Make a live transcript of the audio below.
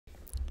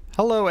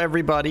Hello,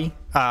 everybody.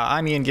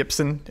 I'm Ian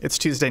Gibson. It's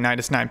Tuesday night.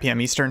 It's 9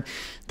 p.m. Eastern.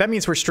 That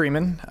means we're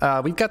streaming.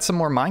 We've got some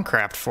more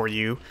Minecraft for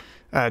you.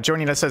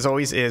 Joining us, as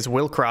always, is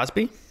Will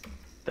Crosby.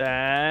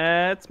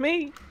 That's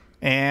me.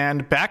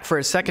 And back for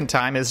a second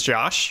time is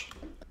Josh.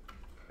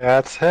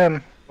 That's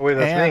him. Wait,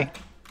 that's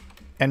me.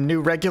 And new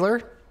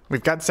regular,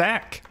 we've got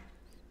Zach.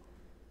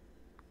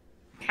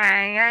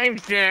 Hi, I'm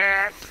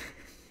Zach.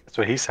 That's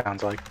what he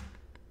sounds like.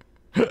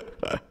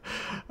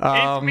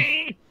 It's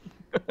me.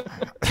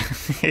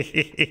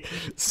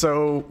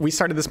 So we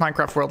started this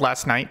Minecraft world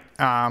last night.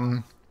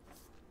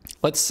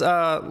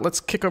 Let's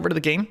kick over to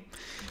the game,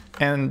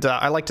 and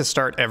I like to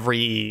start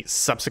every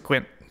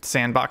subsequent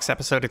Sandbox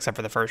episode, except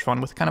for the first one,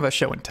 with kind of a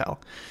show and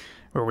tell,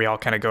 where we all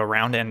kind of go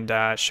around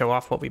and show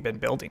off what we've been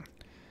building.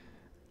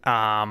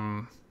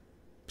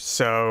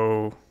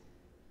 So,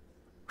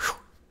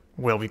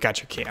 Will, we've got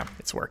your cam.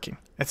 It's working.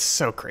 It's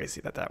so crazy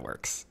that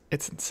works.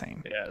 It's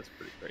insane. Yeah, it's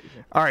pretty crazy.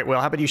 All right, Will,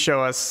 how about you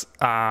show us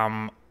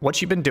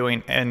what you've been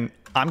doing, and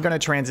I'm going to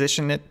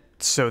transition it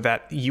so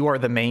that you are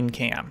the main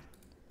cam,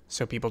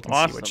 so people can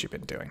see what you've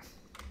been doing.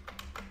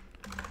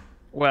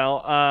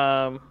 Well,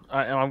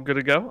 I'm good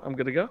to go. I'm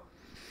good to go.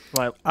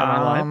 Am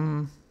I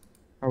live?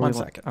 One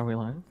second. Are we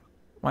live?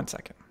 1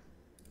 second.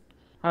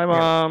 Hi,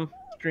 Mom.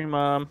 Stream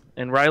Mom.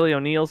 And Riley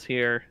O'Neill's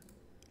here.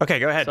 Okay,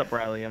 go ahead. What's up,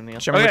 Riley O'Neill?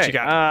 Show me what you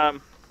got.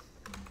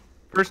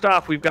 First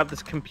off, we've got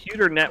this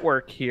computer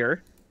network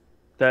here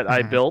that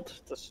I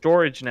built, the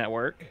storage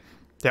network.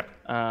 Yep.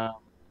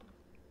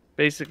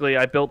 Basically,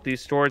 I built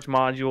these storage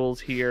modules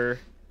here,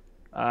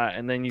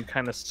 and then you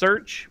kind of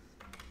search.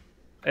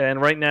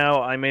 And right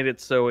now, I made it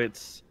so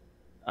it's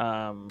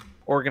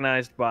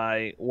organized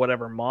by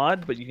whatever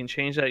mod, but you can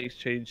change that. You can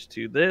change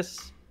to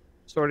this,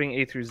 sorting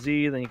A through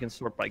Z. Then you can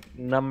sort by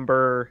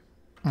number.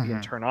 You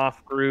can turn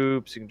off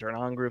groups, you can turn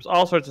on groups,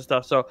 all sorts of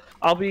stuff. So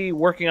I'll be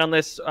working on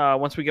this.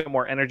 Once we get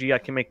more energy, I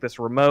can make this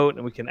remote,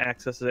 and we can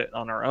access it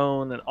on our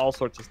own, and all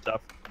sorts of stuff.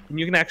 And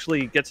you can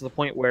actually get to the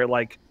point where,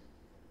 like,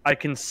 I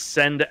can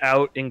send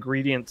out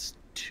ingredients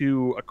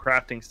to a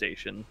crafting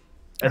station,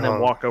 and then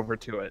walk over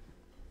to it.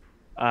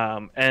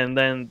 And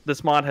then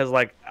this mod has,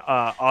 like,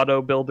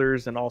 auto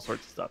builders and all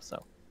sorts of stuff.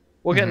 So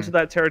we'll get into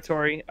that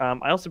territory.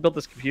 I also built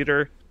this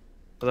computer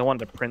because I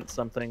wanted to print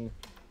something.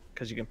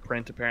 Because you can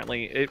print,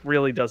 apparently. It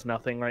really does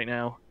nothing right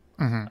now.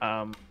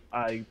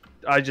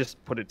 I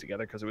just put it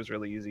together because it was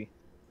really easy.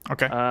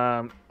 Okay.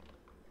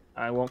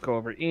 I won't go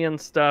over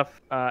Ian's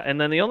stuff. And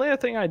then the only other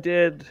thing I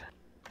did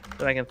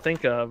that I can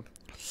think of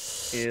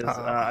is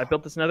I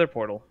built this nether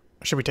portal.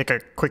 Should we take a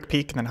quick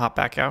peek and then hop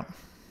back out?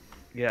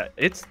 Yeah,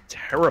 it's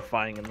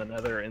terrifying in the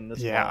nether in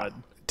this mod.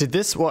 Did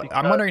this... Well,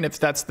 I'm wondering if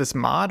that's this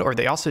mod, or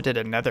they also did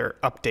another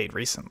update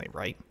recently,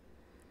 right?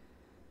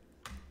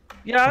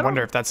 Yeah, I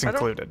wonder if that's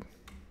included.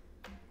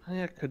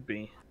 Yeah, it could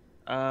be.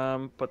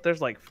 But there's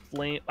like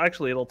flame.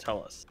 Actually, it'll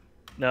tell us.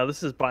 No,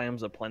 this is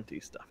Biomes of Plenty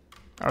stuff.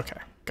 Okay,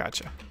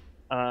 gotcha.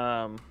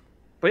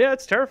 But yeah,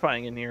 it's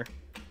terrifying in here.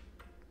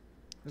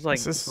 There's like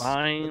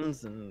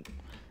vines and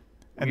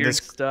weird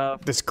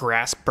stuff. This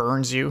grass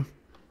burns you.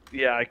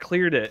 Yeah, I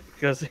cleared it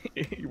because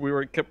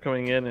kept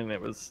coming in and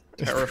it was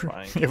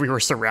terrifying. Yeah, we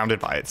were surrounded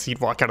by it, so you'd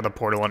walk out of the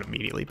portal and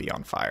immediately be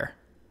on fire.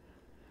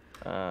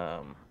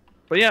 But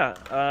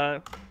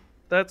yeah,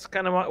 that's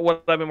kind of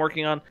what I've been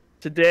working on.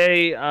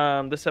 Today,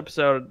 this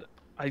episode,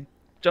 I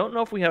don't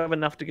know if we have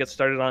enough to get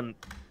started on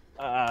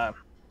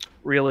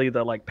really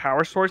the like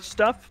power source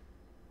stuff,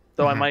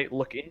 though I might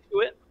look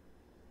into it.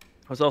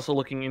 I was also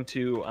looking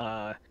into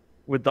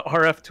with the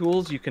RF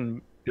tools, you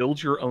can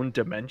build your own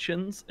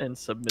dimensions and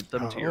submit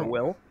them to your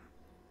will.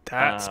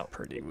 That's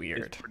pretty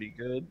weird. It's pretty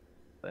good.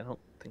 I don't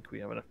think we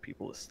have enough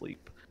people to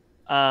sleep.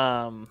 You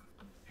can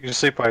just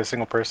sleep by a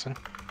single person.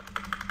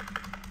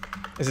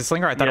 Is it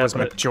Slinger? I thought it was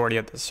majority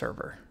of the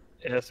server.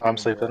 I'm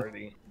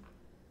sleeping.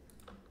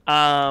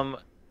 So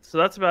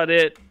that's about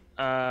it.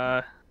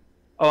 I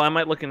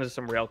might look into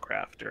some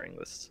Railcraft during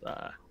this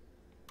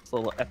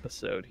little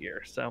episode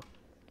here. So.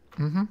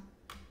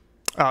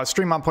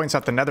 StreamOn points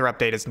out the Nether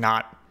update is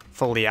not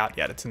fully out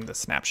yet. It's in the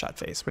snapshot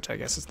phase, which I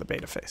guess is the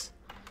beta phase.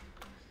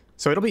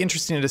 So it'll be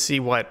interesting to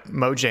see what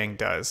Mojang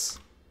does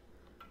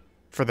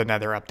for the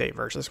Nether update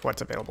versus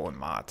what's available in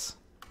mods.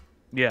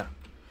 Yeah.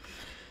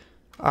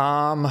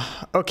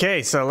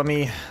 Okay, so let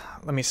me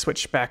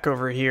switch back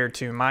over here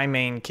to my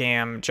main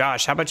cam.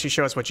 Josh, how about you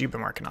show us what you've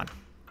been working on?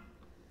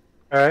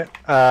 All right.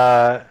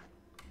 A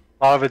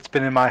lot of it's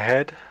been in my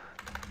head.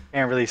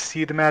 Can't really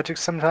see the magic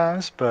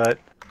sometimes, but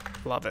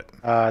love it.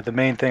 The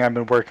main thing I've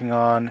been working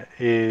on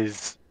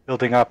is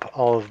building up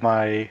all of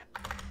my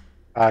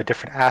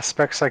different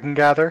aspects I can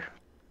gather,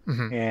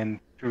 and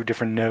through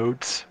different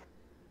nodes.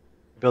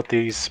 Built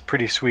these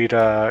pretty sweet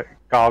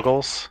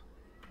goggles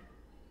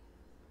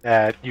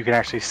that you can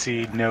actually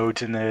see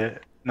nodes in the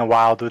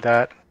wild with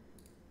that.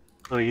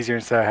 A little easier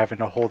instead of having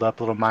to hold up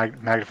a little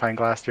magnifying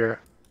glass to your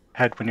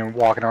head when you're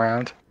walking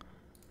around.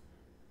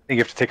 I think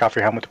you have to take off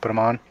your helmet to put them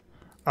on.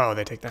 Oh,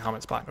 they take the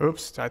helmet spot.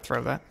 Oops, did I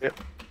throw that? Yep.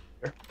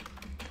 Sure.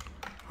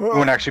 You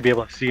won't actually be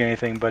able to see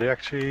anything, but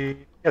actually,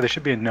 yeah, there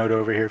should be a node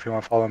over here if you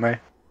want to follow me.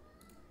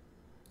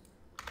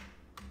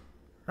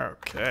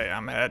 Okay,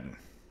 I'm heading.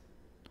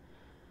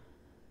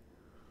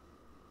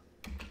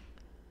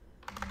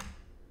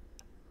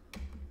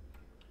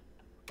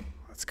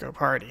 Let's go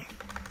party.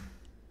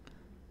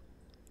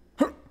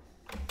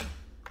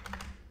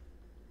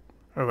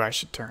 Oh, I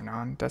should turn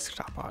on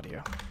desktop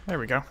audio. There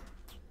we go.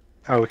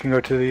 Oh, we can go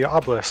to the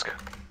obelisk.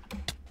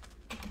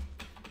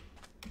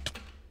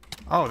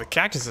 Oh, the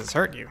cactuses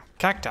hurt you.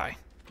 Cacti. I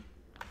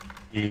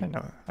didn't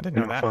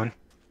know that. Fun.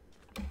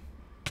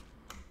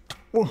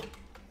 Whoa.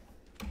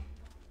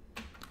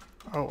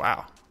 Oh,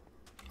 wow.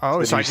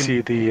 Oh, so I can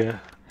see the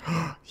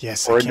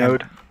yes, ore I can.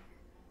 node.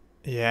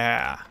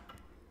 Yeah.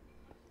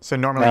 So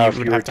normally Now, you if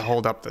would you have were to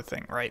hold up the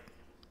thing, right?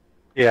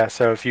 Yeah,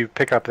 so if you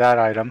pick up that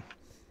item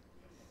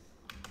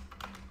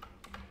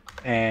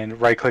and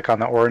right-click on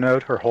the ore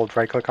node, or hold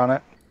right-click on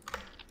it.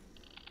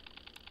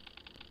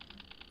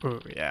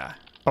 Ooh, yeah.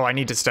 Oh, I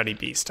need to study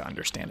beast to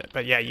understand it.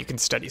 But yeah, you can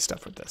study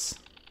stuff with this.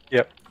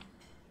 Yep.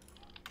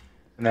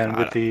 And then Got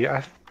with it. the,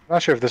 I'm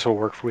not sure if this will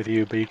work with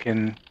you, but you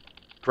can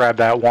grab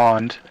that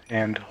wand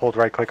and hold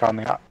right-click on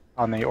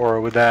the ore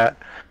with that.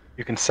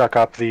 You can suck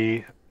up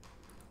the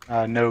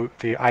node,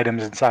 the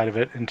items inside of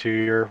it into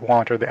your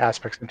wand, or the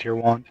aspects into your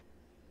wand.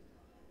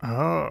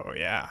 Oh,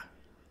 yeah.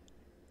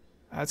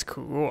 That's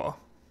cool.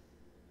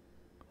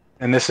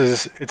 And it's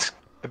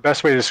the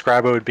best way to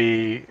describe it would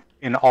be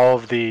in all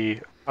of the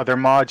other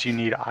mods you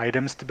need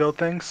items to build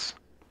things.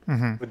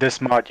 Mm-hmm. With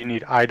this mod you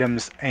need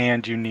items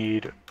and you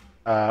need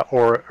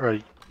or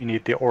you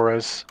need the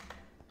auras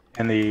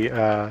and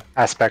the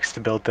aspects to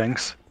build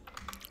things.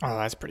 Oh,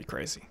 that's pretty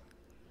crazy.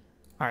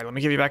 All right, let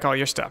me give you back all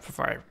your stuff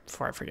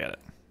before I forget it.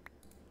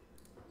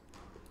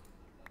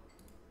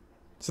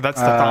 So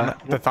that's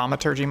the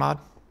thaumaturgy mod?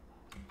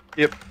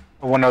 Yep.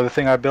 One other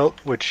thing I built,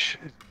 which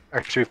is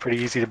actually pretty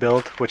easy to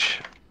build, which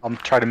I'll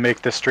try to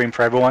make this stream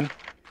for everyone,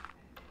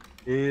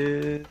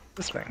 is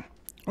this thing.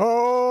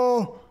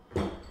 Oh!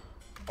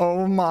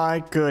 Oh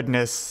my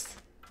goodness.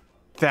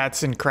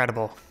 That's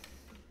incredible.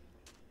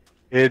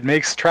 It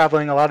makes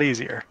traveling a lot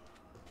easier.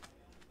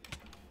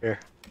 Here.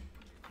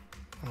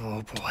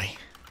 Oh boy.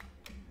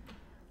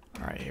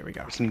 All right, here we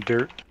go. Some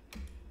dirt.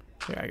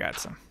 Yeah, I got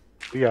some.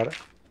 We got it.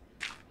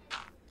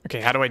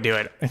 Okay, how do I do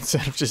it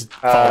instead of just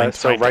falling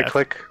So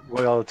right-click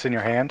while it's in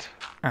your hand,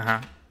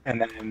 Uh-huh.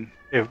 and then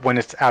when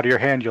it's out of your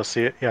hand, you'll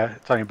see it. Yeah,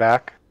 it's on your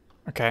back.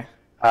 Okay.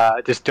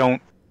 Just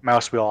don't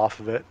mouse wheel off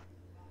of it.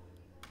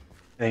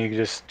 Then you can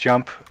just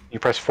jump. You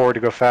press forward to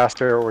go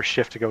faster, or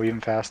shift to go even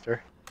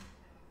faster.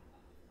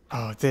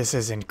 Oh, this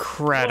is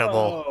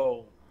incredible.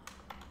 Whoa.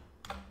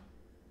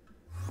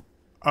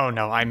 Oh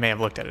no, I may have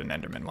looked at an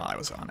Enderman while I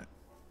was on it.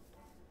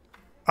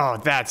 Oh,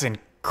 that's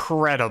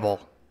incredible.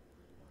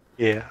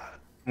 Yeah,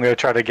 I'm gonna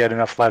try to get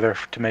enough leather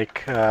to make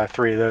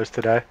 3 of those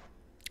today.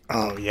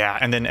 Oh yeah,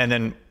 and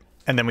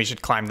then we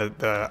should climb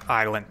the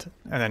island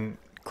and then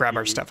grab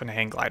our stuff and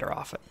hang glider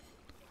off it.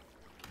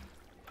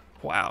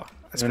 Wow.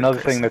 That's And another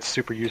pretty thing cool. that's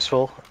super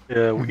useful,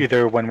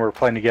 either when we're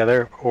playing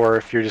together or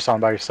if you're just on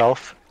by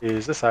yourself,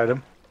 is this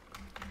item.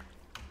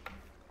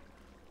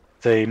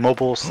 It's a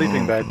mobile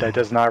sleeping bed that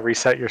does not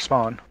reset your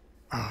spawn.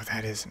 Oh,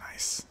 that is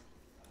nice.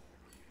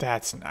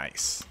 That's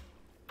nice.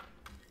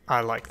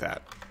 I like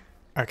that.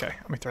 Okay,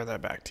 let me throw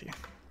that back to you.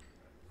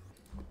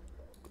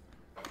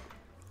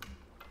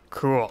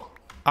 Cool.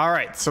 All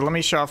right, so let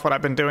me show off what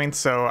I've been doing.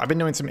 So I've been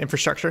doing some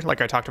infrastructure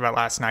like I talked about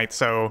last night.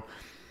 So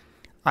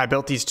I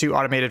built these 2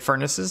 automated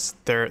furnaces.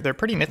 They're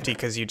pretty nifty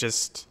because you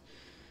just...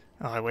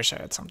 Oh, I wish I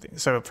had something.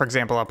 So for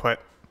example, I'll put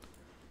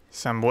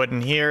some wood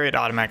in here. It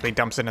automatically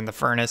dumps it in the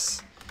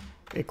furnace.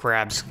 It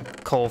grabs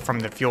coal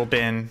from the fuel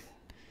bin.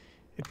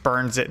 It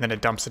burns it and then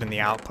it dumps it in the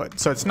output.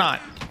 So it's not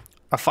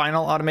a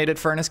final automated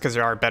furnace because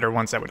there are better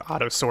ones that would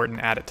auto sort and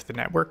add it to the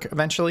network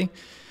eventually.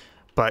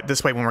 But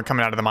this way, when we're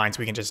coming out of the mines,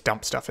 we can just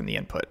dump stuff in the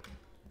input.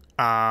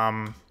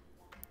 And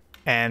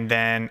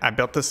then I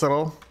built this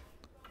little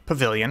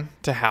pavilion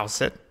to house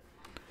it.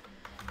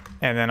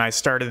 And then I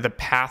started the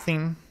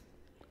pathing.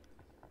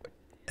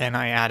 And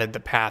I added the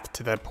path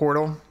to the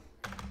portal.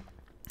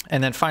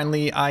 And then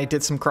finally, I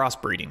did some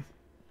crossbreeding.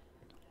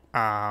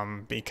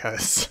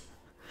 Because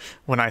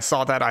when I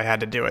saw that, I had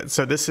to do it.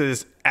 So this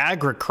is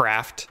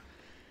Witchcraft.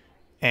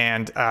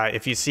 And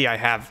if you see, I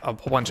have a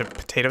whole bunch of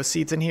potato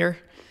seeds in here.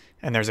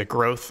 And there's a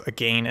growth, a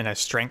gain, and a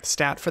strength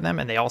stat for them.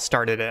 And they all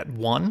started at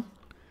 1.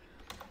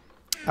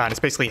 And it's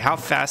basically how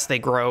fast they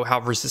grow, how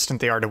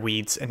resistant they are to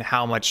weeds, and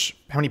how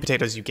many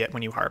potatoes you get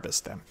when you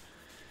harvest them.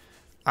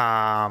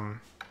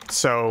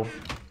 So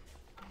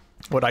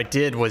what I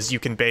did was you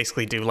can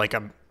basically do like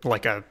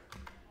a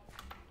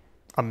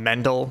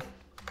Mendel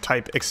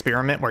type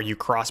experiment where you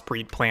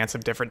crossbreed plants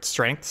of different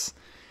strengths.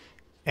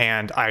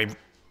 And I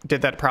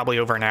did that probably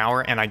over an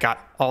hour, and I got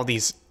all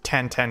these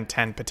 10, 10,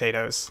 10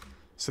 potatoes.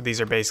 So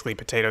these are basically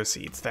potato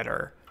seeds that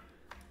are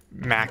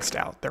maxed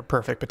out. They're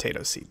perfect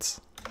potato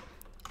seeds.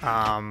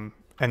 And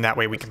that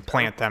way we can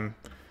plant them.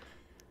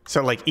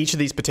 So like each of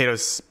these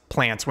potatoes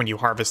plants, when you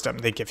harvest them,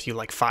 they give you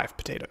like 5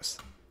 potatoes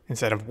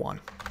instead of 1.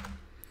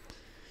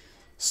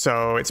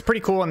 So it's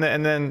pretty cool. And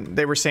then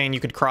they were saying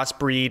you could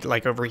crossbreed.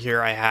 Like over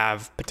here, I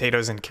have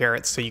potatoes and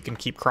carrots, so you can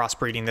keep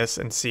crossbreeding this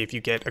and see if you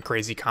get a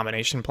crazy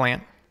combination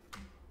plant.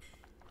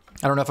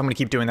 I don't know if I'm going to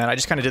keep doing that. I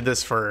just kind of did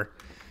this for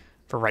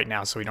right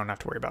now, so we don't have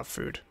to worry about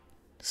food.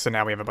 So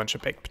now we have a bunch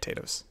of baked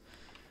potatoes.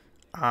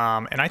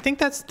 And I think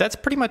that's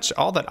pretty much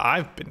all that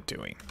I've been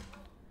doing.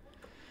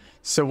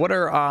 So what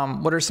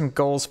are some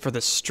goals for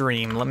the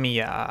stream? Let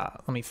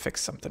me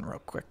fix something real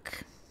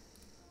quick.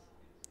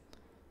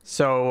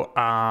 So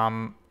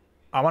I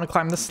want to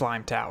climb the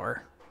slime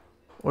tower.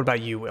 What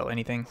about you, Will?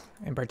 Anything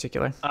in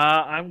particular?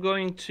 I'm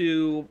going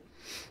to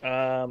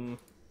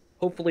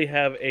hopefully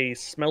have a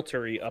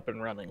smeltery up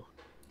and running.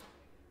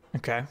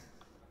 Okay.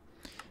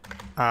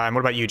 And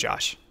what about you,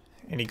 Josh?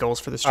 Any goals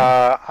for the stream?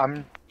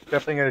 I'm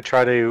definitely going to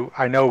try to...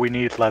 I know we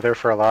need leather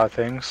for a lot of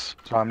things,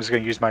 so I'm just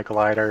going to use my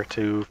glider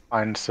to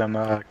find some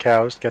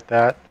cows, get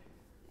that,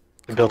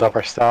 and build up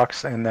our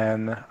stocks, and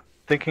then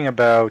thinking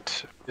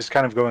about just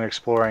kind of going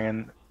exploring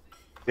and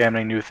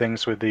examining new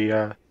things with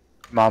the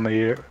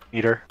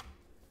meter.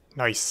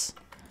 Nice.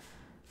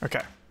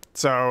 Okay.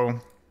 So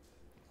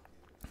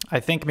I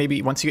think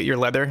maybe once you get your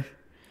leather,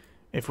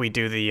 if we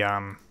do the...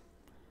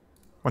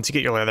 once you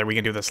get your leather, we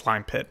can do the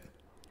slime pit.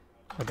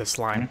 Or the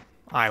slime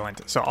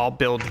island. So I'll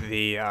build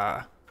the...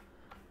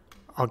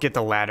 I'll get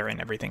the ladder and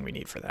everything we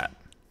need for that.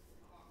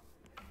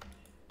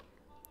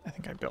 I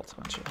think I built a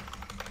bunch of...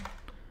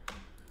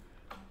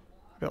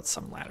 built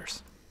some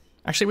ladders.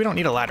 Actually, we don't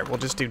need a ladder. We'll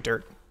just do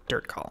dirt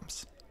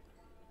columns.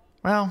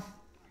 Well...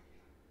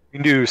 You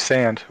can do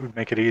sand. It would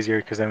make it easier,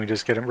 because then we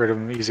just get rid of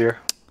them easier.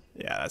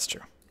 Yeah, that's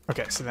true.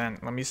 Okay, so then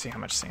let me see how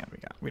much sand we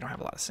got. We don't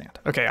have a lot of sand.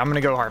 Okay, I'm going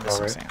to go harvest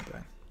some sand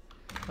then.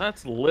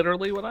 That's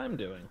literally what I'm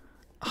doing.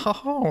 Ho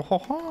ho ho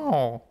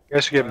ho. You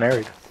guys should get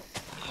married.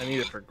 I need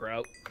it for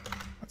grout.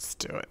 Let's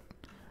do it.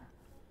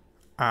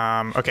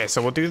 Okay,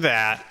 so we'll do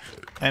that,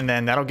 and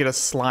then that'll get us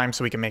slime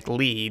so we can make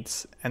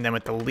leads, and then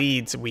with the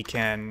leads we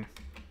can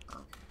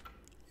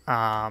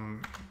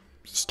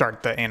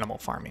start the animal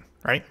farming,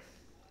 right?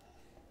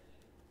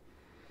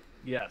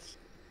 Yes.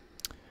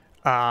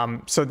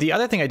 So the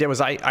other thing I did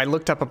was I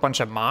looked up a bunch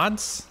of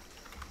mods.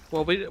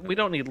 Well, we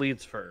don't need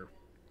leads for...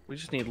 We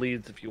just need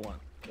leads if you want,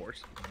 of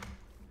course.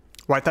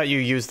 Well, I thought you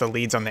used the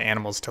leads on the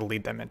animals to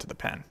lead them into the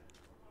pen.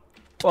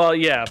 Well,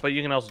 yeah, but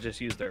you can also just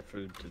use their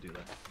food to do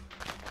that.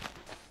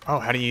 Oh,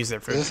 how do you use their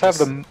food? Does this have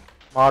the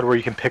mod where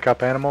you can pick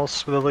up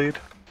animals with a lead?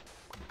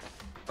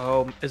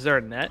 Oh, is there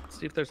a net?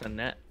 See if there's a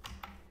net.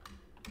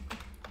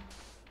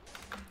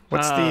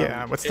 What's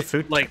the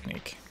food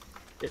technique?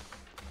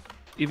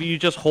 If you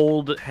just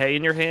hold hay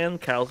in your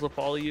hand, cows will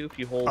follow you. If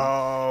you hold...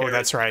 Oh,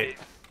 that's right.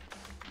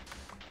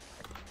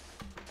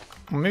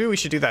 Well, maybe we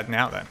should do that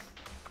now then.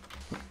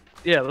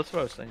 Yeah, that's what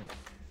I was saying.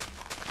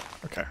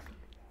 Okay.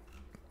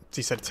 So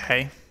you said it's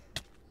hay?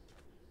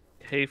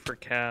 Hay for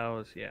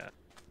cows, yeah.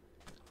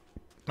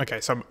 Okay,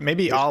 so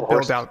maybe I'll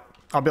build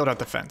out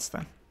the fence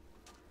then.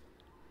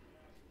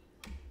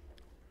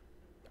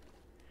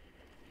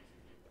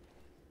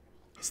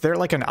 Is there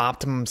like an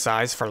optimum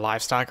size for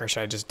livestock, or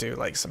should I just do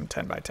like some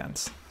 10 by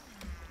 10s?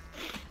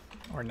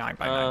 Or 9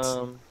 by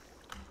 9s?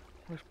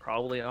 There's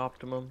probably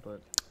optimum,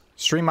 but...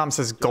 Stream Mom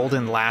says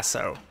Golden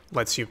Lasso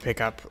lets you pick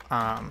up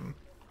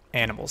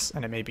animals,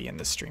 and it may be in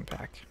this stream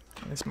pack,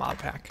 in this mod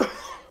pack.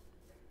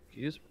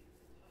 Excuse me?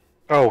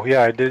 Oh,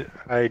 yeah, I did.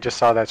 I just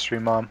saw that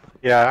stream, Mom.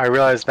 Yeah, I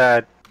realized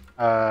that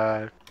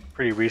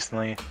pretty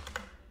recently,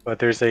 but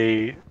there's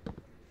a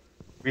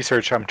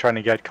research I'm trying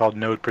to get called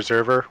Node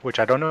Preserver, which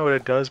I don't know what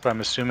it does, but I'm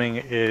assuming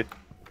it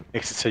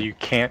makes it so you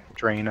can't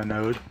drain a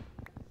node.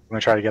 I'm going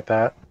to try to get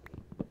that.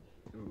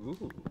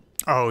 Ooh.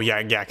 Oh,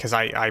 yeah, because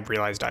I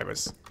realized I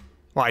was...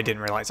 Well, I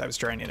didn't realize I was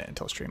draining it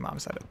until Stream Mom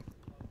said it.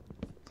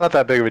 It's not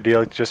that big of a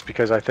deal, just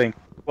because I think...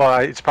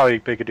 Well, it's probably a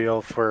big a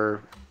deal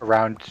for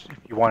around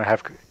if you want to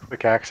have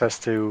quick access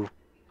to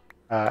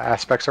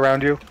aspects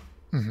around you.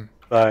 Mm-hmm.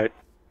 But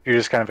if you're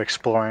just kind of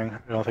exploring,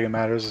 I don't think it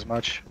matters as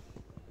much.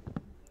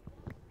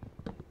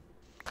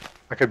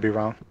 I could be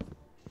wrong.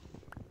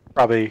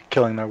 Probably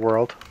killing the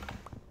world.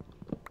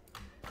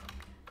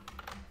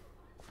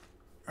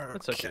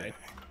 That's okay.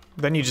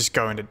 Then you just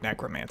go into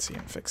necromancy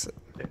and fix it.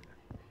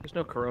 There's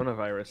no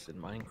coronavirus in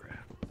Minecraft.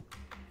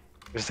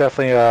 There's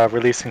definitely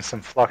releasing some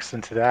flux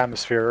into the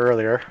atmosphere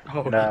earlier.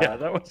 Oh, and, yeah,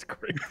 that was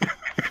great.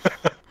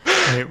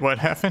 Wait, what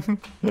happened?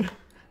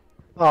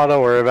 Oh,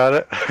 don't worry about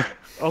it.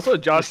 Also,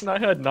 Josh and I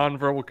had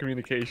nonverbal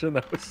communication.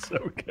 That was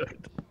so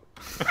good.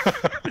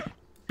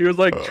 He was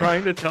like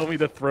trying to tell me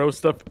to throw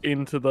stuff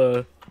into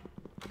the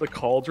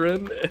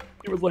cauldron.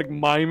 He was like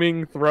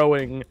miming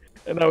throwing,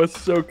 and I was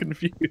so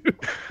confused.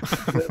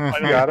 I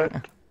got it.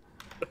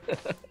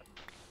 It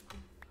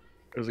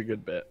was a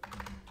good bit.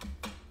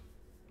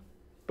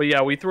 But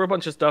yeah, we threw a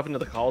bunch of stuff into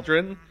the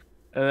cauldron,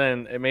 and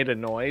then it made a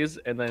noise,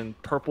 and then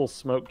purple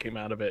smoke came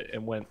out of it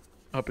and went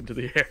up into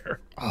the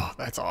air. Oh,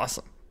 that's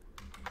awesome.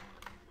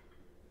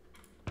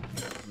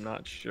 I'm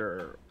not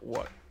sure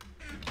what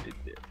it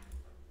did.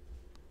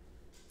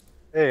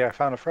 Hey, I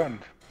found a friend.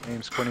 Her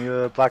name's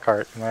Cornelia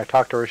Blackheart, and when I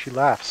talk to her, she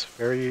laughs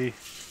very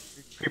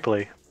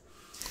creepily.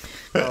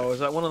 Oh, is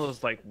that one of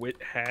those like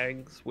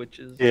hags,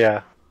 witches?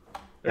 Yeah, the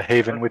They're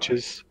Haven terrifying.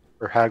 Witches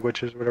or Hag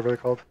Witches, whatever they're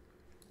called.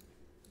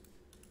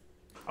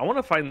 I want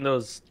to find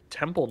those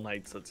temple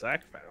knights that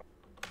Zach found.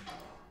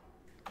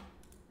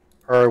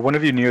 Are one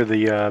of you near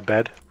the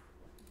bed?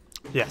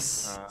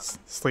 Yes.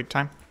 Sleep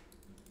time.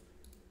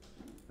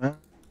 Huh?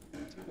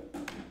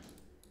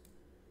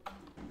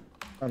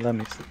 Oh, let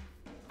me see.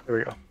 There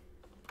we go.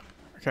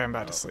 Okay, I'm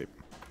about to sleep.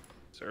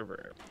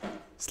 Server.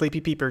 Sleepy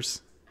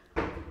peepers.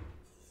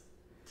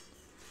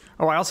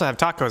 Oh, I also have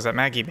tacos that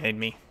Maggie made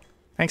me.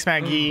 Thanks,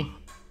 Maggie.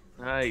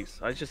 Nice.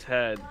 I just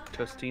had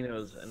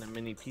Tostinos and a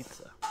mini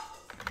pizza.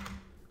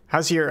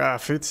 How's your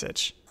food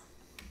sitch?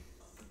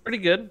 Pretty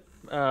good.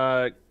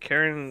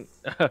 Karen,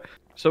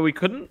 so we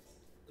couldn't,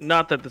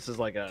 not that this is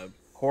like a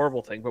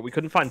horrible thing, but we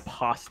couldn't find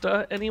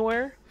pasta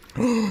anywhere.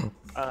 No,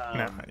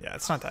 yeah,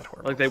 it's not that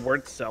horrible. Like they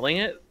weren't selling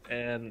it,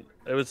 and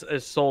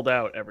it's sold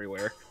out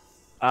everywhere.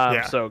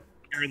 Yeah. So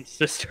Karen's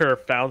sister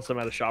found some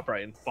at a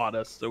ShopRite and bought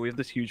us. So we have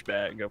this huge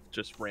bag of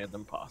just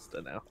random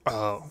pasta now.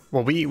 Oh,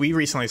 well, we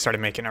recently started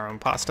making our own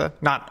pasta.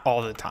 Not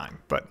all the time,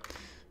 but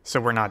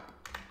so we're not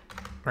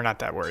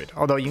that worried.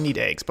 Although you need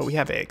eggs, but we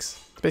have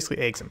eggs. It's basically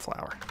eggs and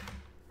flour.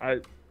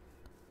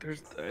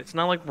 It's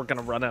not like we're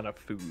gonna run out of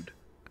food.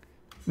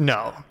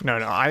 No.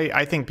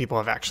 I think people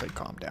have actually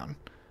calmed down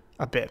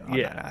a bit on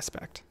Yeah. that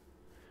aspect.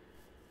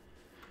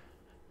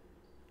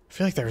 I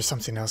feel like there was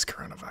something else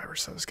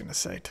coronavirus I was going to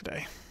say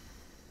today.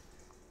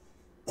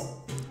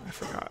 I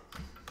forgot.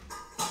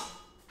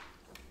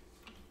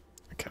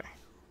 Okay.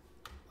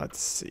 Let's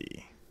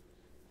see.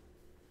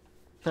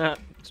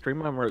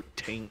 Stream wrote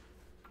taint.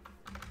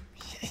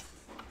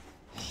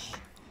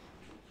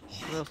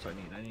 What else do I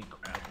need? I need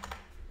crab.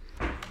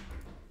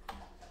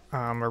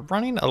 We're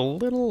running a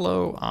little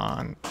low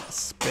on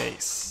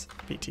space,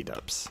 BT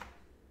dubs.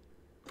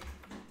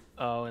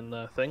 Oh, and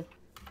the thing?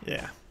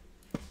 Yeah.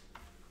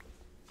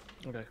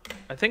 Okay.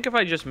 I think if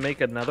I just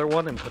make another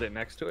one and put it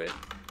next to it.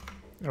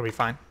 Are we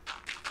fine?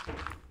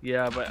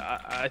 Yeah, but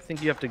I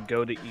think you have to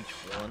go to each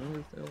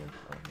one.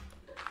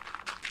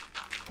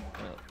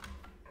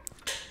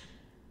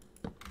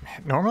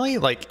 Normally,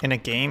 like, in a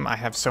game, I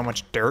have so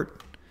much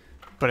dirt.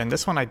 But in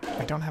this one, I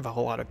don't have a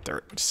whole lot of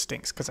dirt, which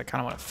stinks, because I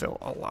kind of want to fill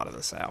a lot of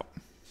this out.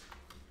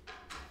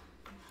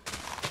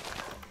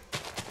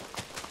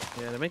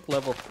 Yeah, to make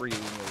level 3 in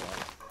your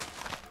life.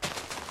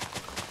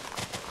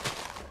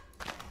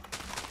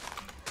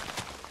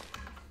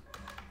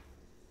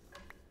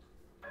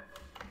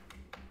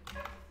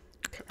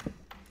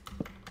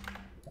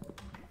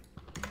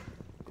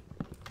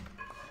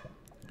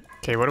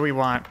 Okay, what do we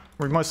want?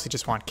 We mostly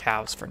just want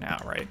cows for now,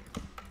 right?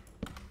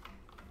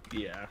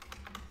 Yeah.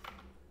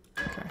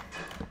 Okay.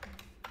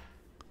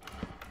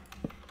 I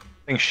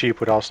think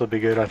sheep would also be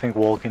good. I think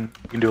wool you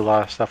can do a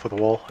lot of stuff with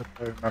wool, if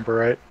I remember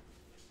right.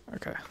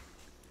 Okay.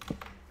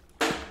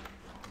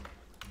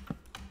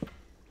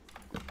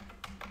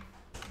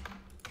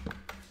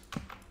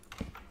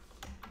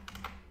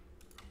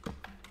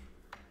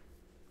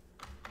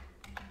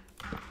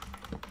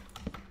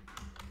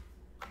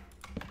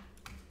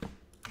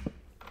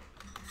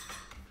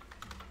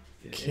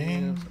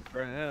 Yeah, some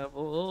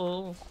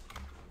gravel.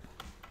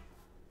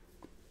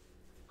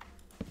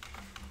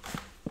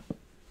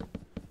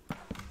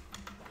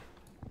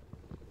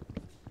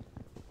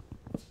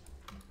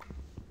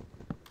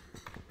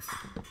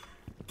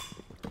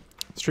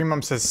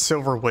 Streammum says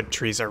silverwood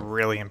trees are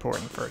really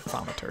important for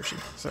thaumaturgy,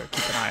 so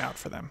keep an eye out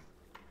for them.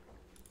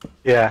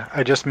 Yeah,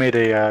 I just made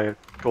a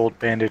gold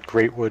banded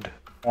greatwood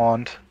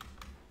wand,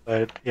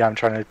 but yeah,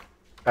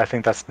 I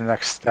think that's the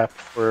next step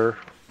for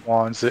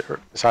wands,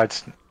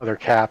 besides other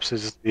caps,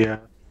 is the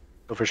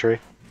silver tree.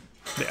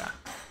 Yeah.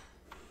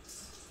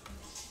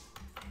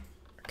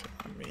 Okay,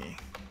 let me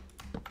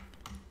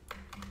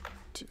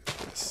do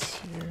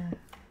this here.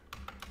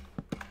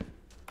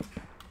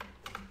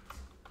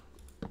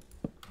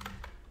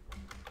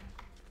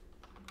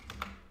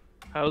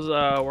 How's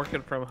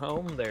working from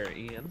home there,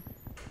 Ian?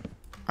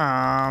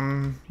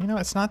 You know,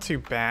 it's not too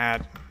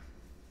bad.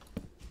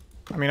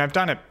 I mean, I've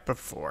done it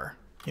before,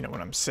 you know, when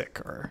I'm sick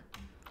or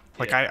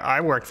like Yeah. I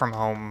worked from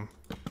home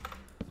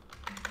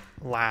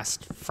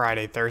last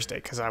Friday, Thursday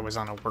because I was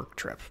on a work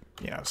trip,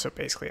 you know, so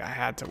basically I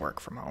had to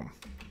work from home.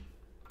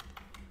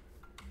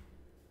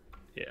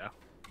 Yeah.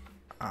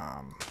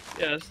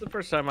 Yeah, this is the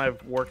first time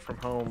I've worked from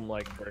home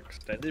like for an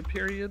extended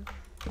period.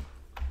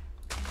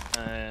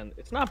 And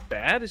it's not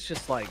bad, it's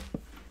just like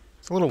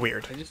It's a little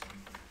weird.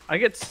 I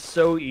get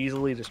so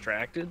easily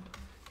distracted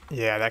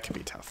Yeah, that can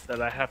be tough.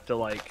 that I have to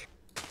like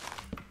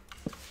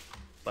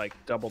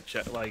double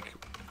check. Like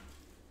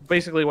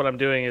basically what I'm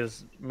doing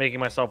is making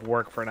myself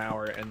work for an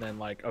hour and then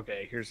like,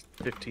 okay, here's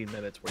 15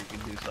 minutes where you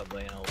can do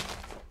something else.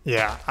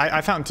 Yeah,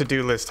 I found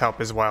to-do list help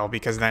as well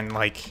because then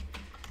like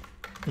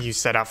you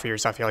set out for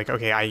yourself, you're like,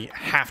 okay, I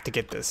have to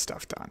get this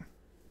stuff done.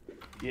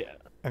 Yeah.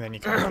 And then you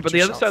kind of But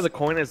the other side of the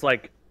coin is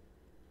like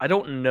I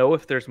don't know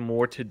if there's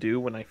more to do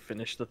when I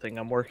finish the thing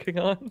I'm working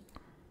on.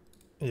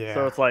 Yeah.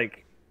 So it's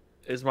like,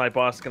 is my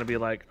boss going to be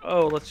like,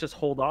 oh, let's just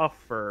hold off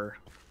for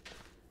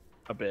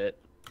a bit?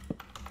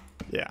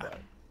 Yeah.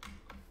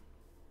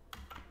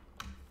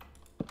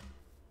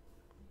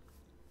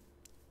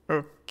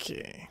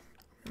 Okay.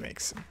 Make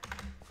some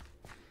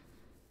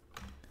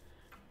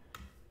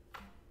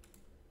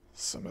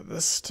of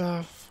this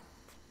stuff.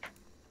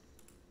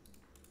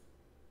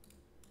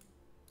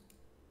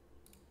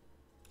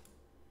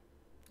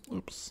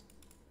 Oops.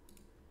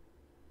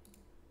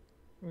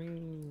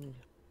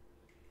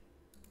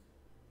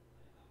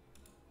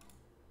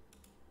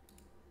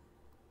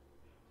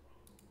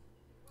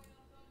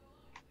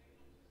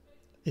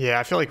 Yeah,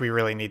 I feel like we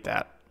really need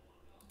that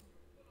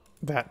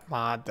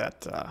mod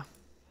that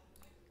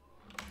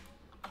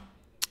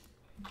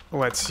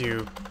lets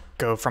you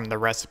go from the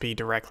recipe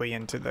directly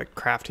into the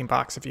crafting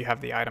box if you have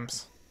the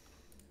items.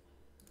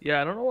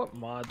 Yeah, I don't know what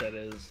mod that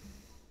is.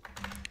 I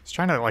was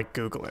trying to like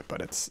Google it,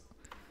 but it's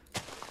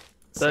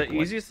the like,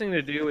 easiest thing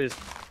to do is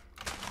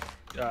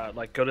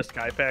like go to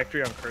Sky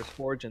Factory on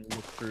CurseForge and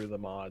look through the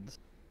mods.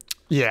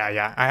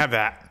 Yeah, I have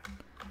that.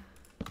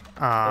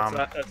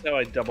 That's how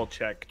I double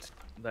checked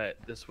that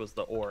this was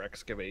the ore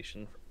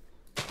excavation.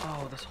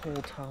 Oh, this whole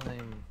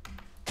time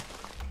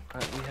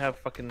we have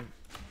fucking.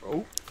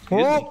 Oh,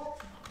 excuse me.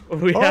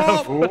 We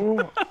have.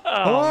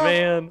 Oh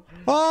man.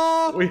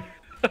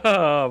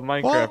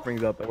 Minecraft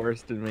brings out the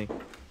worst in me.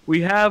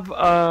 We have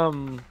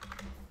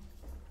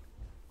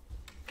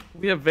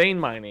vein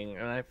mining,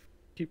 and I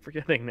keep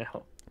forgetting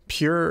now.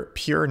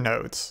 Pure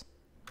nodes.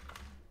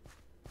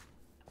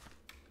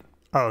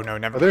 Oh no,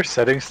 never. Are there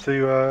settings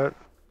to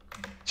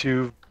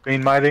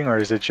vein mining, or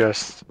is it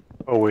just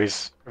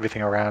always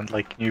everything around?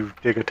 Like, can you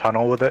dig a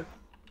tunnel with it?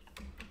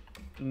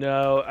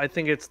 No, I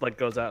think it's like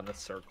goes out in a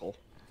circle.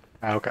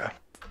 Okay.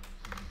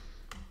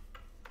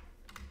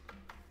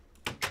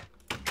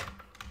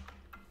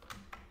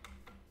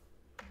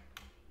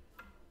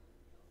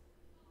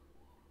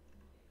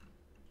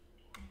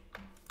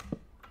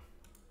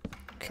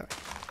 Okay.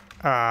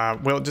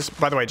 Well, just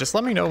by the way, just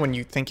let me know when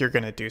you think you're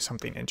gonna do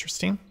something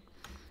interesting,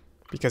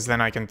 because then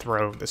I can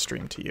throw the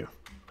stream to you.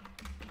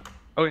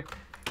 Okay.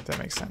 If that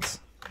makes sense.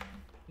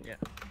 Yeah.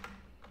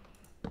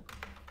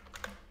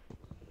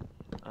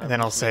 And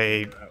then I'll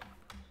say,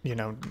 you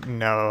know,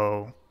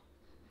 no,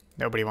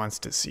 nobody wants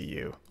to see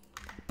you,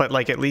 but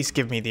like at least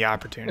give me the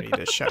opportunity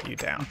to shut you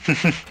down.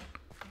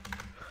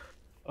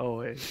 Oh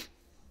wait.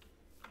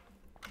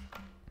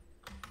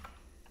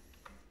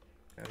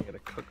 I gotta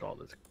cook all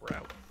this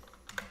grout.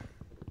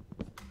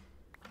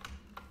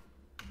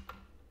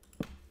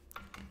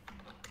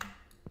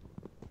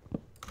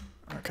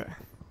 Okay.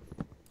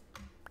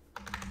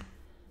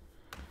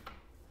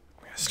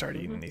 I'm gonna start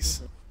eating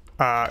these.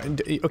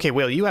 Okay,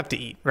 Will, you have to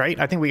eat, right?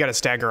 I think we gotta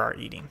stagger our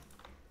eating.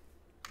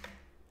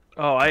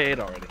 Oh, I ate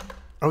already.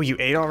 Oh, you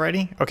ate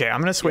already? Okay,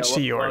 I'm gonna switch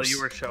to yours. Well,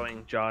 you were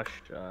showing Josh.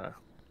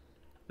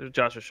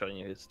 Josh was showing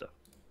you his stuff.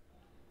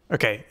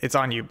 Okay, it's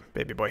on you,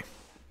 baby boy.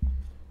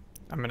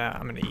 I'm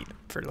gonna eat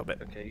for a little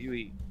bit. Okay, you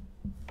eat.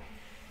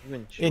 You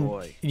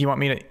enjoy. You want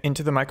me to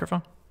into the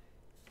microphone?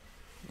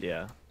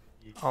 Yeah.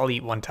 I'll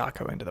eat one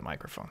taco into the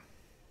microphone.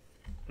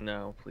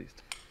 No, please.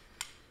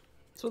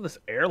 So this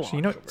airlock. So,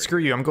 you know, screw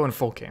you. I'm going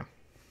full cam.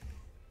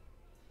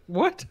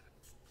 What?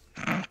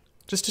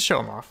 Just to show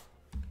them off.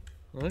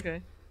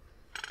 Okay.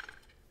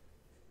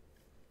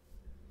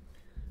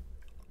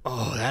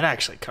 Oh, that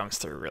actually comes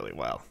through really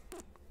well.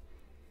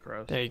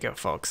 Gross. There you go,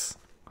 folks.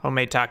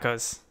 Homemade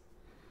tacos.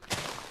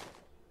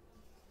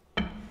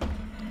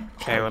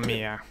 Okay, let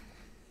me.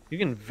 You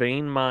can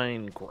vein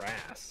mine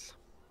grass.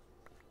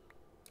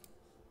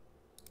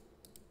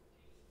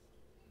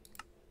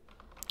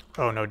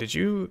 Oh no! Did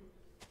you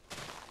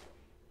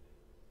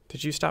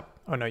stop?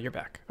 Oh no, you're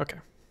back. Okay,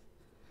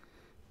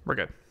 we're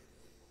good.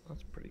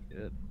 That's pretty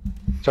good.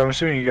 So I'm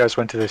assuming you guys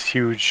went to this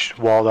huge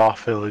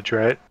walled-off village,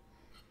 right?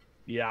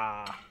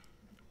 Yeah.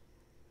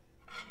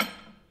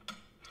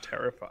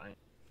 Terrifying.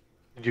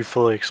 Did you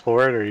fully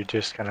explore it, or you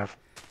just kind of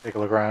take a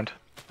look around?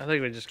 I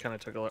think we just kind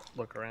of took a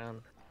look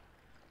around.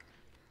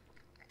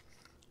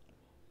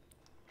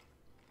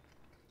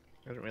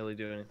 Didn't really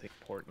do anything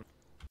important.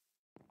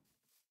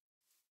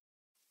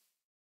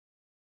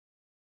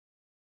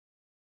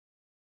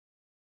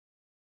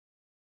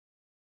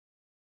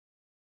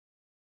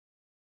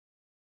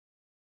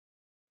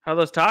 How are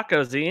those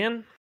tacos,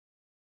 Ian?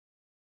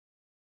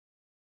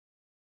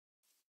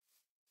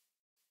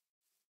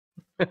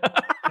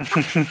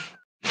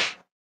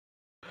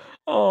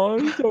 Oh,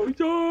 I'm so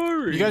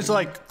sorry. You guys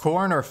like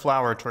corn or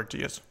flour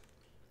tortillas?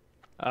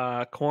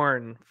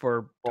 Corn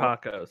for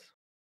tacos.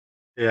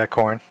 Yeah,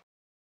 corn.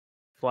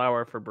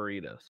 Flour for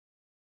burritos.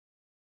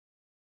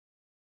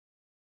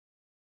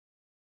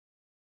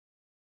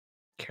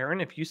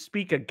 Karen, if you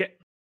speak again...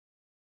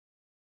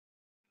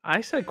 I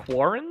said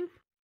Quarren?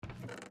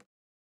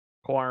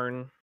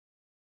 Quarn.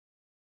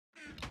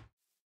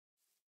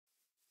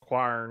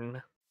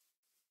 Quarn.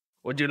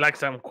 Would you like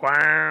some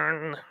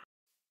quarn?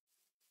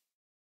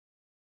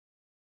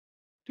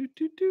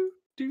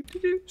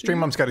 Stream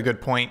Mom's got a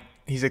good point.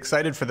 He's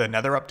excited for the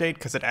Nether update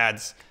because it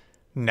adds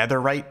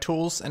netherite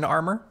tools and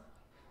armor.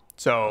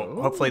 So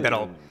hopefully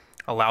that'll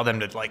allow them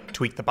to like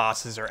tweak the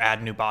bosses or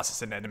add new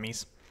bosses and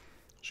enemies.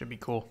 Should be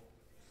cool.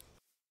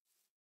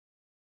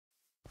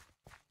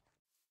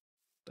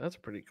 That's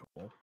pretty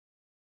cool.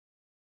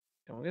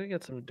 I'm gonna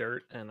get some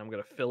dirt and I'm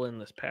gonna fill in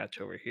this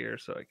patch over here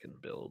so I can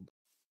build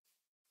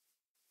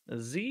a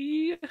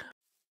Z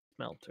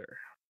smelter.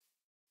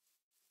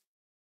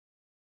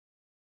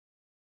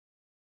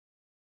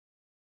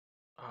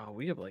 Oh,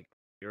 we have like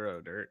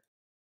 0 dirt.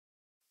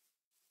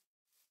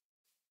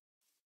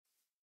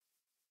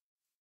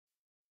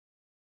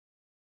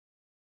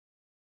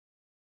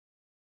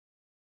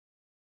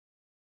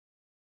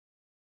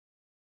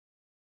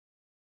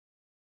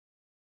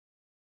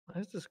 Why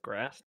is this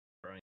grass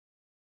growing?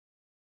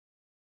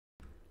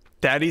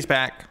 Daddy's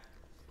back.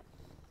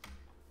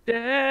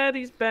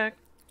 Daddy's back.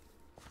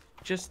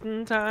 Just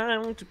in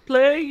time to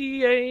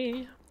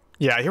play.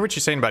 Yeah, I hear what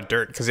you're saying about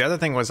dirt, because the other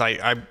thing was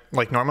I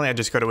like normally I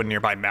just go to a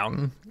nearby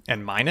mountain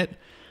and mine it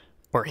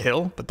or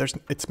hill, but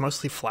it's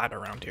mostly flat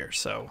around here,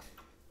 so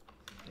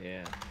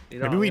yeah. You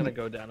know, I'm gonna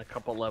go down a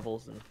couple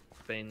levels and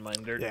vein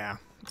mine dirt. Yeah,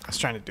 I was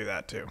trying to do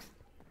that too.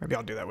 Maybe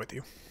I'll do that with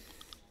you.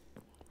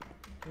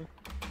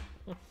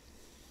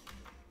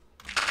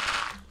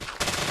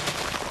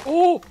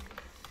 Oh!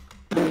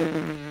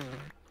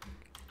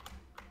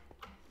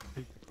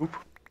 Oop.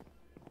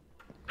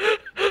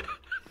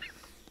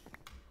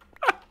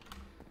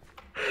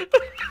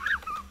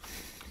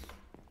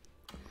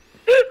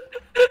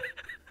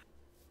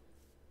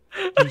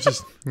 You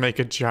just make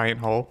a giant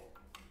hole.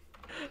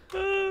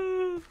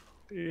 Yeah.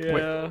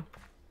 Wait.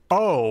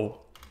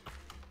 Oh,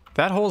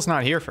 that hole's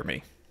not here for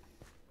me.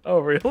 Oh,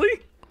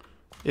 really?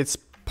 It's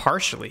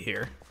partially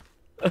here.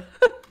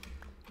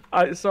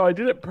 So I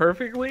did it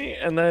perfectly,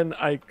 and then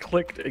I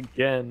clicked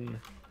again,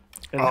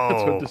 and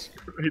that's what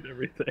destroyed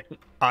everything.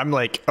 I'm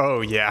like,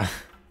 oh yeah.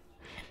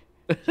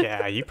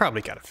 Yeah, you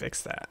probably gotta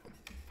fix that.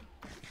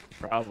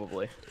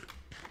 Probably.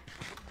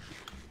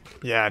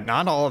 Yeah,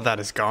 not all of that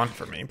is gone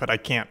for me, but I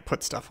can't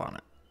put stuff on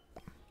it.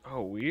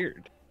 Oh,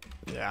 weird.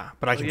 Yeah,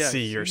 but I can yeah,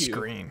 see I your see you.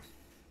 screen.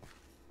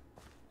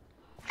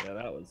 Yeah,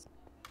 that was...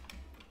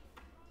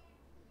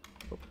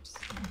 Oops.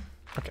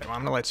 Okay, well,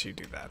 I'm gonna let you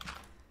do that.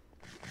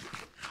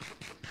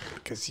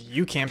 Because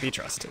you can't be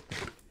trusted.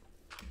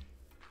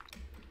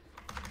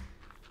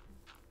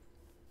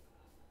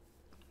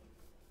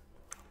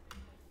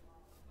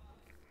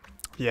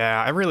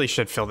 Yeah, I really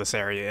should fill this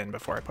area in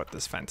before I put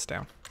this fence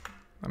down.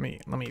 Let me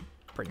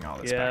bring all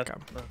this back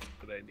up. That's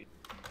a good idea.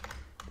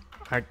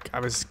 I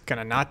was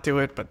gonna not do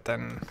it, but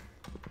then...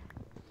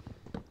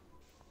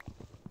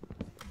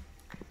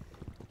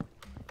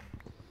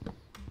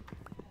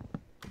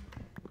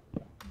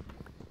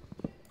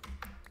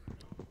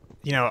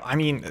 You know, I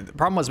mean, the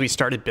problem was we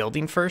started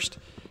building first,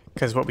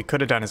 because what we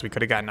could have done is we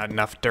could have gotten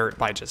enough dirt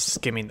by just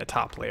skimming the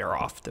top layer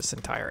off this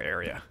entire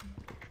area.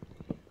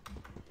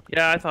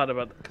 Yeah, I thought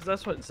about that, because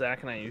that's what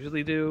Zach and I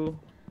usually do.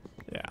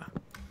 Yeah.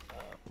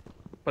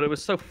 But it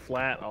was so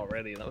flat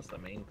already, that was the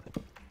main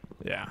thing.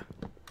 Yeah.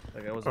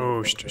 Like I wasn't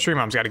Oh, thinking. Stream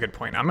Mom's got a good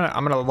point. I'm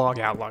gonna log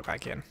out, log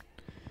back in.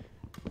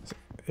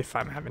 If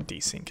I'm having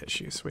desync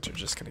issues, which are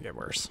just gonna get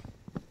worse.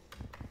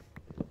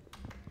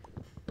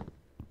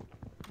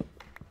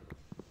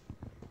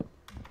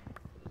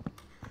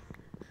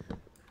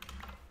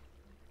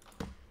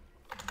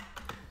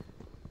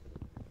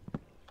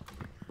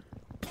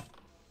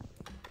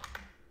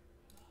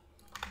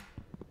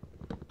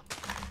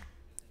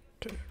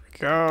 Okay, there we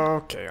go.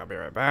 Okay, I'll be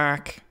right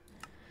back.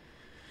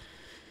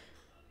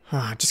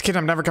 Just kidding,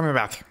 I'm never coming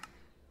back.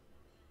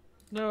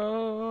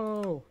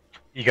 No.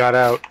 You got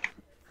out.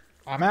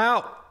 I'm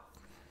out.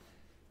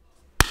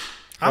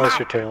 Tell us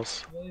your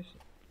tales.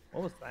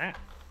 What was that?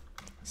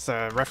 It's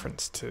a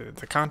reference to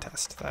the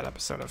contest, that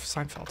episode of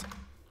Seinfeld.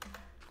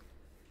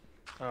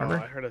 Oh,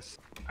 Remember? I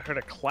heard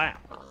a clap.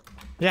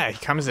 Yeah, he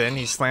comes in,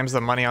 he slams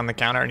the money on the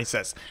counter, and he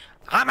says,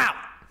 "I'm out."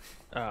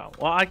 Oh,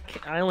 well,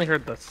 I only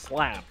heard the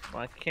slap.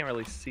 I can't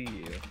really see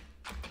you.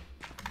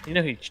 You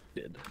know he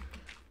cheated.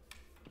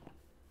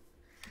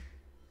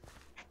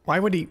 Why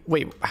would he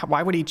wait?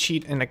 Why would he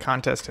cheat in a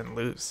contest and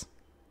lose?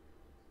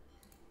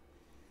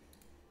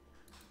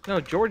 No,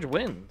 George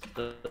wins.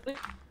 doesn't he?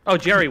 Oh,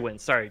 Jerry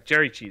wins. Sorry,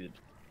 Jerry cheated.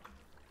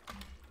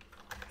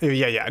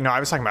 Yeah. No, I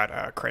was talking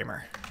about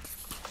Kramer.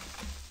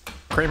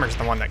 Kramer's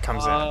the one that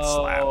comes in and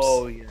slaps.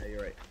 Oh, yeah,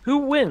 you're right. Who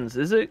wins?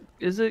 Is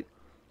it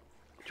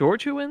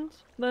George who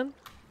wins then?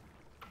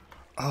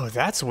 Oh,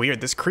 that's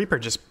weird. This creeper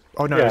just...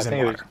 Oh, no, Yeah, it was I in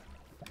think it water.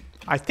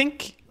 I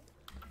think...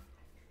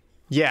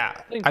 Yeah,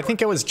 I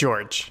think it was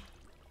George.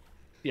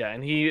 Yeah,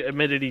 and he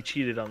admitted he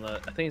cheated on the...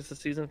 I think it's the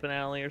season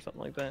finale or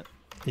something like that.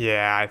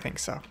 Yeah, I think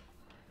so.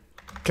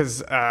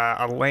 Because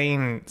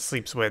Elaine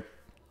sleeps with...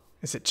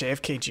 Is it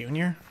JFK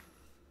Jr.?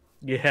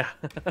 Yeah.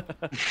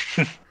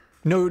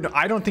 No,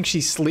 I don't think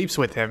she sleeps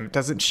with him.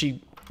 Doesn't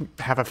she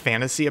have a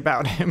fantasy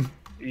about him?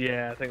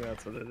 Yeah, I think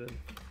that's what it is.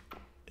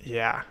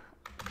 Yeah.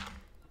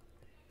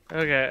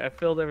 Okay, I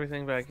filled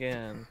everything back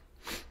in.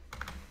 Let's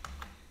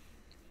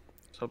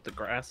hope the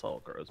grass all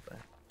grows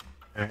back.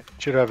 Alright,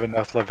 should have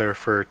enough leather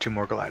for 2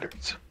 more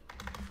gliders.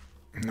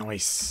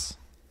 Nice.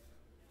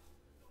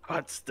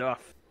 Hot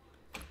stuff.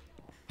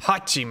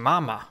 Hachi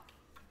Mama.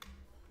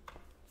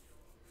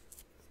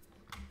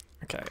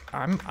 Okay,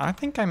 I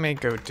think I may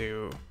go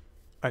do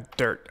a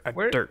dirt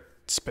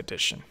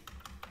expedition.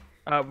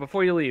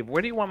 Before you leave,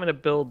 where do you want me to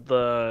build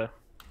the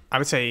I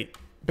would say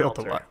build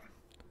the Smelter. what?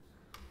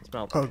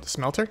 smelter? Oh, the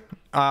smelter.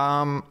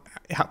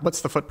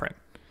 What's the footprint?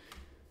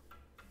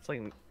 It's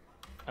like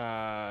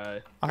I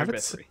three would by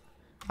say, three.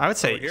 I would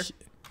say here?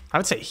 I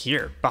would say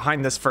here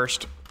behind this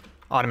first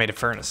automated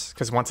furnace,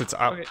 because once it's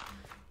up, Okay.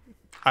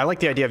 I like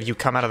the idea of you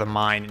come out of the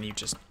mine and you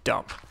just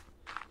dump.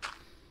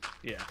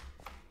 Yeah,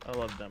 I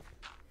love them.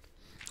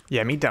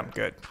 Yeah, me dump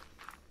good.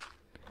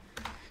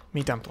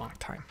 Me dump long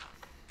time.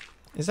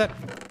 Is that?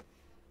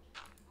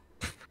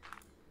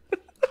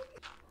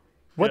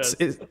 What's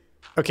Yes. is?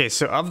 Okay,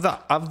 so of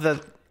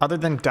the other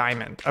than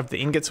diamond, of the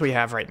ingots we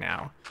have right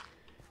now,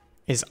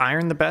 is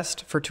iron the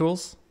best for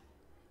tools,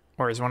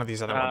 or is one of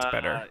these other ones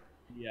better?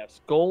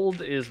 Yes,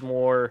 gold is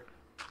more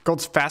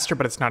Gold's faster,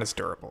 but it's not as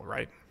durable,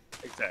 right?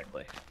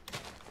 exactly.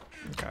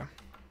 Okay.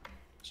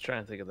 Just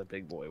trying to think of the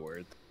big boy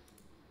words.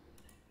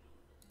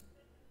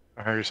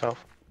 Hurt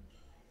yourself.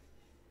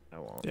 I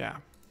won't. Yeah.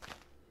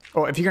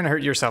 Oh, if you're gonna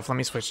hurt yourself, let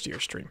me switch to your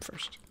stream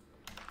first.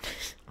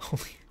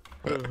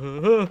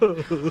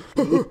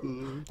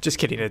 Just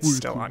kidding, it's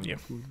still on you.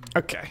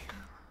 Okay.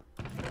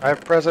 I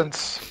have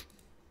presents.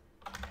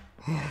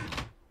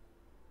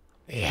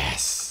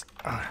 Yes.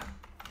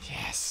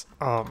 Yes.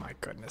 Oh my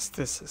goodness,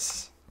 this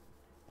is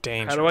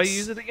dangerous. How do I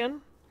use it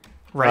again?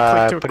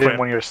 Right click to Put equip. in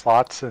one of your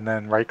slots and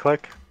then right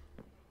click,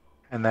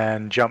 and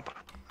then jump.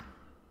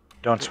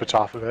 Don't switch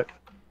off of it.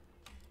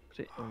 Put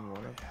it in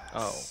one of...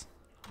 Oh.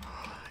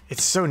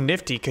 It's so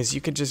nifty because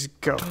you could just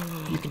go.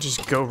 You could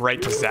just go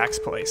right to Zach's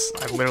place.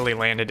 I literally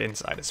landed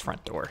inside his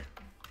front door.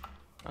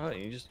 Oh,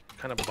 you just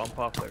kind of bump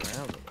off the ground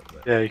a little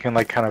bit. Yeah, you can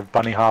like kind of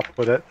bunny hop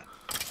with it.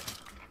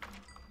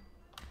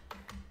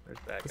 There's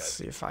bad Let's guys.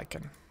 see if I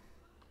can.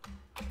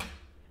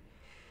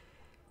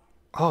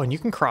 Oh, and you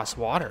can cross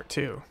water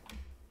too.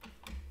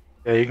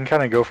 Yeah, you can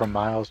kind of go for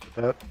miles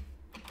with it.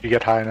 If you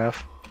get high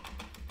enough.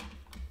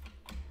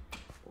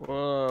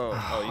 Whoa.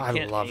 Oh, you I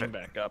can't love aim it.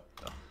 back up,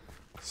 though. No,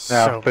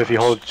 So but if you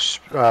much.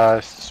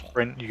 hold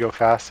sprint, you go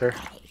faster.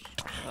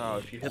 Oh,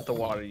 if you hit the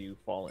water, you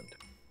fall into.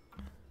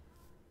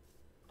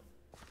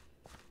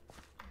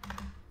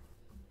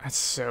 That's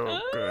so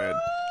good.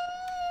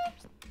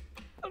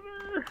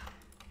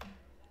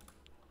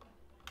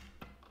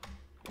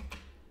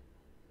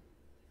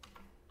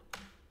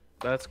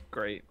 That's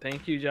great.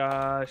 Thank you,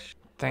 Josh.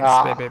 Thanks,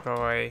 Ah. baby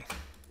boy.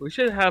 We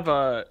should have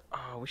a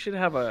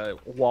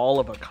wall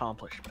of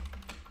accomplishment,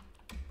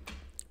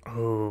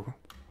 Oh.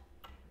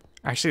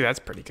 Actually, that's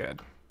pretty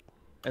good.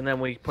 and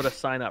then we put a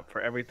sign up for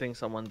everything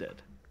someone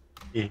did.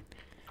 Yeah.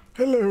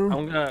 Hello.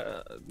 I'm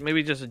gonna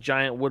maybe just a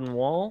giant wooden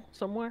wall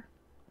somewhere.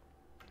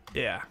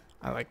 Yeah,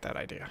 I like that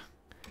idea.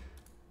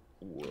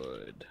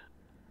 Wood.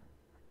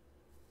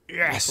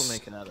 Yes. We'll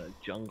make it out of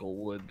jungle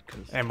wood,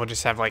 cause And we'll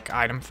just have like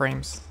item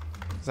frames.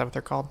 Is that what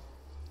they're called?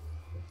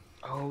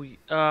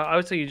 I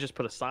would say you just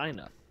put a sign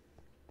up.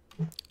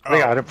 I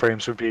think item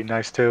frames would be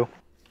nice too.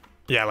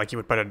 Yeah, like you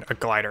would put a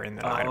glider in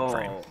the item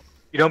frame.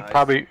 You don't Nice.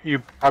 probably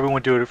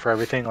won't do it for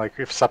everything. Like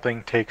if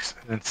something takes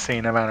an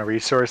insane amount of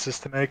resources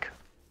to make.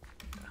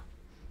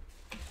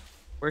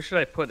 Where should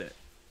I put it?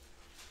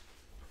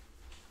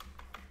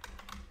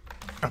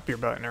 Up your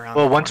butt and around.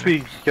 Well, the once corner.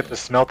 we get the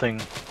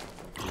smelting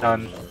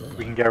done,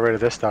 we can get rid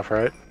of this stuff,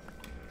 right?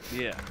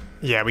 Yeah,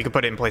 Yeah, we could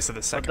put it in place of the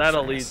but second.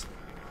 that'll lead.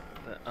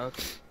 furnace.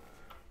 Okay.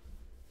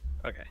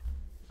 Okay,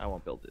 I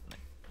won't build it.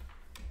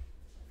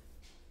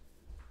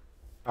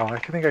 Oh, I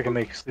think I can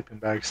make sleeping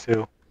bags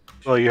too.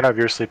 Well, you have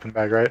your sleeping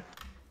bag, right?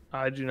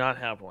 I do not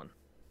have one.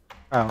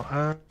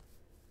 Oh,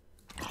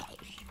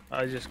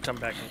 I just come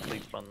back and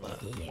sleep on the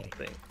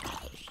thing.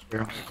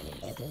 yeah.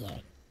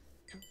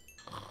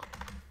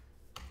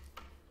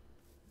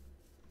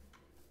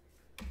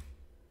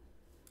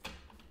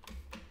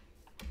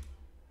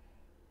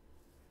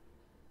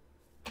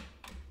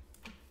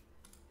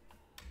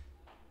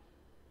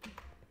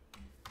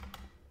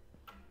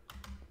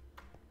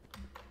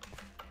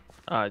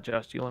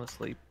 Josh, do you want to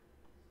sleep?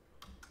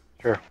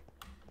 Sure.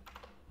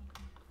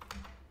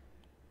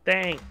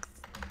 Thanks.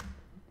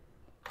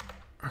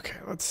 Okay,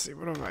 let's see.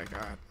 What have I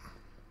got?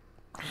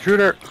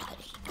 Shooter!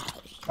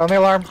 On the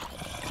alarm!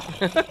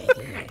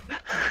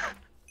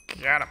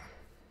 Got him.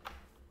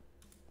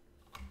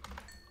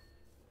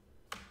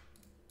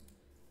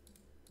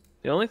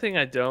 The only thing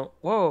I don't.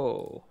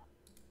 Whoa.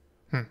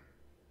 Hmm.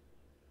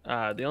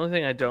 The only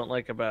thing I don't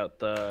like about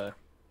the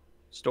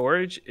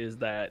storage is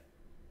that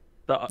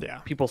the Yeah.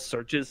 people's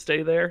searches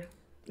stay there.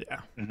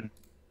 Yeah.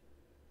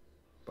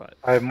 But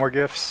I have more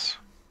gifts.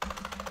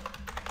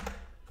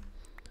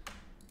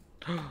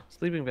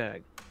 sleeping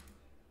bag.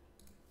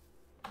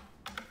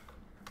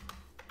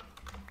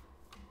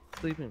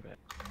 Sleeping bag.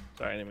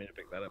 Sorry, I didn't mean to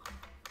pick that up.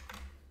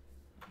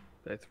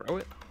 Did I throw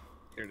it?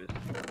 Here it is.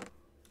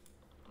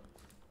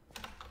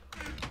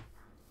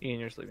 In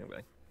your sleeping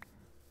bag.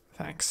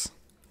 Thanks.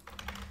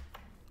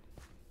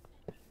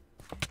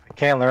 I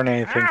can't learn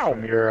anything Ow!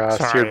 from your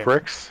Sorry. seared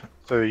bricks,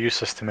 so they're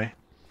useless to me.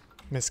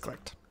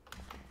 Misclicked.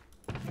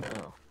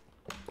 Oh.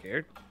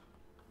 Scared?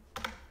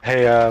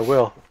 Hey,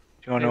 Will, do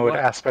you want to Hey, know what what?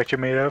 aspect you're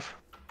made of?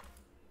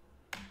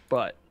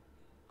 But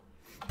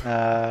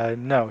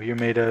No, you're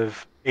made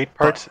of 8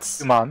 parts Butts.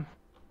 human,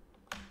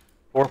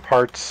 4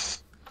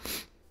 parts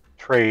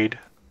trade,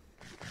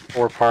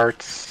 4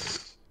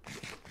 parts.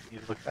 You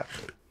look that.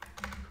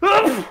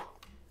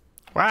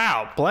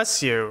 Wow,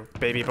 bless you,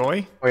 baby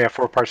boy. Oh yeah,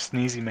 4 parts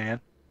sneezy man.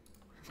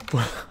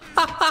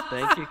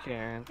 thank you,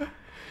 Karen.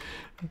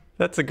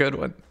 That's a good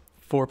one.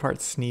 4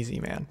 parts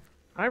sneezy man.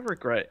 I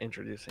regret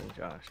introducing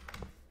Josh.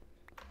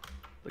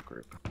 The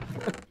group.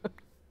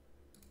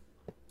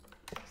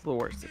 It's the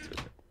worst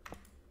decision.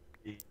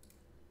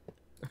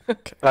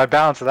 But I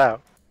balance it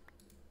out.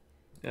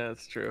 Yeah,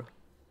 that's true.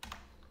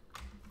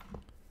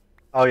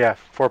 Oh yeah,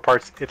 4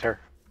 parts iter.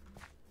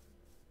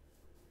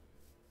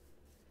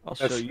 I'll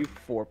show you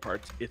 4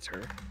 parts. It's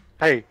her.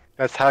 Hey,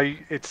 that's how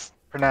it's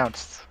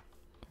pronounced.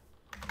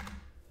 Let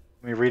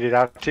me read it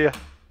out to you.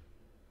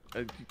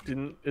 I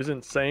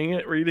isn't saying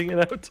it, reading it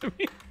out to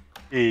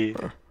me.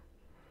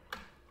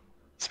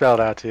 Spelled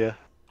out to you.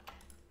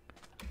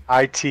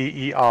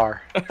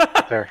 ITER.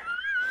 There.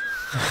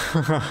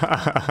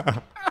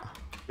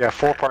 Yeah,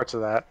 4 parts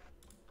of that.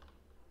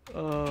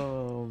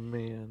 Oh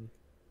man.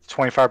 It's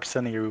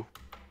 25% of you.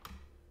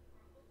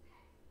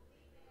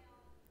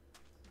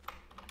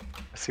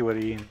 Let's see what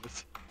Ian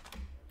is.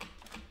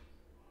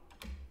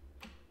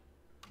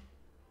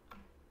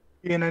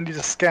 Ian, I need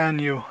to scan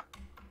you.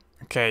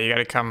 Okay, you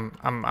gotta come.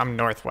 I'm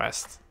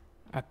northwest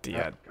at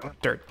the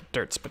dirt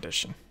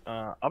expedition.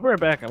 I'll be right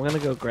back. I'm gonna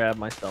go grab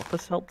myself a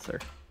seltzer.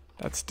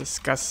 That's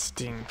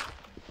disgusting.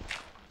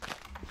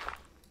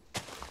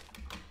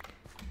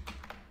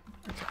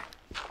 Okay.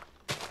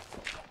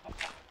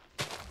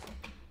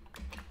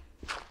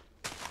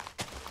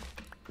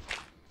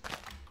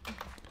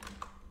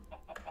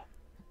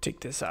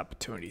 Take this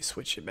opportunity to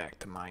switch it back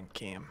to mind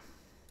cam.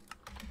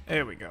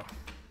 There we go.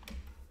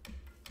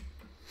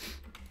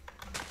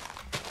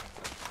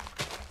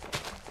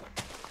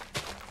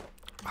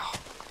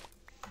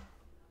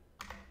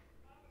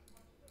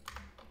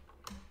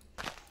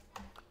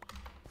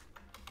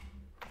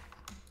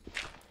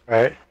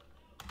 Right.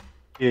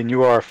 Ian,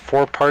 you are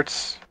 4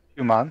 parts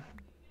human,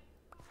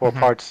 4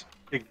 parts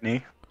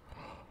igni,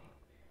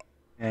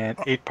 and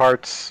 8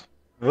 parts.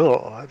 Oh,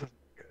 that doesn't look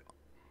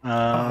good.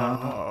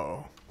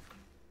 Oh.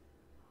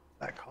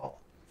 That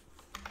call.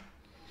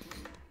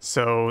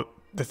 So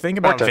the thing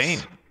about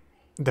Mortis.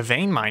 the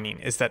vein mining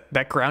is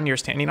that ground you're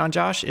standing on,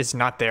 Josh, is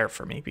not there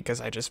for me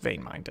because I just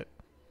vein mined it.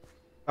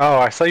 Oh,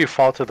 I saw you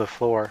fall to the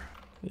floor.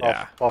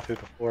 Yeah. Fall through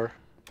the floor.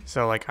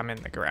 So like I'm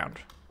in the ground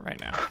right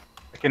now.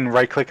 I can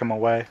right click him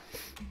away.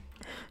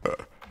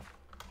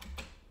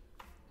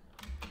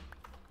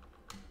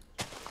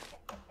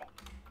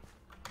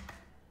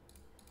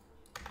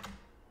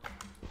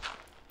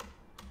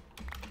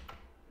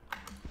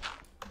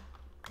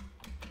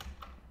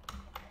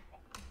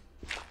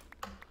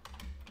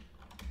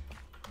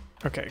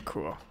 Okay,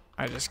 cool.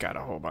 I just got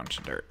a whole bunch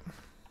of dirt.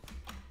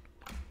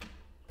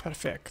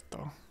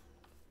 Perfecto.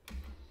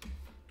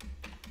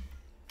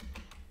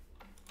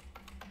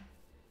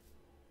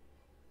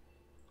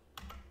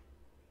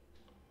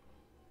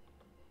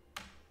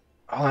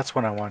 Oh, that's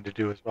what I wanted to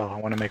do as well. I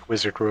want to make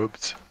wizard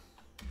robes.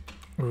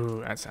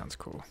 Ooh, that sounds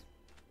cool.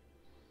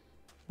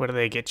 What do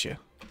they get you?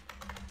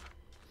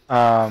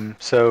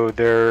 So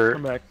they're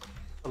I'm back.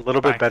 a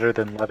little bit Bye. better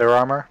than leather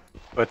armor,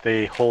 but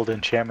they hold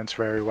enchantments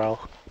very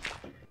well.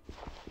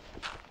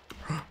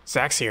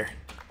 Zach's here.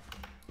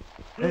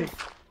 Hey,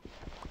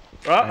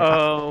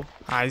 Uh-oh.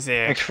 Hi,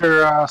 Zach. thanks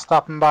for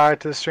stopping by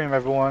to the stream,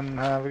 everyone.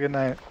 Have a good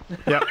night.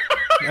 Yep.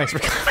 Thanks for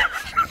coming.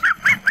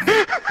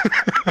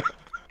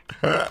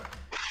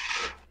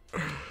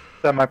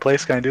 Is that my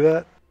place? Can I do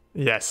that?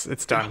 Yes,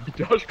 it's done.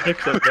 Josh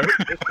picked up there.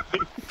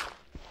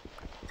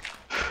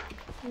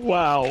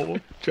 Wow,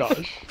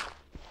 Josh.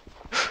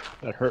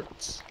 That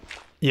hurts.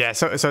 Yeah,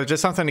 so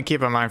just something to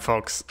keep in mind,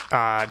 folks.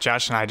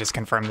 Josh and I just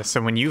confirmed this.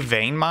 So when you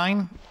vein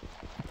mine,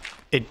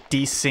 it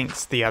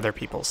desyncs the other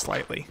people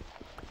slightly.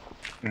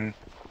 Mm.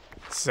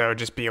 So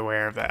just be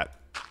aware of that.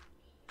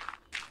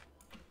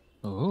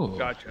 Ooh.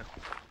 Gotcha.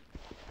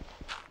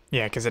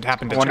 Yeah, because it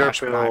happened to Wonder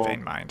Josh if when I it'll-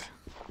 vein mined.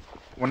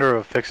 Wonder if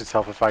it'll fix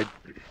itself if I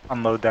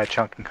unload that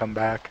chunk and come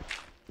back.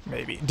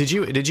 Maybe. Did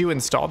you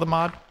install the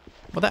mod?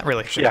 Well, that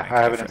really should. Yeah,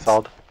 I have it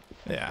installed.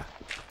 Yeah.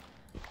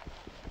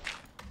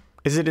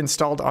 Is it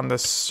installed on the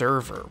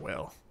server,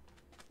 Will?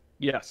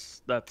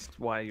 Yes, that's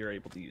why you're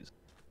able to use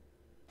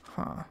it.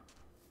 Huh.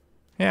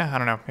 Yeah, I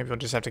don't know. Maybe we'll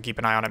just have to keep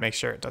an eye on it, make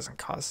sure it doesn't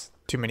cause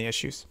too many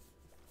issues.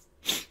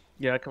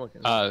 Yeah, I can look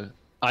at it.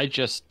 I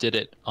just did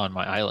it on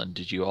my island.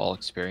 Did you all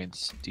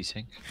experience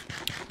desync?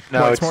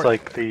 No, Well, it's it's more-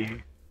 like the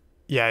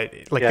Yeah,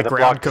 like yeah, the block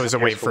ground goes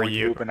disappears away for one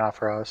you. group, but not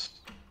for us.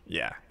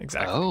 Yeah,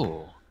 exactly.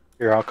 Oh.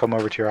 Here, I'll come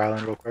over to your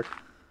island real quick.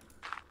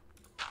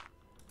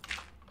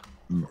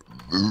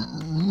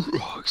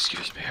 Oh,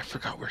 excuse me. I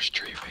forgot we're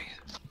streaming.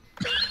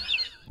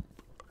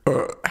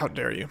 How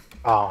dare you?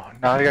 Oh,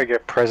 now I gotta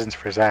get presents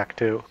for Zach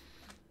too.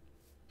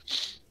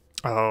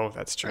 Oh,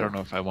 that's I true. don't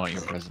know if I want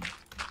your present.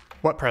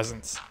 What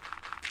presents?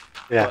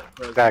 Yeah, What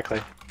present?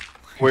 exactly.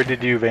 Where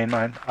did you vein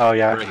mine? Oh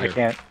yeah, Right I here.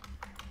 can't.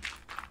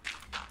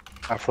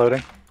 I'm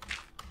floating.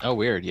 Oh,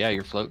 weird. Yeah,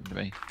 you're floating to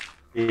me.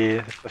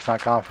 Yeah, that's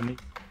not common for me.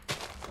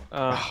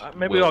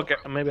 Maybe Will.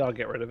 I'll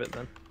get rid of it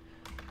then.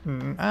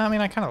 I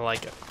mean, I kind of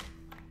like it.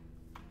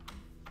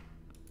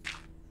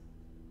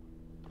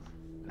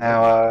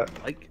 Now,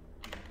 Like,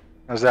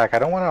 Zach, I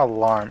don't want to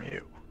alarm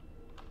you,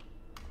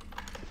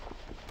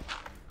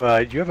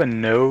 but you have a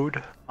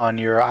node on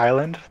your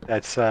island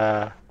that's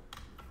a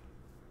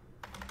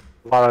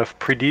lot of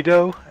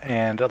Predito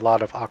and a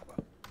lot of Aqua.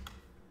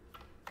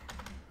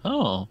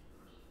 Oh,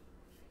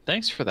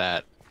 thanks for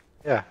that.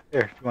 Yeah,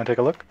 here, you want to take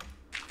a look?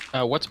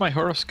 What's my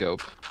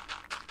horoscope?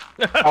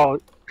 Oh,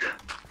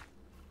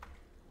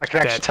 I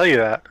can actually Dead. tell you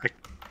that.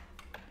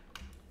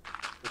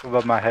 Look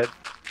above my head.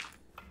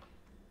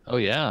 Oh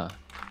yeah.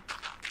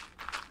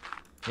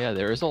 Yeah,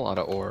 there is a lot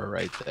of ore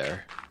right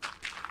there.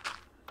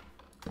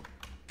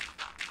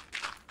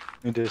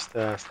 Let me just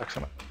suck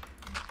some up.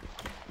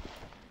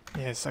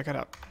 Yeah, suck it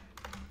up.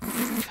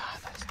 God,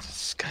 that's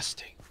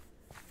disgusting.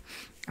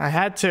 I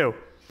had to.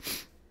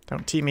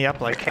 Don't tee me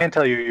up I like can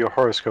tell you your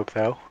horoscope,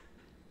 though.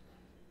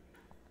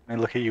 Let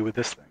me look at you with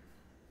this thing.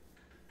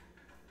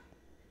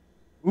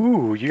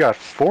 Ooh, you got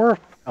 4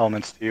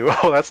 elements to you.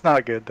 Oh, that's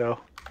not good, though.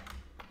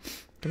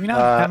 Do we not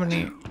have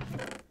any?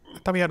 I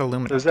thought we had So,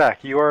 aluminum.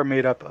 Zach, you are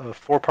made up of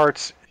 4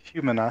 parts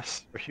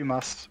humus, or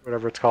humus,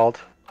 whatever it's called.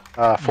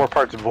 4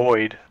 parts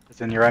void, as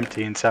in you're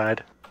empty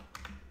inside.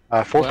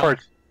 4 Well-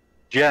 parts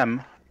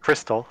gem,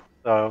 crystal,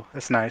 so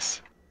that's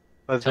nice.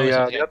 But Tell me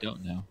something I the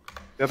don't know.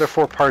 other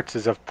 4 parts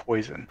is of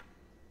poison.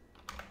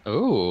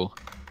 Oh,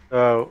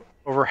 So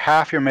over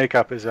half your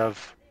makeup is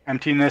of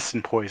emptiness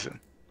and poison.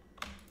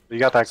 So you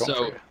got that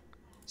going for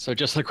so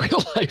just like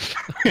real life.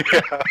 you.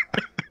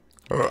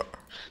 Yeah.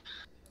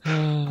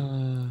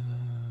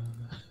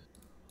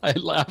 I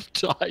laughed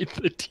to hide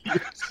the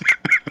tears.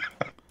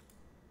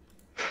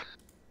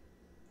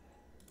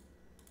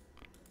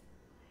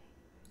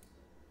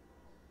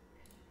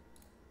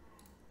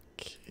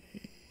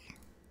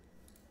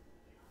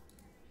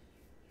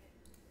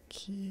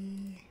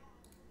 Key.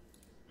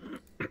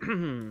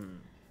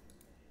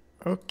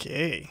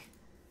 Okay.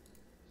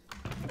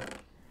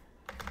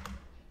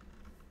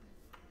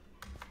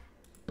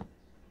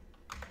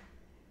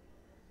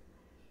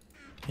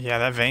 Yeah,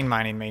 that vein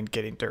mining made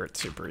getting dirt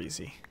super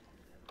easy.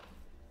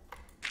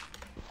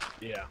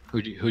 yeah.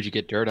 Who'd you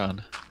get dirt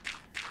on?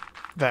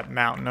 That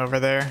mountain over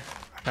there,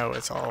 I know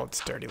it's all its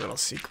dirty little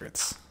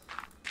secrets.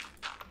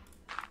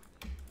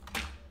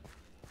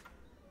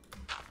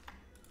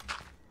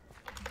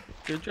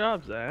 Good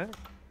job, Zach.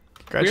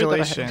 Weird that I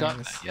hadn't Congratulations.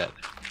 gotten that yet.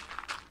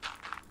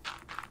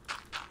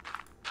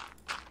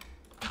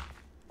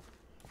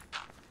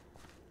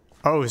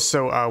 Oh,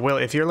 so Will,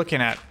 if you're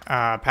looking at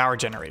power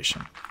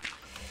generation,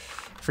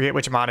 forget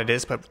which mod it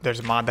is, but there's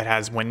a mod that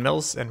has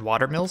windmills and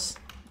water mills.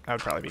 That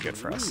would probably be good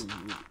for us.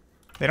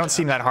 They don't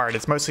seem that hard.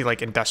 It's mostly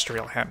like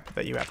industrial hemp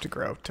that you have to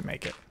grow to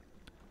make it.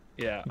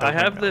 Yeah, The I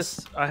have windmills.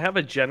 this. I have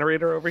a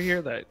generator over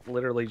here that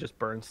literally just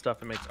burns stuff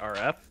and makes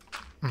RF,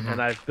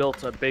 and I've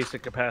built a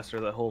basic capacitor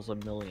that holds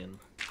 1,000,000.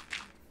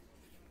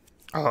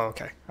 Oh,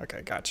 okay.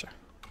 Okay, gotcha.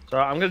 So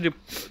I'm gonna do.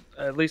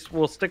 At least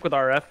we'll stick with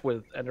RF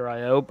with Ender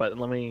IO, but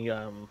let me.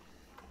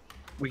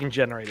 We can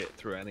generate it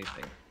through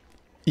anything.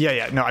 Yeah,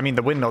 yeah. No, I mean,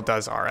 the windmill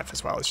does RF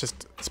as well. It's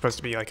just supposed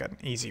to be like an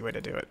easy way to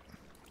do it.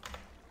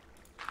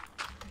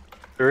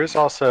 There is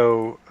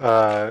also,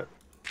 I'd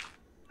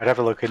have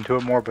to look into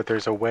it more, but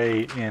there's a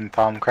way in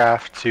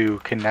Thaumcraft to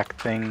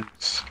connect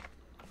things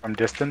from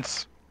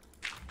distance.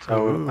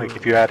 So, like,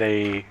 if you had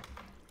a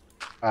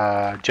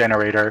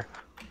generator,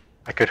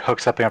 I could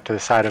hook something up to the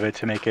side of it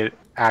to make it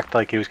act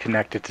like it was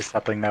connected to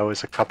something that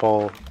was a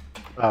couple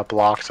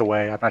blocks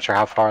away. I'm not sure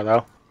how far,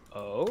 though.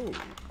 Oh,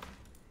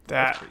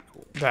 That pretty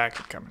cool. that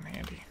could come in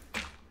handy.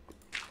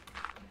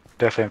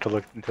 Definitely have to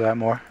look into that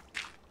more.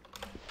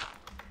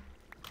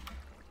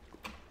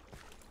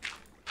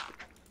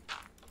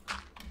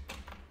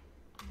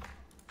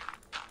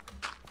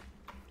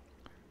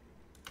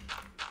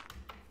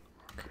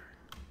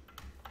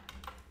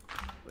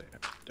 Wait,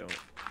 don't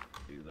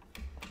do that.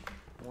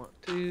 I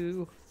want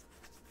to.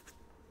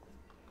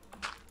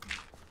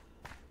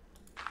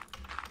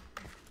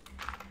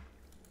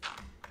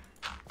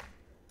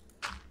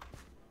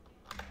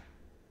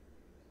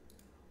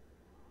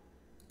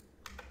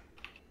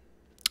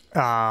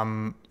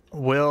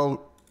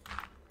 Will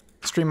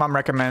Stream Mom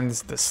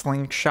recommends the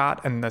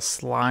slingshot and the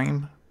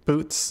slime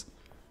boots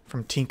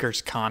from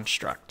Tinker's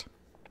Construct.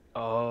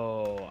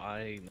 Oh,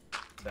 I know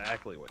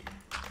exactly what.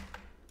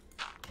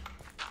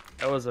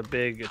 That was a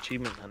big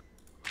achievement hunt.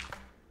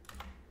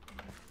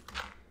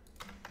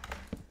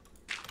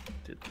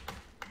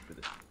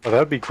 Oh, that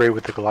would be great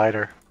with the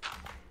glider.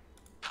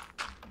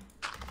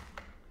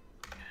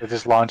 It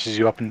just launches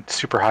you up and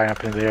super high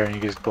up into the air and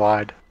you just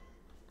glide.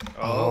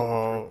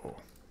 Oh.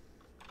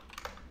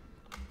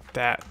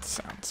 That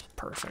sounds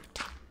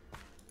perfect.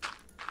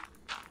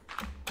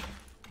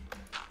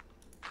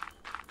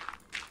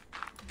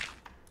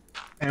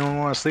 Anyone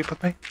want to sleep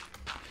with me?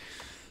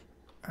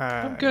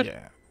 I'm good.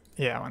 Yeah.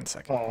 Yeah, 1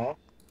 second. Aw.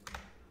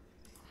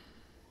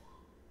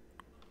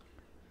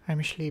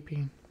 I'm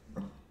sleeping.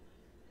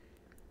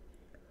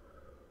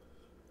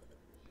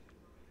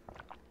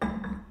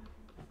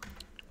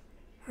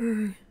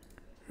 I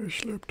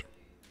slept.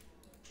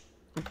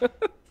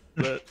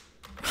 But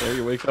there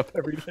you wake up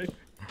every day.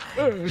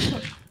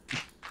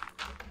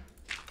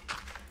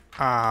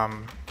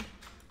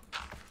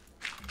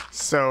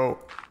 So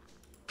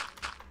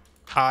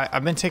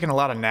I've been taking a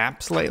lot of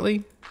naps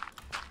lately.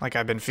 Like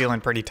I've been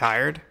feeling pretty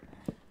tired,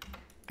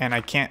 and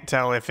I can't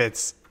tell if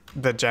it's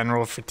the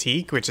general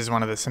fatigue, which is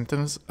one of the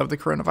symptoms of the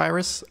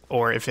coronavirus,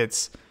 or if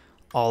it's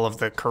all of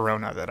the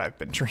Corona that I've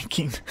been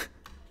drinking.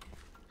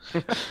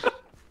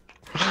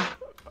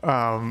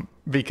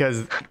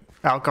 Because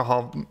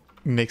alcohol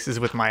mixes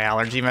with my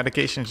allergy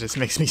medication just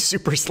makes me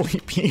super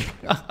sleepy.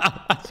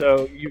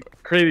 So you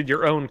created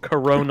your own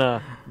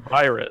Corona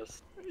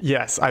virus.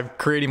 Yes, I'm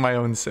creating my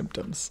own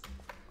symptoms.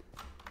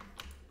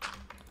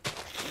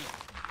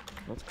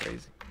 That's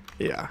crazy.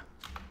 Yeah.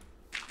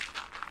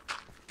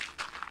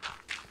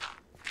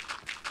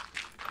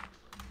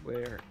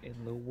 Where in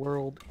the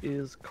world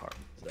is Carl?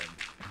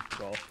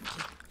 Well,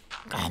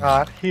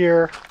 Not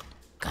here.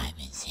 I'm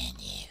in San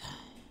Diego.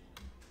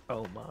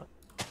 oh my.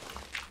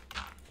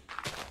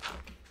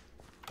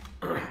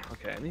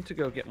 Okay, I need to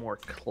go get more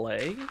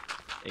clay.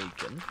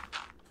 Aiken.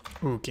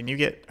 Ooh, can you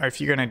get, or if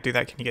you're gonna do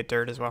that, can you get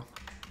dirt as well?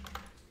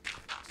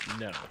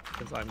 No,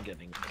 because I'm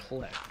getting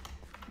clay.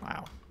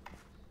 Wow.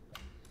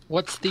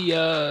 What's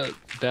the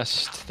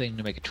best thing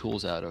to make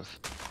tools out of?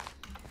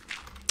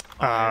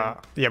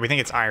 Yeah, we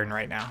think it's iron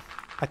right now.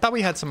 I thought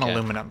we had some Okay.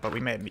 aluminum, but we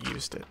may have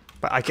used it.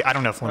 But I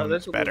don't know if Oh,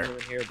 aluminum's there's better.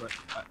 aluminum here, but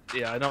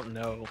yeah, I don't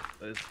know.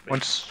 Is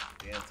Once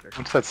the answer.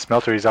 once that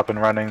smelter is up and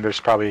running, there's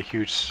probably a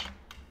huge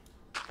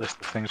list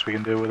of things we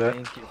can do with it.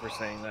 Thank you for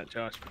saying that,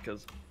 Josh,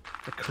 because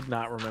I could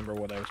not remember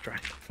what I was trying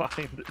to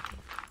find.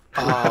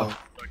 Oh,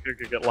 I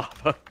could get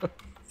lava.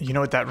 You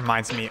know what that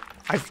reminds me?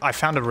 I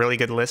found a really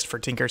good list for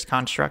Tinker's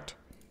Construct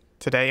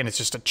today, and it's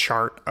just a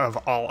chart of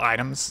all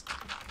items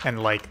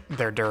and like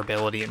their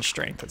durability and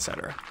strength,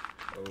 etc.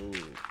 Oh.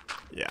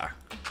 Yeah.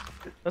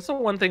 That's the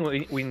one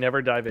thing we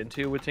never dive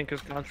into with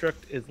Tinker's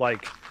Construct is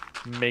like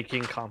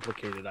making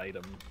complicated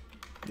items.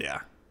 Yeah.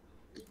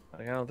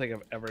 Like, I don't think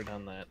I've ever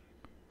done that.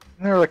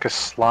 Isn't there like a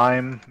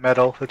slime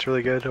metal that's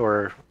really good,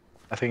 or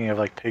I'm thinking of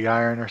like pig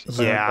iron or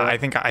something? Yeah,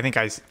 like I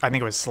think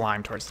it was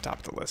slime towards the top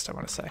of the list, I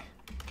want to say.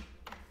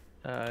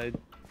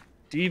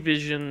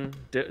 Division,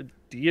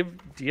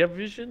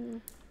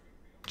 Division,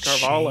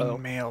 Carvalho,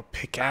 Chainmail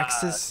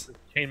pickaxes.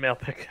 chainmail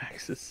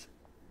pickaxes.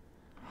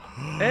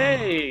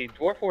 Hey,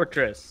 Dwarf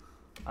Fortress.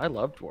 I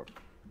love Dwarf.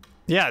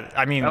 Yeah,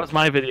 I mean, That was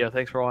my video.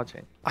 Thanks for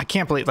watching. I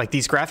can't believe like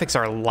these graphics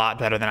are a lot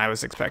better than I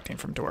was expecting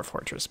from Dwarf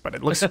Fortress, but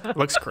it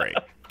looks great.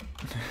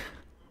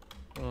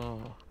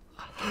 Oh.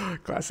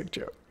 Classic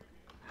joke.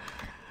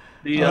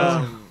 The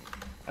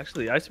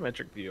actually the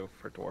isometric view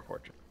for Dwarf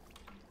Fortress.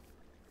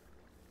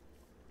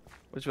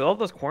 Which with all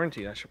this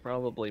quarantine, I should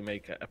probably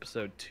make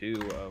episode 2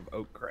 of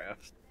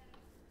Oakcraft.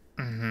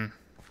 Mm-hmm.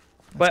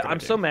 But a good I'm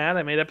so idea. mad.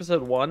 I made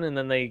episode 1, and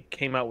then they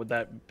came out with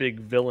that big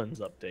villains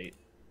update.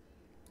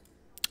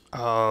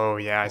 Oh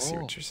yeah, I see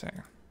Oh. what you're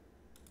saying.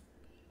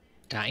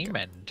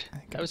 diamond. I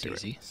think That I'm was doing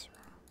easy. this.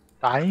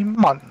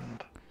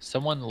 Diamond.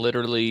 Someone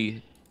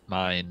literally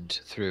mined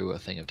through a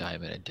thing of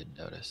diamond and didn't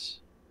notice.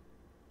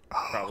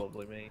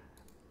 Probably me.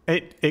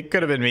 It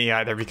could have been me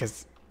either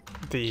because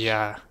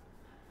the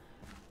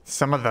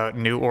some of the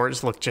new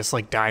ores look just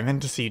like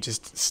diamond, so you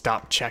just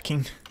stop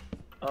checking.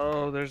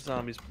 Oh, there's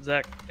zombies.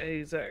 Zach.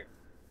 Hey, Zach.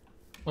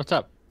 What's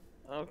up?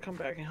 Oh, come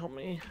back and help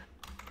me.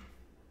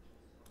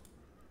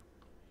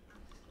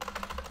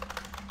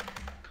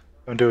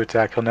 Don't do it,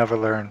 Zach. He'll never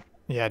learn.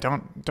 Yeah,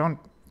 don't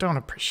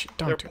appreciate.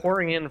 They're Don't do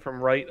pouring in from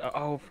right.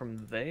 Oh,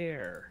 from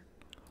there.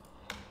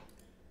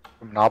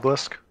 From an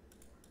obelisk.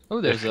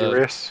 Oh, They're there's a.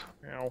 furious.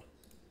 Ow.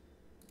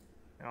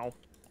 Ow.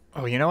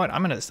 Oh, you know what?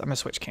 I'm gonna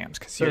switch cams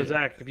because So,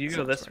 Zach, if you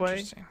go this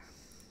way,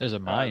 There's a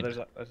mine. there's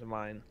a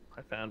mine.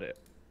 I found it.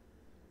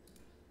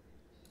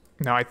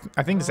 No, I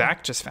think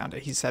Zach just found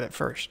it. He said it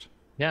first.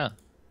 Yeah.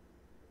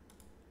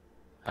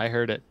 I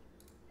heard it.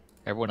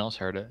 Everyone else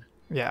heard it.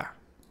 Yeah.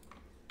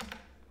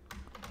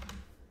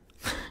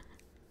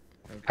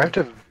 I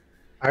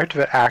have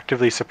to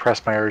actively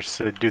suppress my urge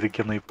to do the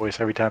Gimli voice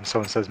every time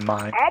someone says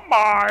mine. I'm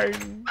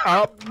mine.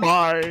 I'm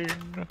mine.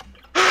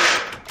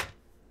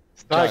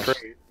 It's not Josh,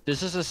 great.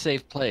 This is a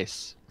safe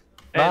place.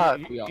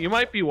 And Not- you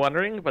might be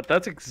wondering, but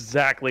that's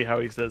exactly how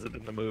he says it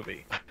in the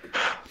movie.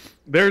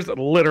 There's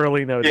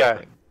literally no Yeah.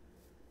 difference.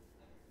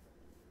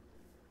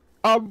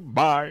 I'm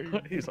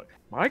mine. He's like,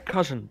 my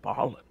cousin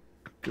Balin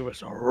give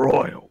us a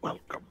royal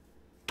welcome.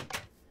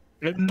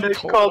 And they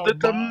called it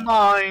the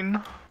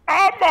mine.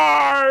 I'm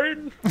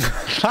mine.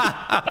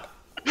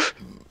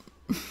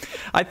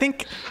 I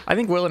think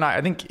Will and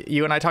I think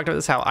you and I talked about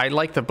this, how I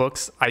like the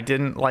books. I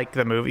didn't like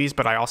the movies,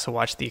 but I also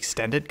watched the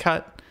extended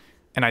cut.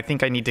 And I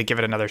think I need to give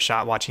it another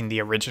shot watching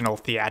the original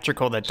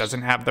theatrical that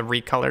doesn't have the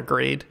recolor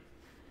grade.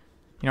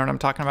 You know what I'm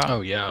talking about?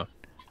 Oh yeah.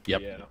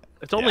 Yep. Yeah.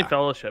 It's only Yeah.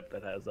 Fellowship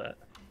that has that.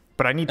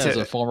 But I need As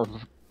to. a former,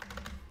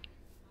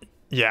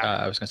 Yeah.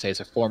 I was gonna say, as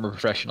a former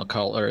professional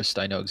colorist,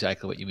 I know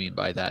exactly what you mean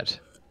by that.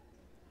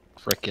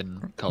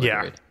 Frickin' color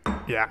Yeah. grade.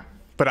 Yeah.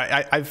 But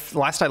I've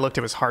last I looked,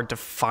 it was hard to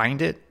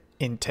find it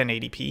in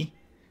 1080p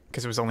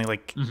because it was only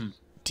like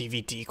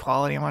DVD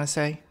quality. I want to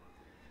say.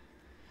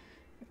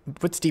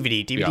 What's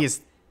DVD? DVD Yeah.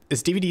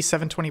 is DVD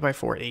 720 by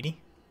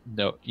 480?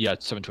 No, yeah,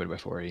 it's 720 by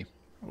 480.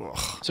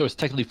 Ugh. So it's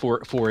technically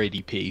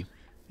 480p.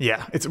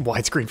 Yeah, it's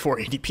widescreen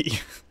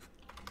 480p.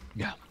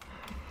 Yeah.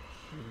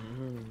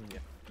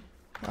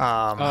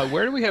 Um,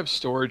 Where do we have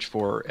storage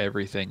for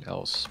everything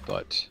else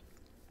but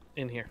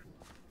In here.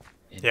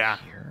 in Yeah.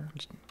 here?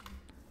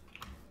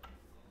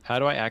 How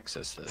do I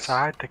access this?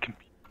 Inside the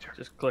computer.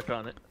 Just click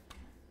on it.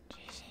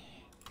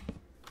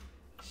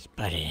 Just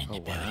put it in the Oh,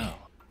 building.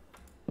 wow.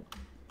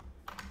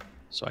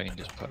 So I can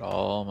just put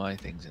all my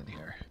things in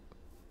here.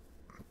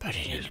 Put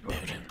it in the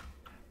building.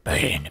 Put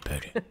it in the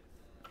building.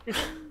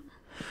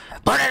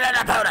 Put it in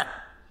the building!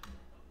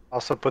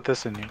 Also put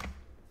this in you.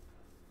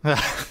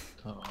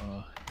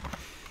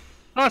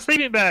 Oh,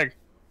 sleeping bag!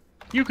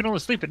 You can only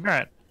sleep at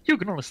night. You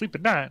can only sleep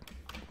at night.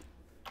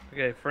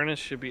 Okay, furnace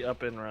should be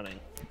up and running.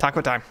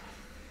 taco time.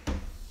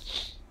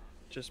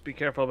 Just be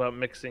careful about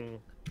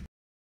mixing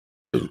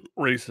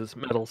races,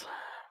 metals.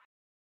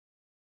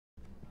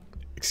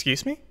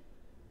 Excuse me?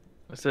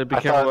 I said be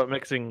I careful thought- about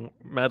mixing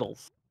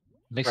metals.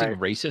 Mixing Right.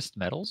 racist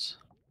metals?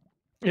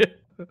 Yeah.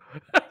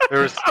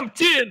 There's I'm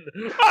tin!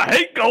 I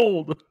hate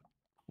gold!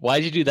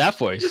 Why'd you do that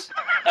voice?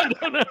 I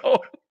don't know.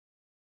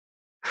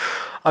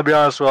 I'll be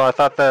honest, Will, I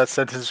thought that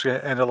sentence was going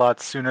to end a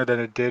lot sooner than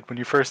it did when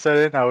you first said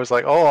it, and I was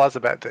like, oh, that's a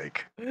bad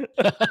take.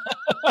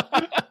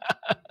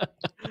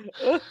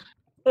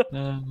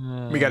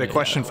 We got a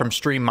question from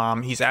Stream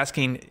Mom. He's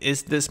asking,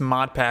 is this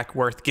mod pack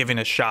worth giving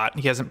a shot?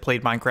 He hasn't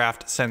played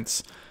Minecraft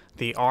since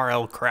the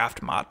RL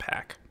Craft mod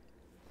pack.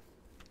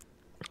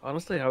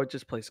 Honestly, I would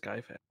just play Sky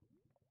Factory.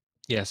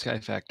 Yeah, Sky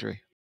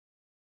Factory.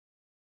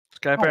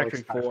 Sky I don't like Factory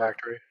Sky 4.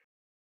 Factory.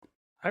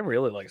 I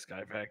really like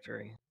Sky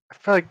Factory. I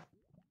feel like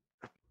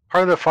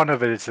part of the fun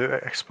of it is the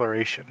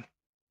exploration.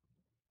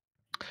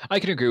 I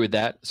can agree with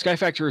that. Sky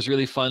Factory is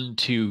really fun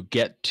to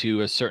get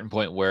to a certain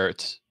point where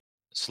it's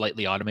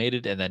slightly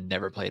automated and then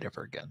never play it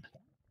ever again.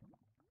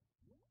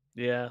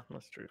 Yeah,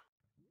 that's true.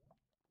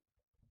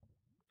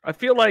 I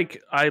feel like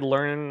I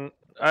learn.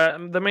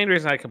 The main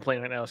reason I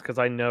complain right now is because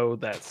I know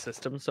that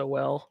system so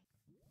well,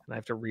 and I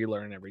have to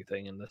relearn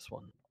everything in this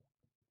one.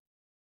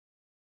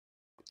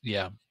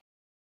 Yeah.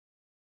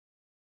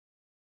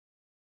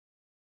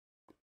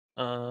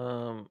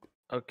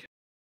 Okay.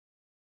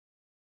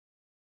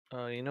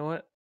 You know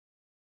what?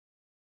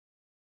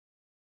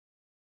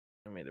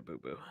 I made a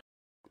boo-boo.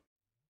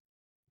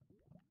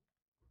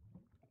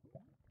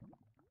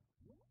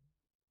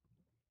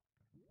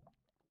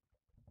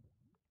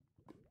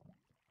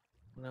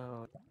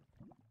 No.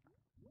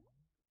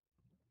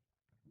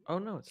 Oh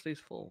no, it stays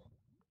full.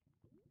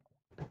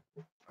 Oh,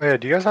 yeah,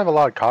 do you guys have a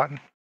lot of cotton?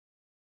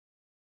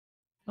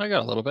 I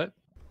got a little bit.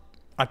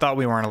 I thought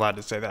we weren't allowed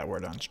to say that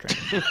word on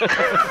stream.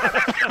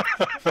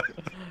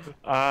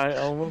 I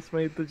almost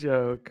made the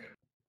joke.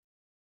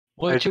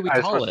 What should we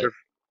I call just- it?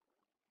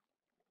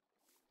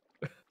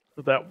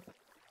 That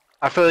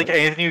I feel like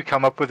anything you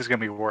come up with is going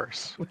to be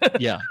worse.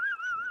 Yeah.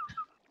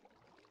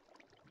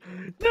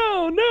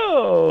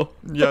 no.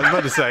 Yeah, I was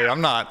about to say, I'm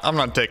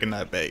not taking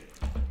that bait.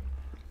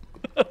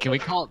 Can we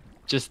call it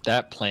just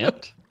that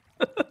plant?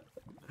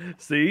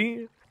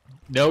 See?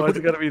 No. Why's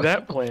it gotta be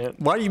that plant?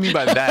 What do you mean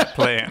by that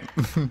plan?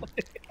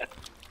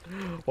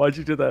 Why'd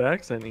you do that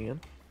accent,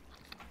 Ian?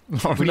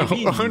 Oh do no! you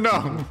mean? Oh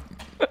no!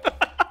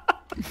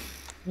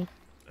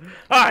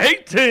 I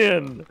hate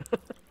tin!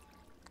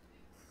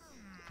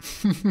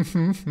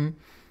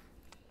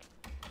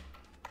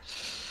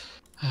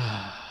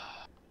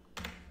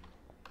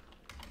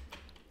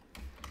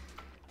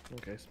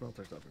 Okay,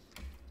 smelter's up.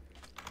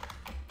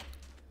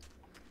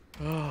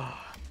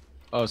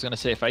 I was gonna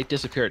say if I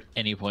disappear at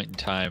any point in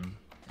time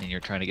and you're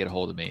trying to get a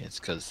hold of me, it's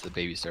because the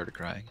baby started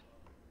crying.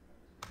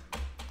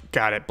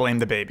 Got it. Blame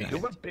the baby. You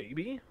have a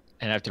baby?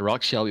 And I have to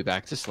rock Shelby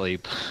back to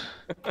sleep.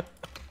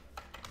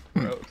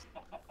 Gross.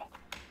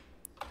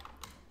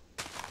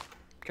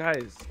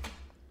 Guys,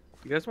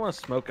 you guys want to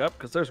smoke up?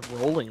 Because there's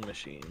rolling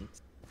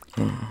machines.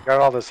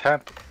 Got all this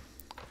hemp.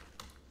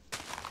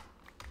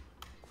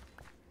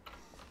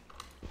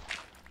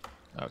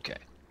 Okay.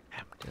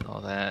 Did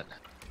all that.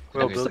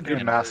 Will Okay, build so me a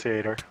then-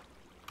 macerator.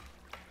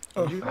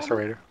 Oh.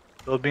 Macerator.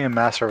 Build me a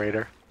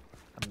macerator.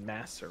 A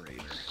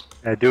macerator.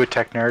 Yeah, do a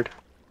tech nerd.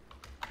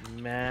 How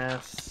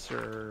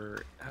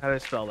do I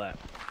spell that?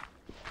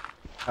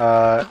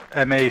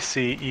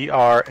 Macerator.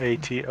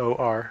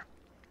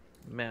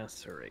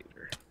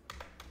 Macerator.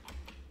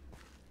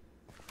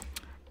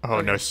 Oh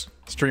no!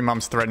 Stream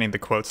Mom's threatening the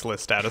quotes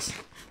list at us.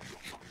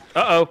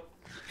 Uh-oh.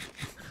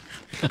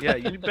 Yeah,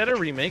 you better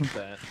remake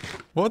that.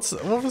 What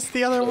was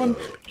the other one?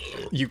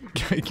 You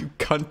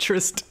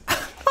cuntrist.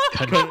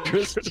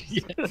 Pinterest?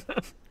 Yeah.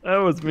 That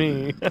was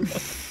me.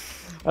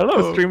 I don't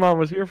know if Stream On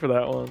was here for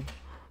that one.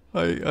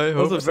 I That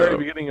hope was the very so.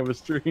 beginning of a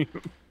stream.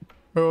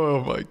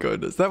 Oh my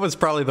goodness, that was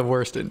probably the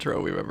worst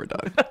intro we've ever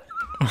done.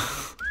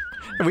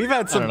 We've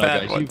had I some don't know,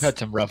 bad guys. ones. You've had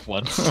some rough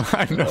ones.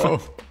 I know.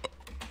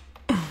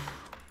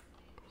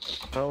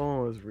 That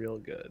one was real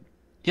good.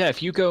 Yeah,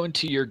 if you go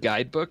into your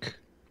guidebook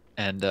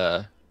and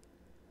oh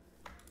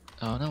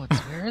no,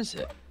 where is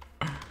it?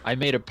 I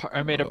made a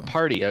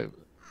party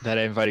that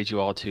I invited you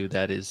all to.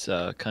 That is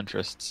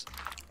Contrasts.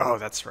 Oh,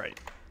 that's right.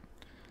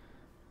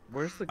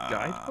 Where's the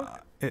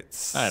guidebook?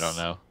 It's. I don't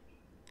know.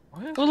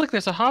 What? Oh, look,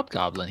 there's a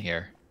hobgoblin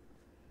here.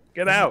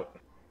 Get out.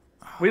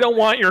 We don't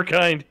want your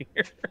kind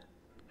here.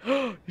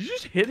 Did you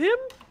just hit him?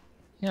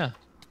 Yeah.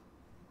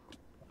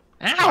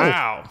 Ow!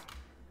 Wow.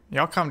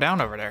 Y'all calm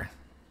down over there.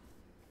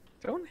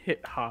 Don't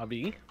hit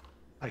Hobby.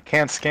 I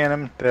can't scan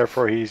him,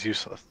 therefore he's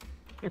useless.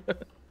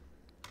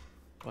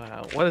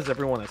 Wow. What is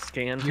everyone a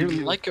scan? to You're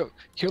you? like a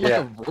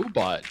Yeah.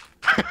 robot.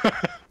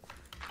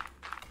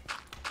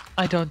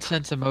 I don't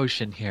sense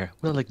emotion here.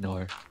 We'll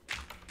ignore.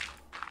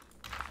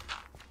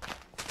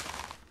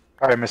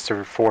 Alright,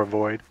 Mr. Four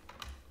Void.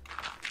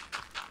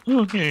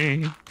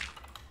 Okay.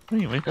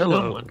 Anyway,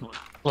 Hello. someone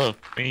love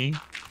me.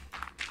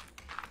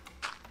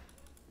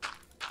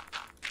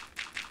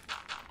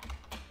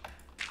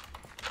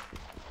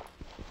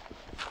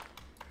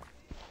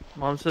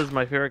 Mom says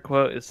my favorite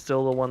quote is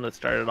still the one that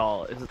started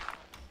all. Is it,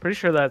 pretty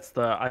sure that's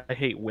the I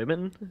hate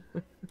women.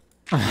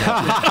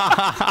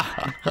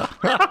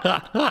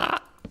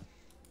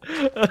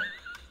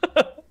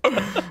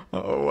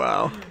 Oh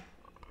wow.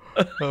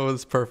 That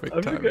was perfect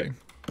I forget- timing.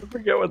 I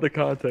forget what the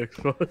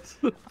context was.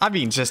 I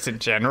mean, just in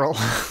general.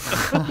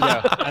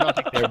 Yeah, I don't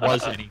think there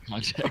was any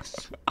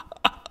context.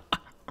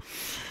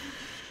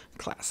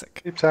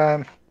 Classic. Keep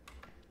time.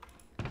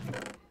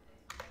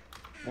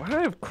 Why do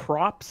I have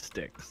crop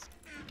sticks?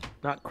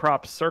 Not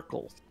crop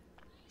circles.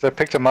 So I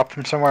picked him up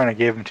from somewhere and I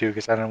gave him to you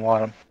because I didn't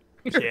want him.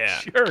 You're Yeah.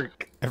 a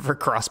jerk. For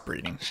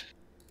crossbreeding.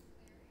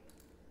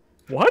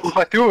 What?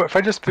 If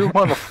I just threw him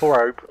on the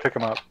floor, I would pick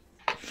him up.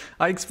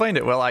 I explained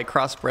it. Well, I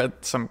crossbred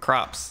some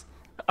crops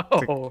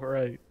Oh,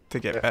 right. to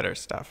get better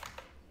stuff.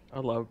 I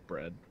love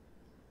bread.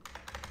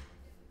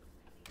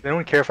 Does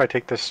anyone care if I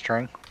take this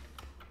string?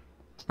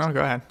 Oh,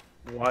 go ahead.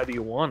 Why do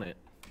you want it?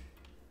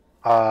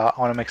 I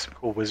want to make some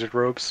cool wizard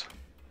robes.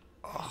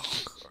 Oh,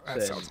 that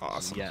Then sounds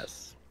awesome.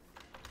 Yes.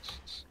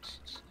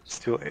 It's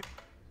too late.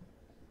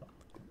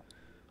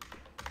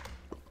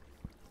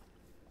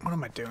 What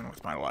am I doing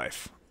with my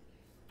life?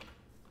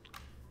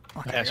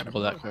 Okay, I ask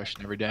people that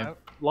question every day. I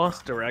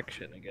lost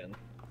direction again.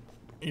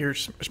 You're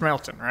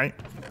smelting, right?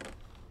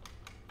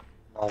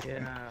 I'll-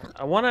 Yeah,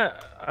 I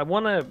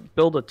wanna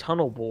build a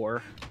tunnel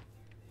bore.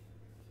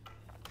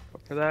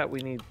 But for that,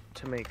 we need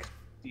to make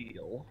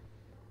steel,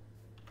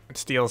 It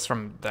steals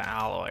from the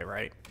alloy,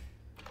 right?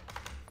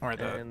 Or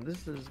the. and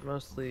this is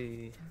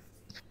mostly.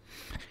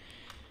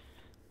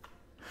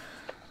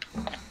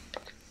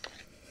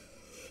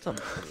 It's a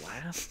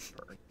blast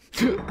burn.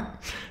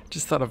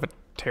 Just thought of a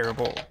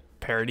terrible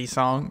parody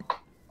song.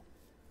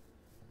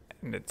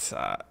 And it's,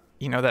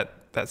 you know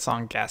that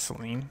song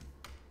Gasoline?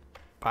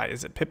 By,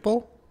 is it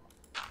Pitbull?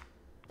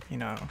 You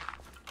know.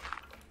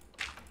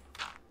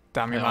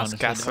 Dame I más honestly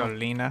don't.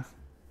 gasolina.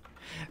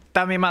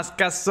 Dame más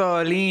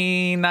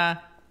gasolina.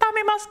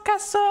 Dame más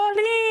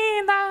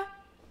gasolina.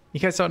 You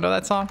guys don't know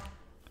that song?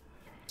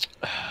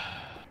 Oh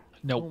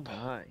Nope.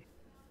 my!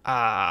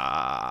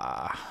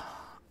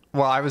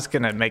 Well, I was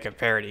gonna make a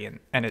parody,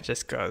 and it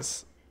just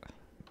goes,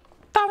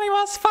 "Dame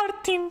más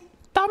farting,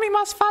 dame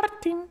más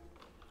farting."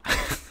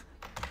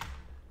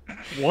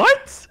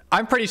 What?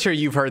 I'm pretty sure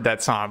you've heard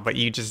that song, but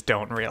you just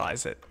don't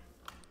realize it.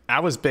 I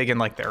was big in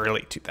like the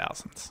early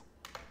 2000s.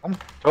 I'm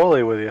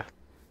totally with you.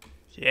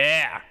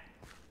 Yeah.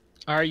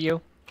 Are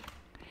you?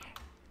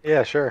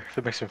 Yeah, sure. If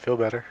it makes him feel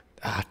better.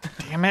 Ah,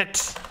 damn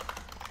it.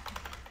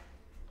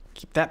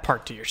 Keep that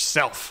part to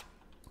yourself.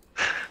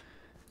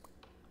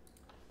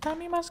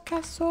 Dame más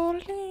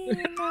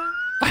gasolina.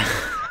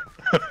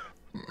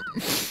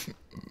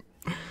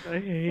 I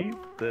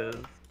hate this.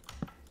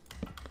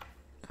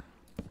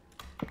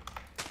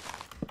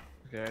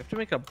 Okay, I have to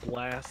make a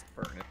blast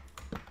furnace.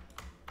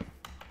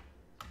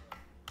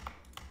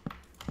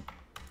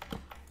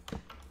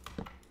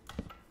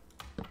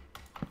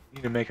 You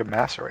need to make a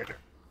macerator.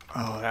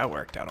 Oh, that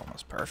worked out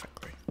almost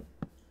perfectly.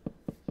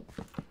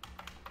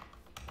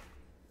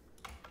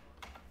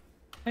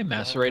 I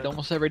macerate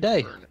almost every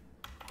day.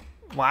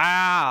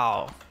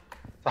 Wow.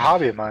 It's a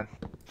hobby of mine.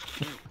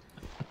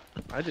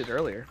 I did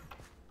earlier.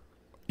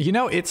 You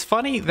know, it's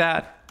funny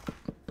that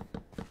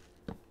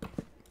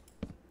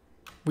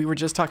we were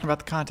just talking about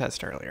the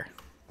contest earlier.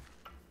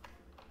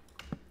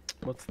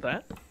 What's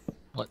that?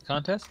 What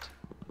contest?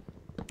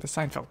 The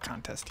Seinfeld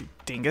contest, you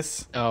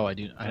dingus. Oh, I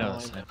do. I know Oh,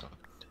 this. I know.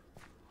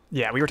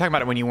 Yeah, we were talking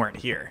about it when you weren't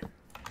here.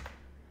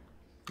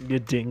 You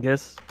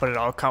dingus. But it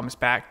all comes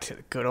back to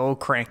the good old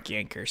crank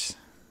yankers.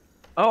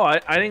 Oh, I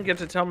didn't get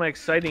to tell my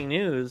exciting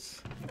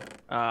news.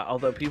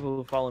 Although people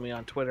who follow me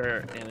on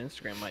Twitter and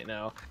Instagram might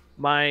know.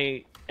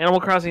 My Animal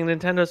Crossing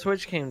Nintendo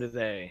Switch came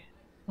today.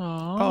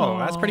 Oh,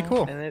 that's pretty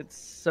cool. And it's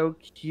so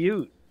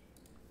cute.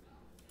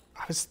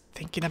 I was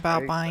thinking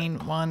about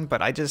buying one,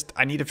 but I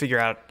need to figure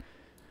out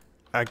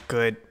a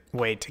good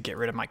way to get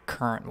rid of my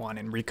current one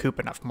and recoup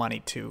enough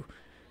money to.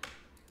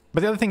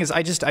 But the other thing is,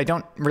 I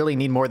don't really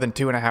need more than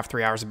 2.5,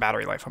 3 hours of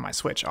battery life on my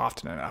Switch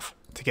often enough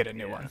to get a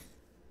new one.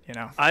 You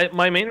know,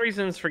 my main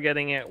reasons for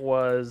getting it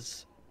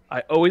was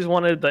I always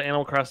wanted the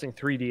Animal Crossing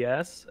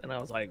 3DS, and I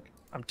was like,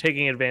 I'm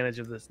taking advantage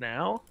of this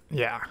now.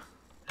 Yeah.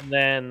 And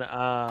then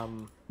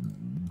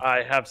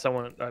I have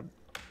someone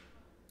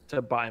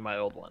to buy my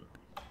old one.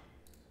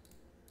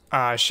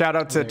 Shout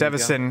out to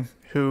Devison,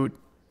 who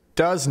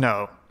does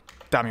know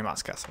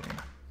Damimas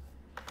Gasolina.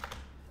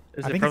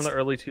 Is it from the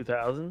early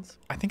 2000s?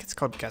 I think it's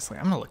called Gasolina.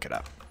 I'm going to look it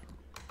up.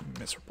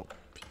 Miserable.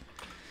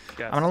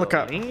 Gasolina. I'm going to look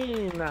up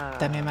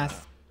Damimas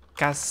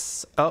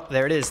Gas. Oh,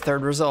 there it is.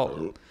 Third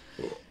result.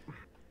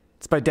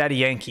 It's by Daddy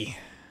Yankee.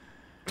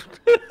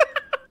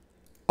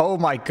 Oh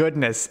my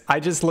goodness. I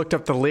just looked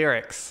up the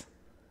lyrics.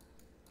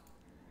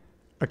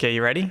 Okay,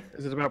 you ready?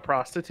 Is it about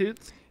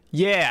prostitutes?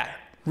 Yeah.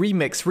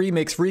 Remix,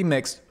 remix,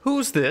 remix.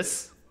 Who's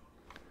this?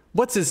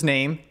 What's his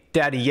name?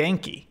 Daddy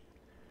Yankee.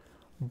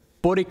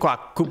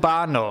 Boricua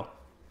Cubano.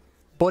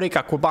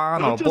 Borica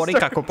Cubano.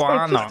 Borica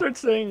Cubano. Don't just start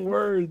saying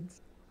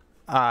words.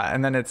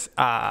 And then it's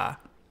oh,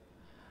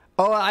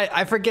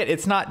 I forget.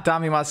 It's not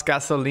Damimas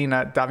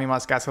Gasolina.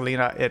 Damimas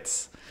Gasolina.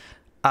 It's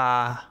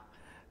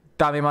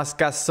Damimas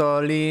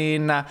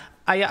Gasolina.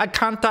 I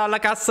canta la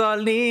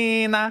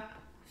gasolina.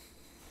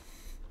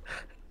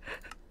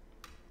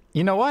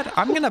 You know what?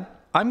 I'm gonna.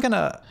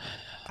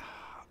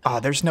 Oh,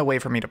 there's no way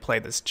for me to play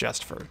this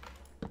just for.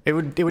 It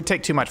would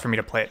take too much for me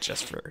to play it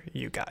just for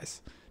you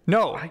guys.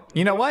 No,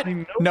 you know what?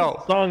 No,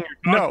 what song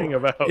you're talking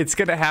about. It's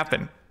gonna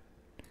happen.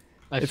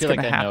 I feel like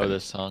I know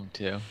this song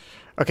too.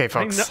 Okay,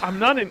 folks. I'm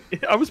not in.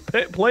 I was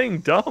playing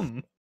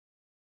dumb.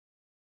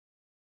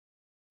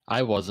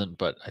 I wasn't,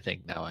 but I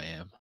think now I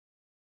am.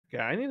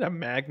 Yeah, I need a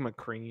magma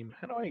cream.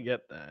 How do I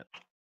get that?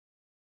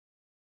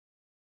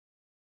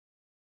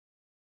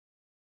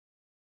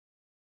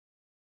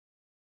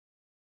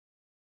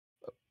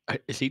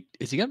 Is he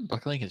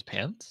unbuckling his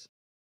pants?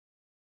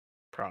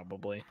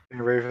 Probably.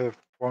 Getting ready for the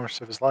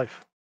performance of his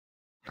life.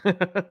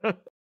 Hey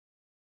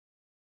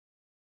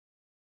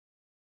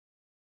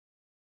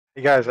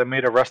guys, I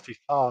made a rusty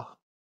saw.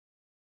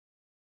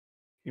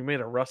 You made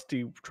a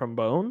rusty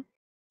trombone?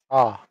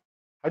 Ah,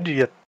 how do you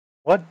get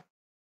what?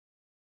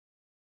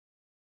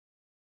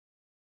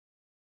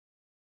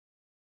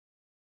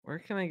 Where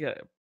can I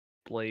get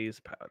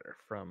blaze powder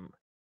from?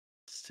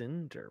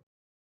 Cinder.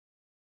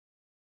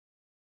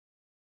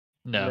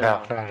 No. No,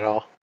 not at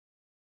all.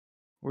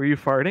 Were you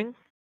farting?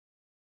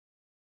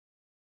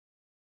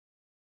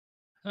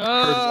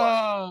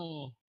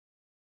 Oh.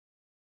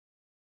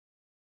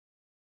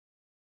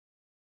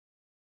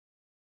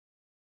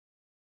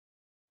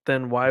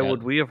 Then why Yeah.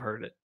 would we have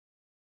heard it?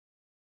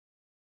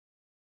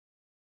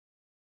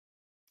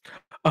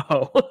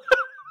 Oh.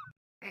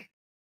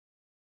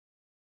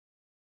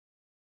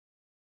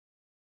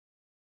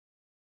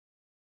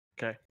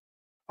 Okay.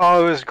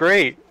 Oh, it was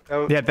great.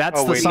 Yeah, that's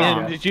oh, the wait,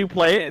 song. yeah. Did you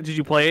play it? Did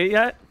you play it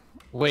yet?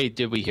 Wait,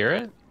 did we hear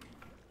it?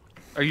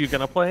 Are you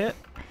gonna play it?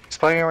 He's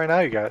playing it right now,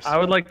 you guys. I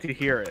would like to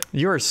hear it.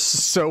 You are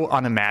so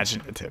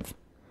unimaginative.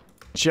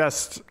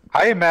 Just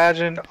I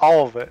imagined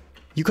all of it.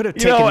 you could have You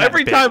taken know, that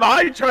every bit. time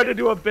I try to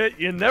do a bit,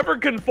 you never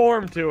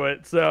conform to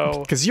it. So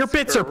Because your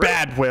bits are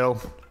bad,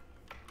 Will.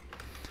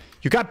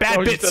 You got bad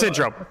Oh, bit you still-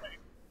 syndrome.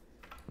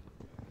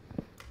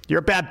 You're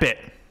a bad bit.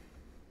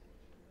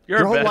 Your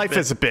Your whole life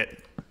is a bit.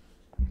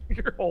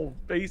 Your whole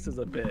face is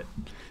a bit.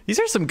 These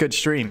are some good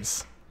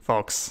streams,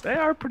 folks. They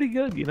are pretty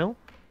good, you know.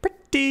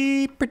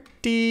 Pretty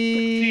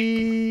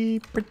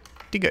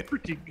good.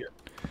 Pretty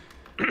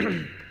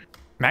good.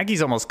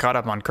 Maggie's almost caught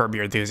up on Curb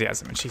Your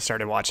Enthusiasm, and she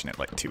started watching it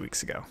like 2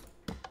 weeks ago.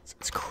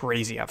 It's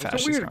crazy how fast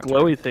There's a she's weird going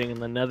through. glowy thing in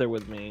the nether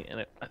with me,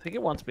 and I think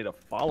it wants me to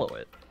follow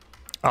it.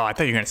 Oh, I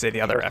thought you were gonna say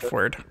the other F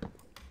word.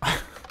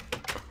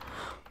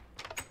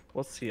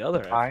 What's the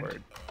other F Fine.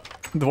 word?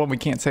 The one we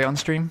can't say on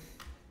stream.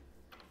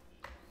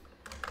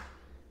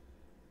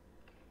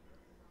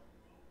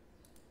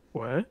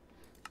 What?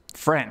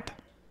 Friend.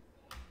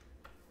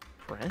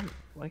 Friend?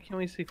 Why can't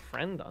we say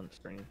friend on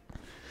stream?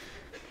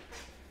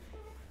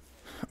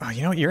 Oh,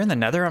 you know what? You're in the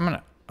nether. I'm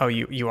gonna. Oh,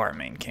 you are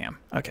main cam.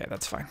 Okay,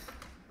 that's fine.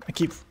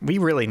 We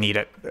really need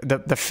it.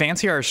 The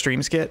fancier our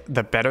streams get,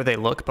 the better they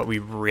look. But we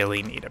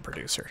really need a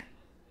producer.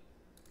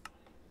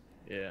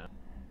 Yeah.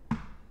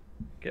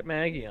 Get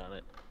Maggie on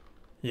it.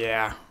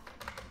 Yeah.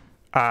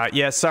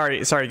 Yeah.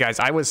 Sorry, guys.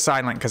 I was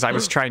silent because I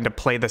was trying to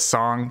play the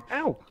song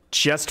Ow!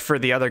 just for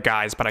the other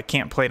guys, but I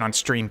can't play it on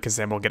stream because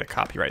then we'll get a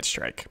copyright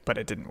strike. But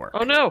it didn't work.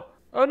 Oh no!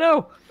 Oh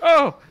no!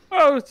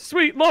 Oh,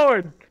 sweet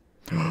lord!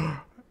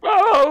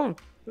 Oh!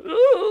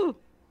 Ooh.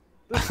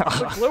 The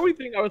glowy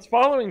thing I was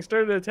following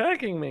started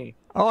attacking me.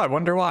 Oh, I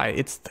wonder why.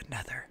 It's the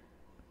nether.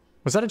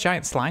 Was that a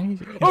giant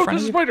slime? Oh,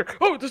 there's a spider!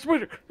 Oh, there's a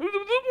spider!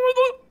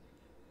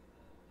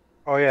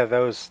 Oh yeah,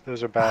 those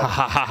are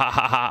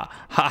bad.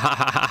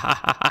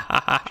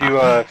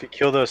 If you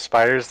kill those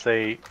spiders,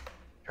 they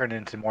turn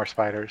into more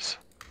spiders.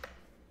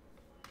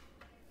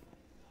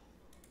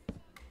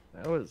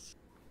 That was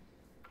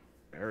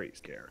very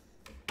scary.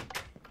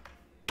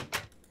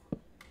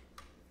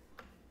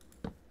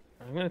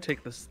 I'm gonna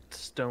take this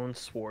stone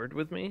sword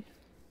with me.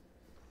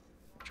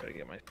 Try to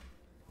get my.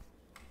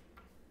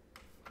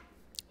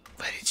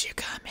 What did you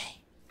call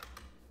me?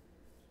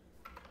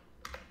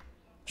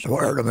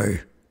 Swear to me.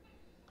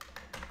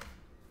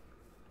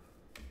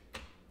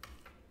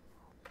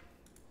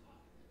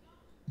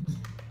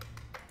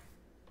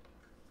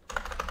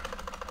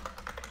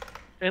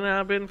 And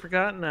I've been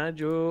forgotten,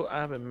 Joe.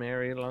 I've been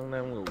married a long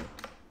time ago.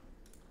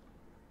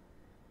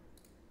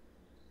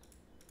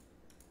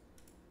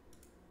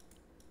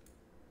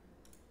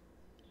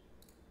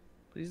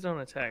 Please don't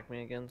attack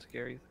me again,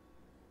 scary.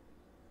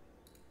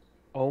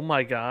 Oh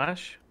my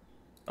gosh.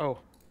 Oh.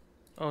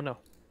 Oh no.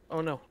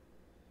 Oh no.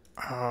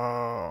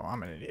 Oh,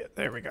 I'm an idiot.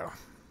 There we go.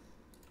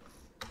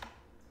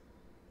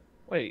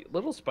 Wait,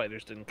 little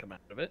spiders didn't come out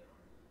of it.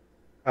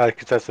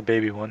 Because that's the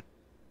baby one.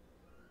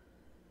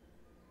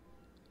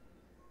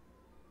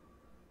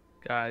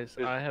 Guys,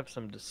 I have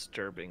some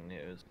disturbing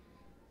news.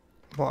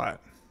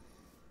 What?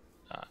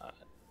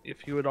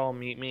 If you would all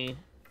meet me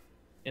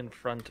in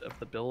front of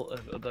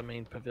the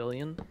main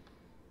pavilion.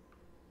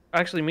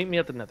 Actually, meet me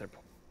at the Nether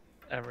portal.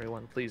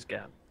 Everyone, please,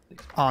 Gab. Please.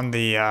 On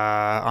the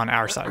on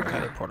our side of the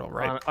Nether portal,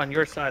 right? On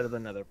your side of the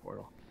Nether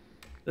portal.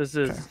 This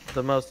is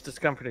the most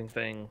discomforting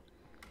thing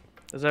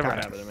that's ever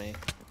happened to me.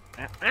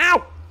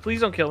 Ow!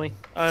 Please don't kill me.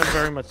 I'm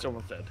very much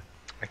almost dead.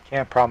 I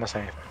can't promise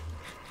anything.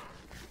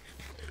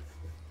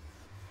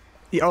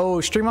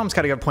 Oh, Stream Mom's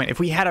got a good point. If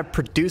we had a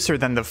producer,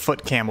 then the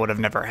foot cam would have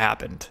never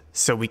happened.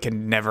 So we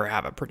can never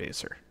have a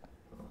producer.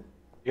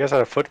 You guys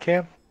had a foot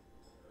cam?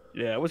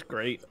 Yeah, it was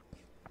great.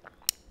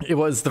 It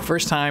was the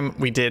first time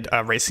we did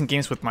racing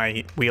games with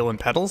my wheel and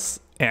pedals,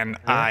 and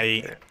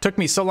took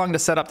me so long to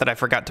set up that I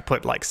forgot to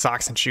put like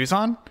socks and shoes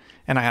on,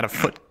 and I had a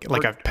foot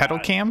like a pedal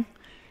cam,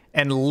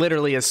 and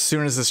literally as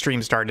soon as the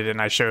stream started and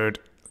I showed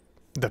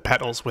the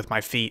pedals with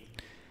my feet,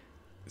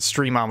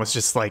 Stream Mom was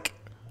just like,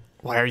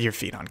 "Why are your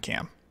feet on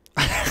cam?"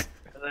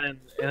 And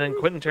then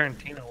Quentin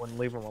Tarantino wouldn't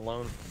leave him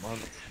alone for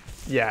months.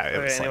 Yeah,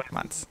 it was anyway, like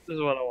months. This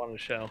is what I want to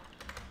show.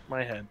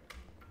 My head.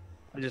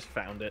 I just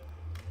found it.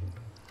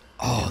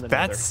 Oh,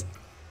 that's...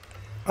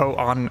 Oh,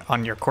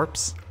 on your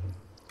corpse?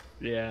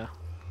 Yeah.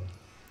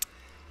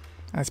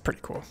 That's pretty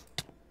cool.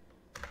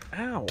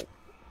 Ow.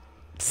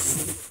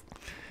 See,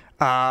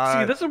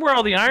 this is where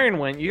all the iron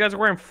went. You guys are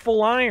wearing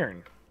full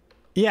iron.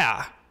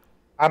 Yeah.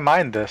 I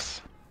mind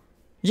this.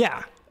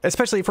 Yeah.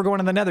 Especially if we're going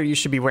to the Nether, you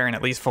should be wearing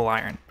at least full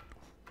iron.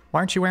 Why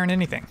aren't you wearing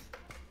anything?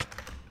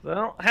 I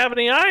don't have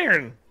any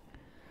iron.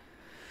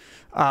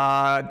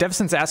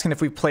 Devison's asking if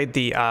we played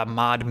the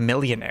mod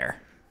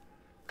Millionaire.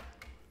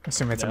 I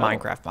assume it's a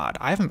Minecraft mod.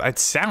 I haven't.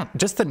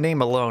 Just the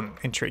name alone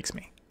intrigues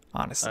me,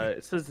 honestly.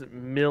 It says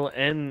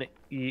Millionaire.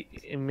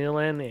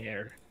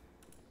 Millionaire.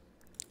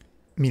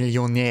 I don't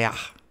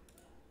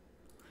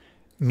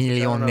know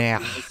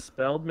Millionaire. if it's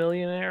spelled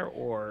millionaire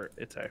or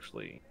it's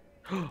actually.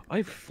 I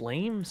have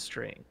flame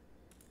string.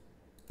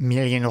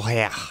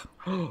 Millionaire.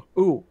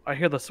 Ooh, I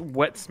hear the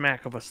wet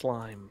smack of a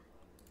slime.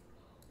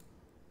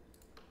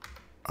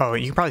 Oh,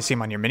 you can probably see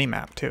him on your mini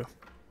map too.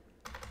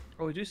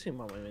 Oh, we do see him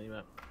on my mini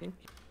map. Thank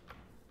you.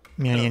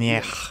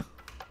 Millionaire.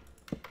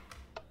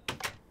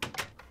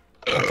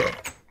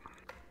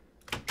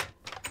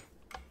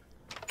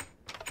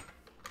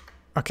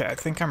 Okay, I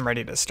think I'm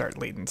ready to start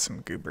leading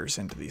some goobers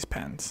into these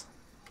pens.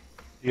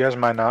 You guys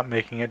mind not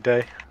making it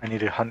day? I need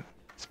to hunt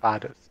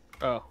spiders.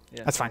 Oh,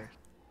 yeah. That's fine.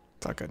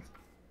 It's all good.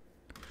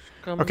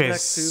 Coming Okay, back to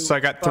so I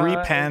got 3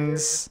 fire.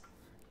 pens,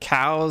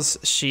 cows,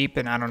 sheep,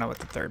 and I don't know what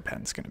the third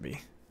pen's gonna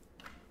be.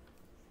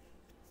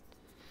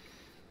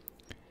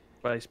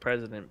 Vice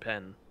President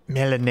pen.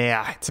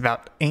 Millionaire. It's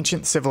about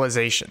ancient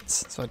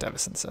civilizations. That's what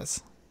Devison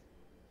says.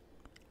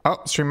 Oh,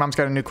 Stream Mom's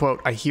got a new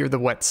quote. I hear the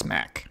wet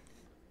smack.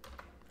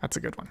 That's a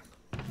good one.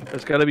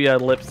 There's got to be a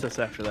ellipsis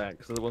after that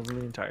because it wasn't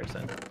the entire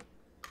sentence.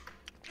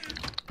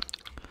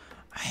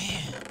 I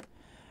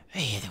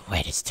hear the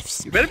wettest of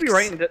smacks. You better be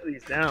writing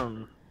these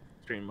down,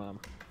 Stream Mom.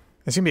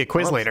 There's gonna be a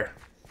quiz later.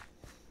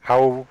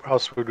 How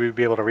else would we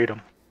be able to read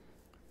them?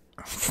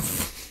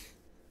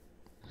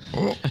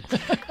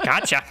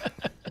 Gotcha.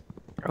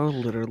 I'll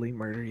literally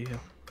murder you.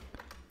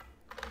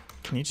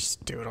 Can you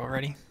just do it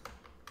already?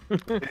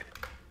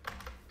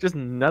 Just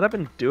nut up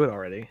and do it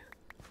already.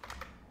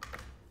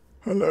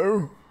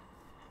 Hello,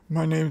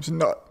 my name's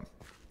Nut.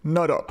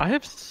 Nut up. I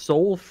have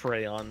Soul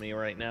Fray on me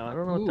right now. I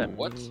don't know what that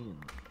what's-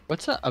 means.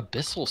 What's an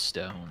abyssal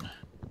stone?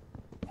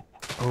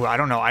 Oh, I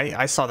don't know.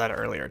 I saw that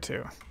earlier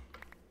too.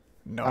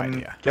 No I'm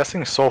idea.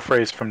 guessing sulfur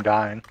is from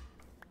dying.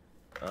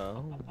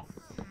 Oh.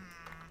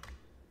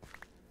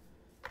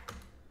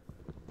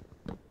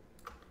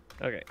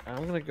 Okay,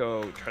 I'm gonna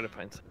go try to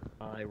find some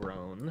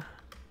iron.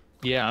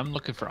 Yeah, I'm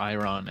looking for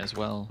iron as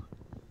well.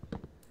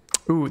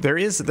 Ooh,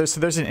 there's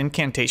an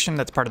incantation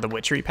that's part of the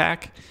witchery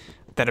pack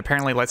that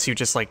apparently lets you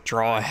just like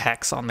draw a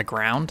hex on the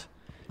ground,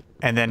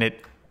 and then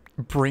it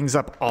brings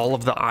up all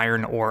of the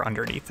iron ore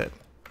underneath it,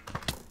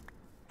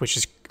 which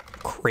is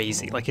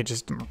crazy. Like it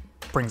just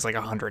brings like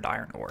 100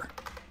 iron ore.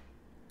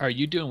 Are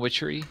you doing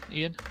witchery,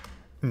 Ian?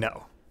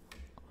 No,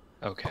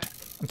 Okay.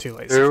 I'm too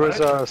lazy. There for was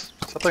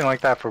that. something like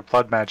that for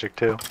blood magic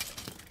too.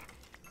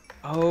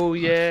 Oh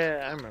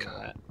yeah, I remember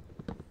that.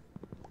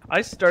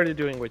 I started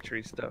doing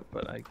witchery stuff,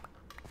 but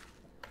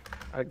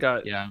I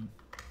got Yeah.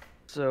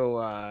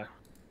 so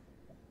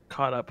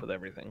caught up with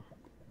everything.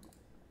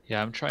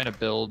 Yeah, I'm trying to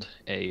build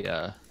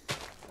a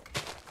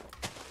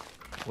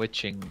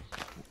witching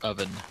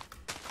oven.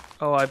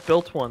 Oh, I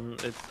built one.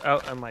 It's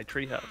out in my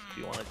treehouse. If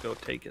you want to go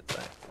take it,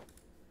 Zach.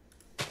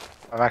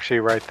 I'm actually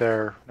right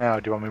there now.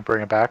 Do you want me to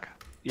bring it back?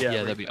 Yeah, Yeah,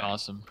 right that'd be back.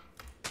 awesome.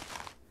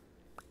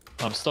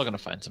 I'm still gonna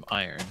find some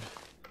iron.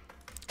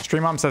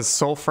 Stream Mom says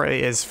Soulfray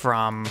is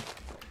from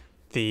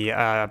the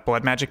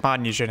blood magic mod,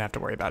 and you shouldn't have to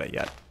worry about it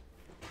yet.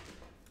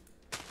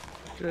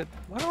 Good.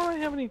 Why don't I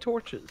have any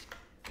torches?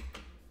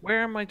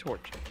 Where are my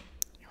torches?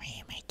 Where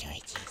are my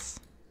torches?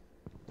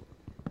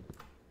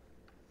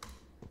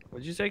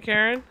 What'd you say,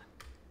 Karen?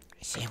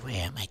 I say,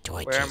 where are my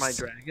torches? Where are my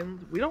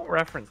dragons? We don't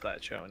reference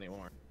that show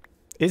anymore.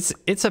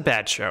 It's a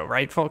bad show,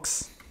 right,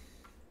 folks?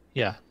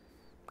 Yeah.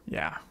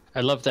 Yeah.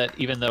 I love that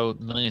even though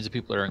millions of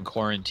people are in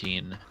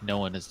quarantine, no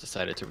one has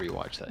decided to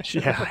rewatch that show.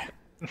 Yeah.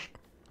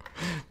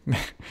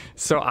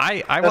 So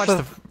I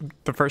watched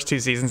the first 2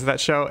 seasons of that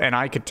show, and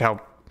I could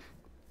tell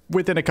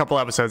within a couple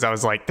episodes, I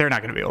was like, they're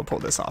not going to be able to pull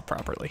this off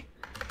properly.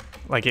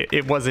 Like,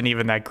 it wasn't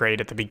even that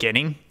great at the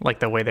beginning. Like,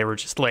 the way they were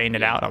just laying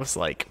it out, I was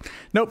like,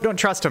 nope, don't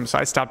trust them. So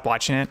I stopped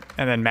watching it,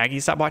 and then Maggie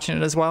stopped watching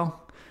it as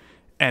well.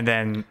 And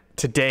then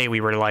today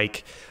we were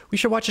like, we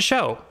should watch a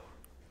show.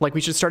 Like,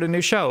 we should start a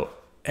new show.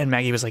 And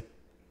Maggie was like,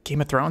 Game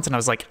of Thrones? And I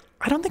was like,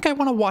 I don't think I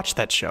want to watch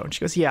that show. And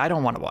she goes, yeah, I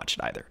don't want to watch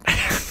it either.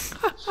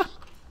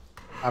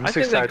 I'm I just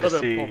think they excited could to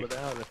have see. pulled it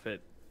out if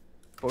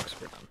books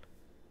were done.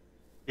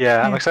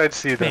 Yeah, I'm excited to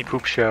see the Maybe.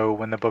 poop show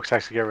when the books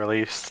actually get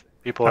released.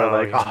 People are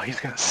like, yeah. "Oh, he's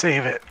gonna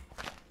save it."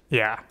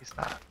 Yeah. He's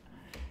not.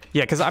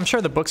 Yeah, because I'm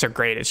sure the books are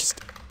great. It's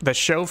just the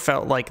show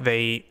felt like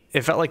they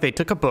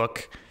took a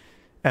book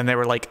and they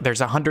were like, there's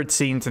 100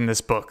 scenes in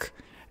this book,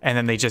 and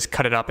then they just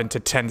cut it up into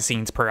 10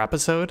 scenes per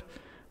episode,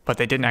 but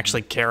they didn't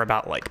actually care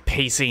about like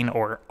pacing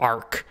or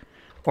arc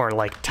or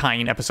like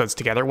tying episodes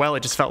together well. It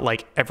just felt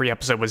like every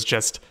episode was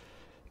just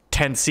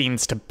 10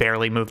 scenes to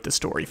barely move the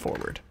story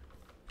forward,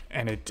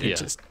 and it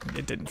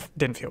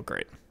didn't feel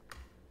great.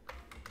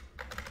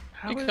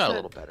 How It is got a that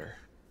little better.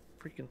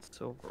 freaking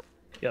silver?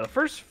 Yeah, the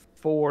first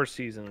 4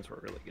 seasons were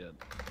really good.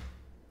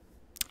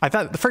 I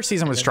thought the first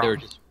season was Then they were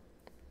strong, just-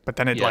 but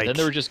then it yeah, like then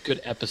there were just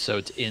good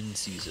episodes in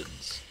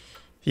seasons.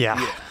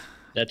 yeah.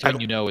 That's when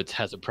you know it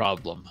has a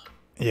problem.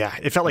 Yeah,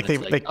 it felt like When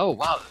they, it's like, oh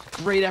wow,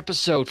 great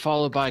episode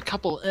followed by a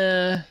couple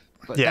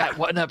but Yeah. that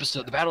one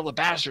episode, the Battle of the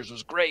Bastards,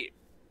 was great.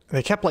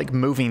 they kept like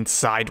moving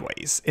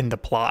sideways in the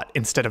plot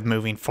instead of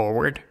moving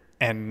forward,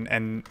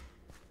 and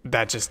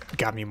that just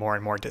got me more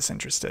and more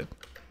disinterested.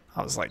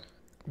 I was like,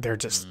 they're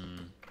just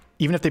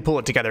even if they pull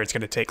it together, it's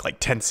going to take like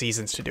 10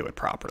 seasons to do it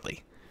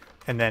properly,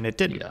 and then it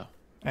didn't. Yeah.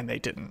 And they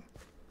didn't.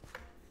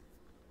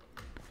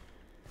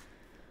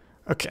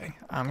 Okay,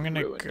 I'm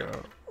gonna Ruined go.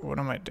 What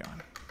am I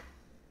doing?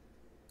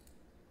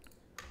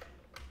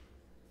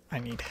 I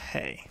need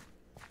hay.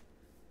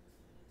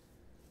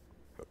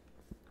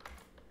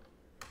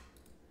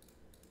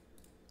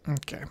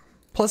 Okay.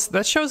 Plus,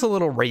 that show's a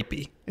little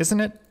rapey, isn't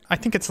it? I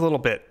think it's a little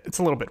bit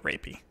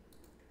rapey.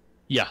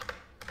 Yeah.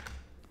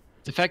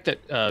 The fact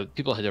that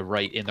people had to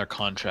write in their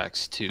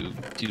contracts to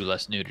do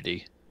less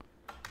nudity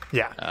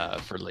Yeah.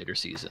 for later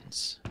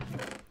seasons.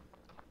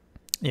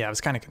 Yeah, it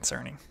was kind of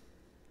concerning.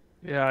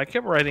 Yeah, I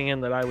kept writing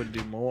in that I would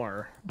do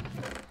more.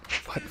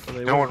 What? So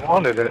they No one wouldn't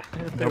wanted call it.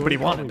 me- they Nobody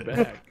wouldn't call me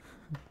wanted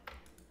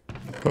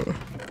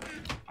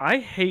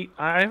back.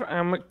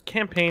 I'm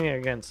campaigning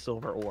against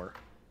silver ore.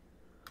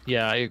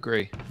 Yeah, I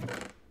agree.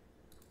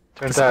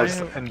 Turns So out I it's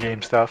have-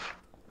 end-game stuff.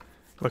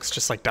 Looks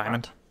just like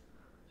diamond.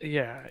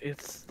 Yeah,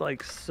 it's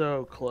like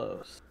so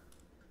close.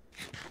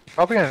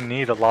 Probably gonna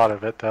need a lot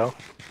of it though.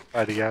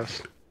 I'd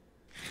guess.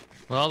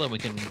 Well, then we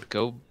can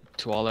go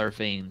to all our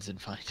veins and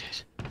find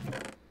it.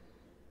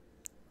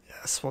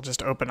 Yes, we'll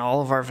just open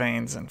all of our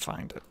veins and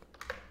find it.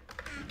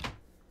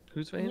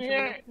 Whose veins?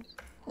 are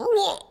we?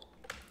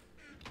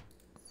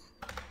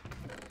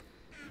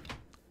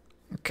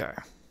 Okay.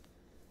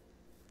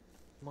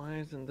 Why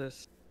isn't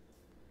this?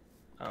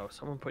 Oh,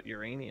 someone put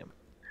uranium.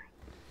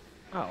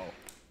 Oh.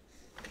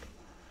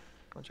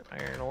 Bunch of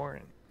iron ore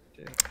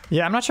and.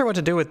 Yeah, I'm not sure what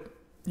to do with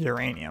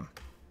uranium.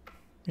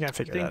 You gotta I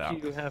figure think that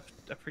out. you have.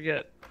 I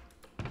forget.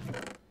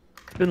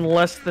 It's been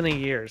less than a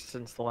year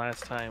since the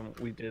last time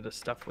we did a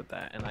stuff with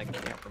that, and I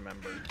can't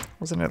remember.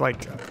 Wasn't it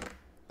like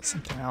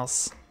something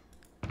else?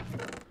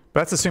 But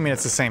that's assuming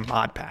it's the same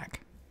mod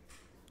pack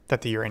that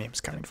the uranium's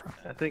coming from.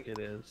 I think it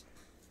is.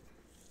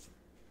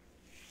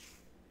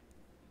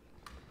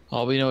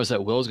 All we know is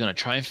that Will's gonna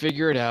try and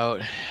figure it out,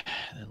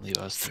 and then leave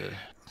us to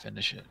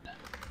finish it.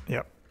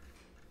 Yep.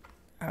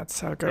 That's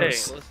how it Hey,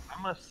 goes.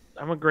 listen,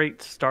 I'm a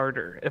great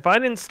starter. If I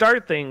didn't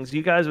start things,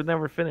 you guys would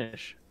never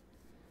finish.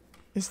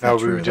 Is No, that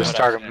we true? would just though?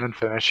 start them and then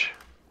finish.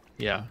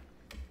 Yeah.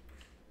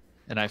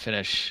 And I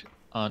finish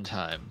on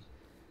time.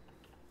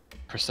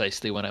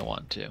 precisely when I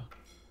want to.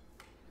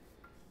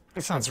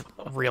 It sounds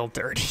real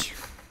dirty.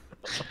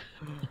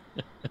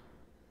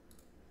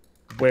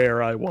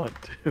 Where I want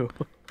to.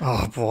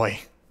 Oh boy,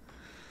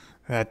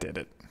 that did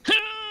it.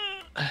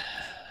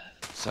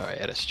 Sorry, I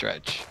had to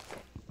stretch.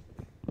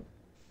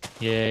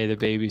 Yay, the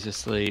baby's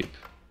asleep.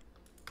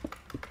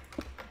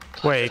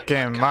 Wake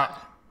him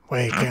up.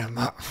 Wake him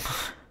up.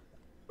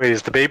 Wait,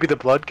 is the baby the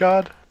blood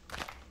god?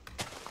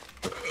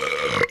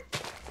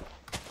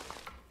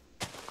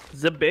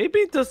 The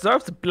baby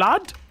deserves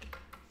blood.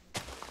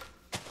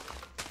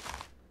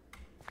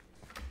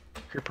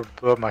 Creeper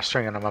blew up my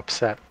string and I'm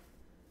upset.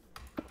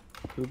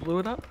 Who blew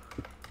it up?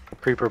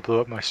 Creeper blew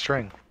up my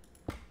string.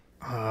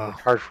 Worked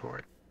hard for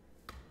it.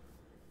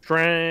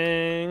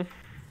 String.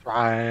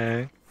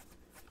 Right.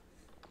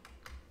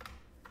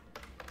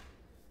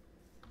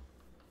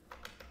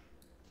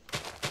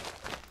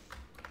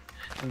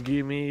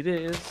 Give me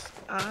this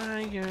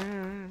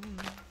iron.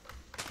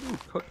 Ooh,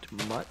 cooked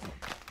mutton.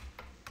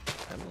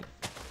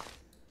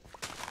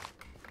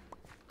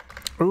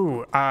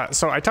 Ooh,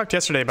 so I talked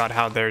yesterday about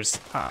how there's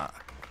how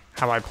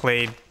I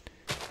played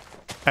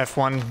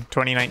F1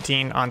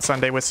 2019 on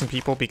Sunday with some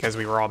people because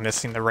we were all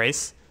missing the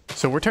race.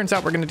 So it turns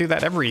out we're going to do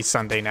that every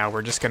Sunday now.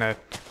 We're just going to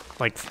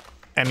like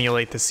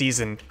emulate the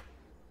season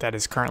that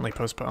is currently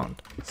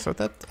postponed. So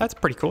that's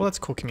pretty cool. That's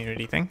a cool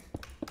community thing.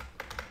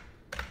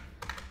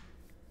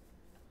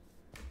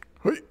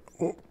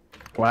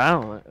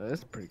 Wow,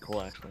 that's pretty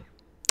cool actually.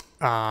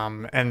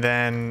 And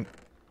then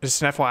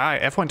just an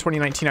FYI, F1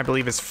 2019 I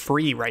believe is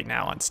free right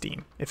now on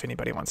Steam if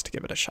anybody wants to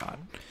give it a shot.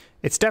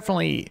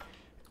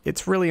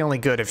 It's really only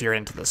good if you're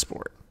into the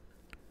sport.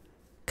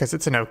 Because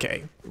it's an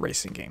okay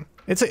racing game.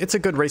 It's a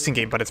good racing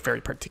game, but it's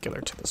very particular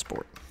to the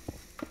sport.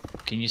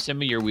 Can you send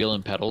me your wheel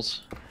and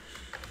pedals?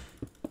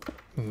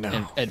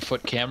 No. And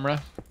foot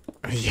camera?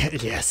 Yeah,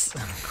 yes.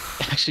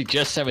 Actually,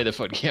 just send me the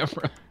foot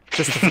camera.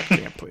 Just the foot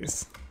cam,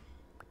 please.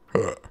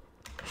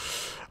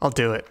 I'll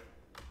do it.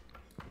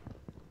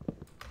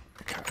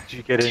 Okay. Did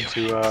you get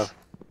into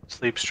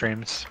sleep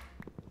streams?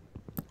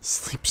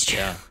 Sleep stream.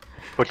 Yeah.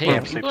 Foot Hey,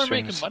 cam sleep people are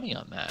making streams. money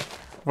on that.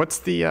 What's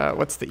the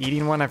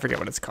eating one? I forget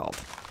what it's called.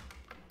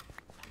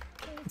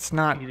 It's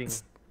not Eating.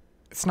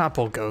 It's not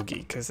bulgogi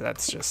because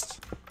that's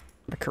just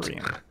a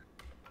Korean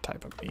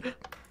type of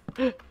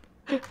meat.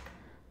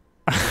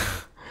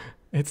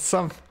 It's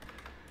some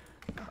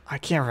I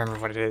can't remember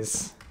what it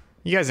is.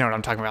 You guys know what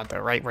I'm talking about though,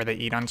 right? Where they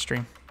eat on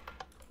stream.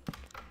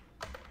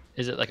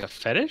 Is it like a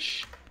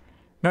fetish?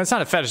 No, it's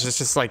not a fetish. It's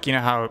just like, you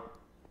know how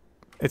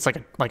it's like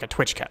a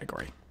Twitch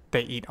category.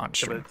 They eat on Yeah, but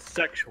stream. it's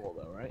sexual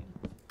though, right?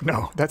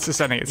 No, that's the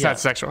setting. It's Yeah. not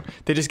sexual.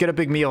 They just get a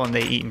big meal and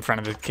they eat in front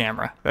of the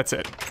camera. That's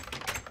it.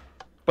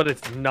 But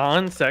it's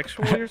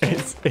non-sexual, you're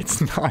saying?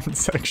 It's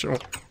non-sexual.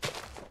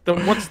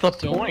 Then what's the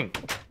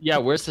point? Yeah,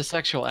 where's the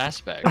sexual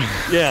aspect?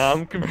 Yeah,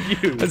 I'm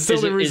confused. That's the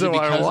Is only it reason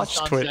why I because watch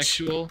it's Twitch.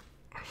 non-sexual?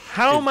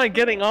 How am I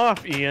getting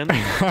off, Ian?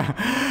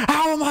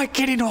 How am I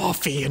getting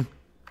off, Ian?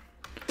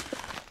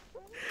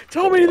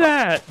 Tell me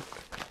that.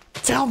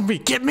 Tell me,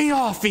 get me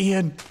off,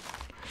 Ian.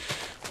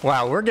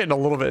 Wow, we're getting a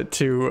little bit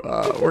too.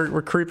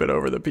 We're creeping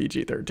over the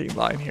PG-13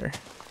 line here.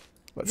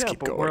 Let's Yeah, keep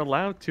but going. we're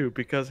allowed to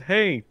because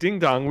hey, ding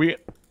dong, we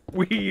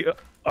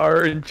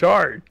are in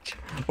charge.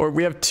 Or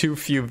we have too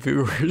few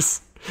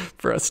viewers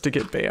for us to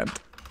get banned.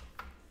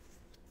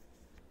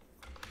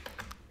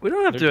 We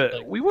don't have They're to.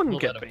 like, We wouldn't we'll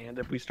get let 'em- banned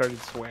if we started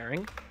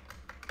swearing.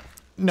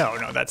 No,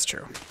 that's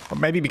true. Or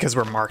maybe because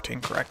we're marked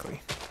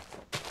incorrectly.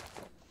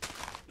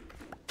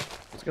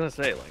 I was gonna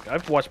say, like,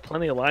 I've watched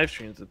plenty of live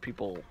streams of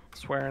people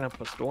swearing up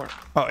a storm.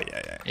 Oh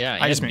yeah. Yeah,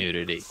 I just and mean,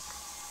 nudity.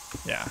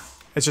 yeah.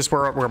 It's just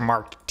we're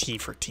marked T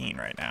for teen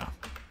right now,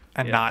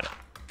 and Yeah. not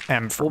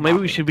M for. Well, maybe we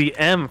mommy. should be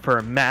M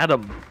for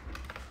madam.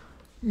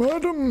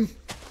 Madam.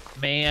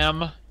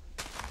 Ma'am.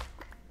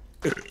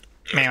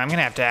 Ma'am, I'm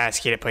gonna have to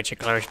ask you to put your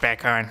clothes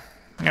back on.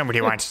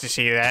 Nobody wants to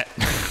see that.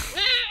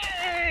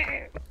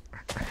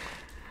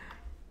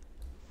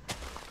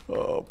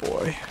 Oh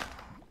boy.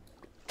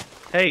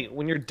 Hey,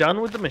 when you're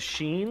done with the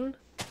machine,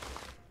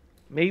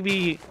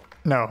 maybe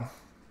No.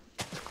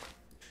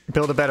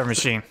 Build a better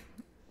machine.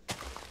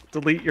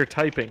 delete your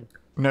typing.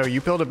 No,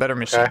 you build a better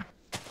machine. Okay.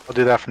 I'll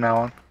do that from now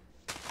on.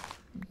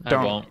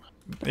 Don't. I won't.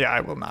 Yeah, I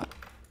will not.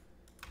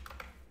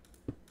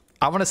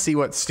 I want to see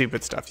what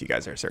stupid stuff you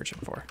guys are searching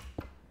for.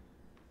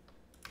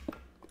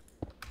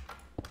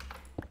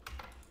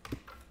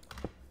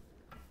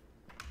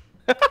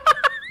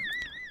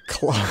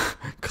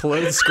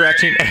 Clothes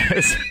scratching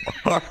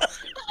ASMR.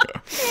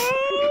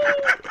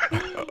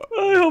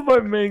 I hope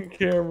I'm main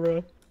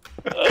camera.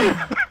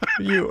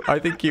 I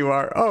think you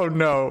are. Oh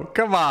no,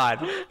 come on.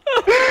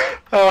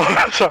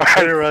 Oh, sorry, I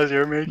didn't realize you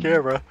were main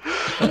camera.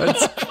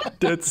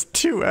 That's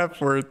two F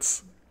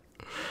words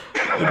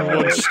in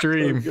one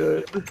stream.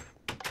 Good.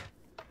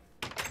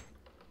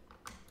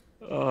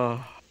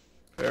 Oh,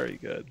 very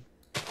good.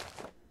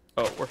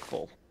 Oh, we're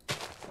full.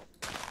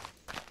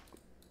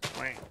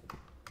 Wait.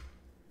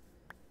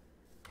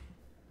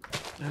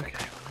 Okay, let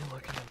me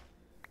look at them.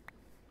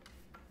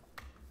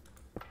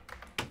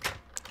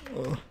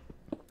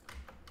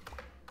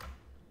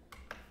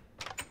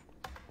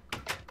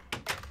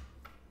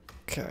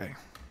 Okay.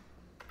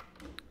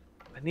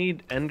 I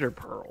need ender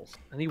pearls.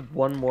 I need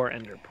one more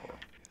ender pearl.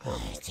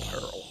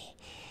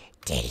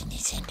 Daddy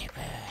needs ender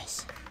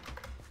pearls.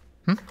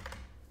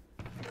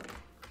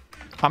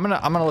 I'm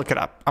gonna look it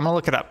up. I'm gonna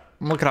look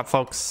it up,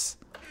 folks.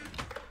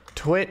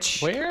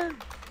 Twitch Where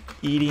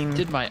eating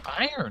did my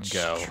iron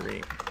go?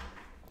 stream.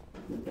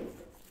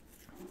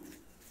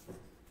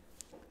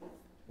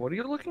 What are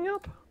you looking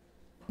up?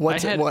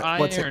 What's I it? had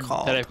What's it iron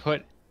called? that I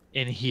put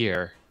in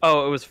here.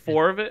 Oh, it was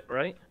 4 of it,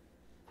 right?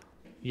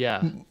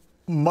 Yeah.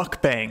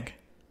 Mukbang.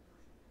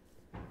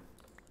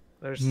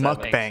 There's 7.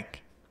 Mukbang.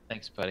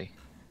 Thanks, buddy.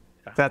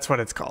 That's what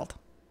it's called.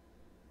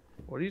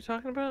 What are you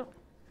talking about?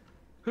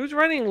 Who's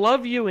writing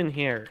 "love you" in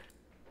here?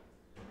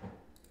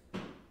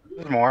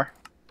 There's more.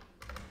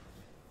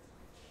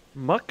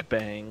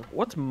 Mukbang.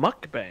 What's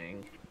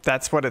mukbang?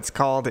 That's what it's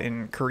called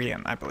in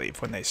Korean, I believe,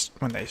 when they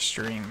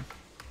stream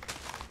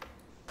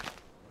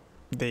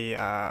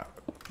the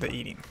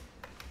eating.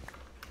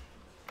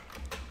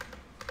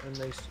 When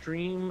they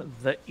stream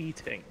the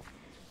eating.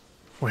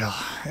 Well,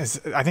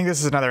 I think this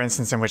is another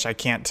instance in which I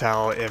can't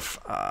tell if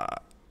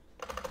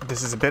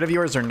this is a bit of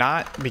yours or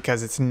not,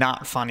 because it's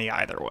not funny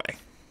either way.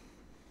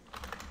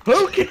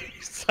 Okay,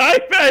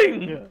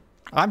 Siping!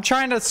 I'm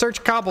trying to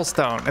search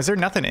cobblestone. Is there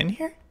nothing in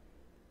here?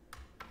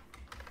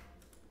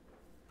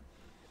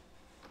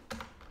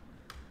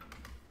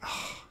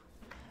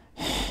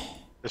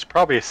 There's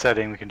probably a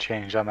setting we can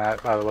change on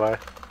that, by the way.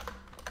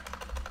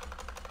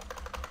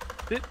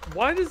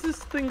 Why does this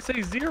thing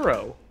say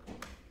 0?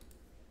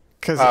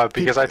 Because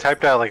I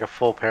typed out like a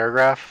full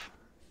paragraph.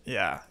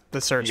 Yeah, the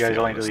search. You guys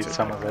field only was deleted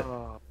some of it.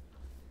 Oh.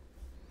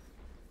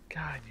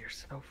 God, you're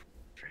so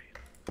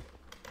frustrated.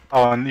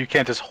 Oh, and you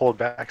can't just hold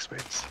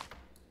backspace.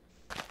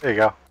 There you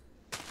go.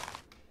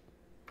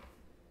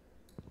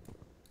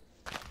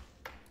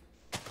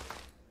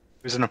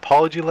 There's an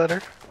apology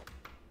letter.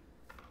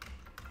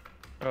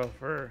 Oh,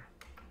 for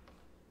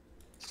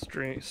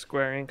squaring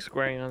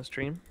on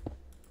stream.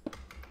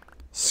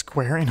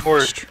 Squaring Or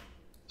on stream.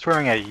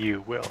 swearing at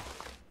you, Will,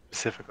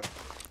 specifically.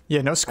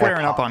 Yeah, no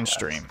squaring up on apologize.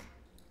 stream.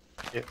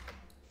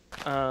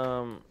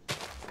 Yeah.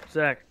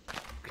 Zach,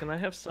 can I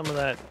have some of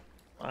that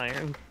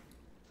iron?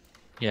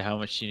 Yeah, how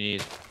much do you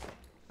need?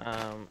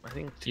 I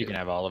think You 2. can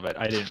have all of it.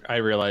 I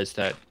realized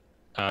that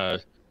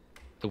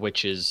the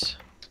witches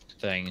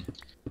thing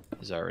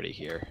is already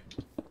here.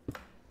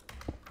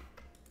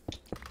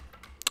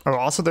 Oh,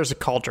 also there's a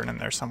cauldron in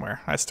there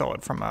somewhere. I stole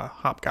it from a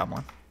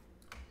hobgoblin.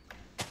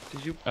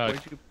 Did you? Uh,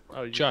 where'd you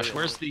oh, you Josh, put it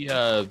where's in-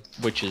 the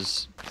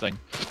witches thing?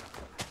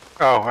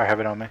 Oh, I have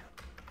it on me.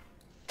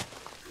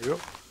 There you go.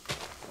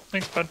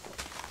 Thanks, bud.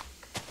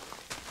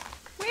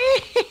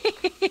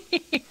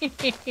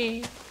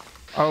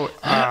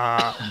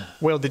 Oh,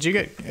 Will, did you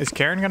get? Is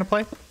Karen gonna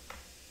play?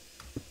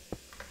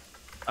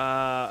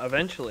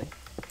 Eventually.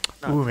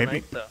 Not Ooh,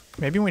 tonight, though.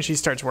 maybe when she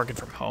starts working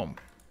from home.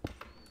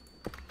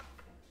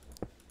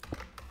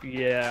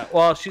 Yeah.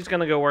 Well, she's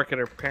gonna go work at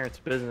her parents'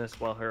 business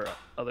while her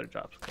other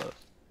job's closed.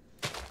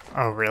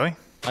 Oh, really?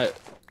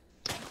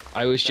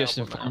 I was just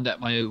informed that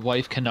my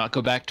wife cannot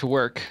go back to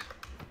work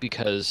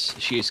because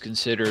she is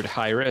considered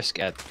high risk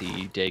at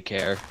the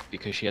daycare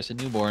because she has a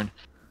newborn.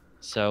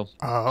 So,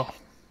 Oh.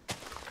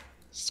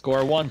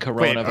 score 1 Wait,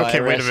 coronavirus.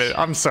 okay, wait a minute.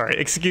 I'm sorry.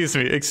 Excuse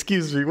me.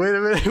 Wait a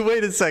minute.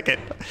 Wait a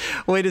second.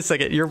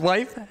 Your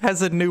wife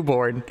has a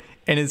newborn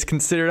and is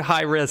considered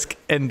high risk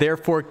and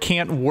therefore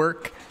can't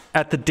work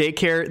at the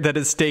daycare that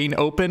is staying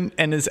open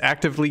and is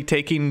actively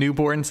taking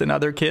newborns and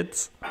other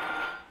kids?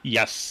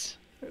 Yes.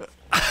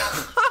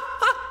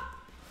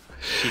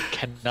 She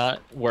cannot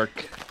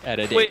work at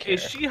a daycare. Wait,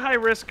 is she high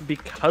risk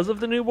because of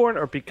the newborn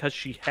or because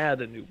she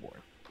had a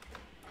newborn?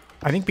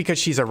 I think because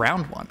she's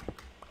around one.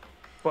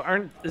 But I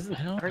don't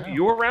aren't know.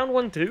 you around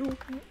one too?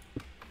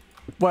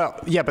 Well,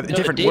 yeah, but No,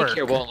 different the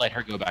daycare work. won't let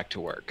her go back to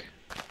work.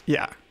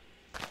 Yeah.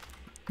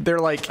 They're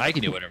like, I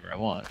can do whatever I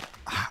want.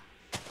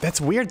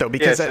 that's weird though, Yeah,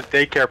 because it's a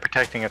daycare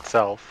protecting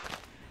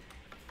itself.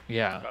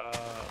 Yeah.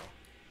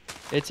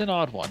 It's an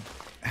odd one.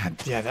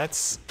 yeah,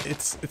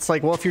 it's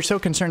like, well, if you're so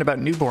concerned about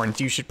newborns,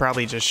 you should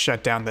probably just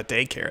shut down the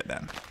daycare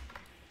then.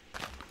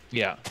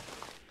 Yeah.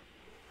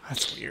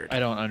 That's weird. I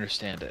don't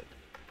understand it.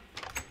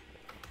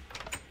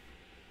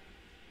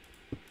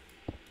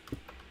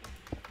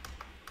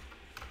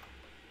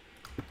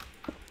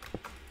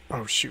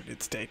 Oh shoot,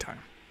 it's daytime.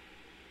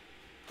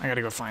 I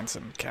gotta go find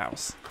some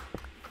cows.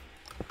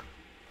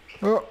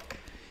 Oh.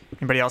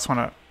 Anybody else want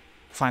to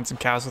find some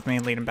cows with me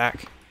and lead them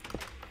back?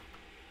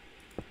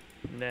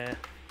 Nah.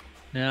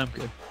 Nah, I'm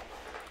good.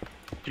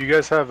 Do you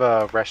guys have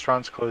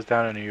restaurants closed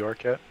down in New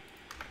York yet?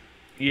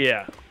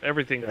 Yeah,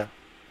 everything. Yeah.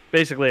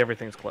 Basically,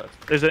 everything's closed.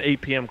 There's an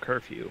 8 p.m.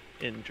 curfew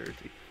in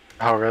Jersey.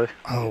 Oh, really?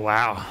 Oh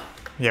wow.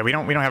 Yeah, we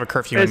don't have a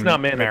curfew It's in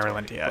not mandatory,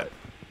 Maryland yet,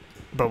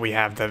 but we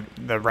have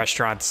the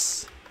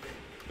restaurants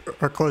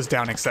are closed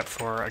down except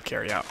for a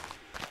carry out,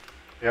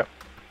 Yep.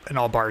 and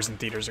all bars and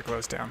theaters are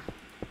closed down.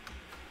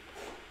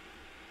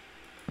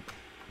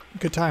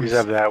 Good We times.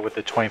 have that with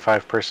the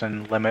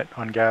 25-person limit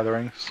on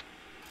gatherings.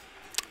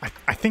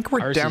 I think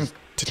we're Ours down is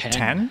to 10.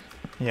 10.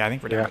 Yeah, I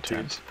think we're down Yeah, to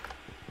 10. geez.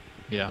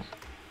 Yeah.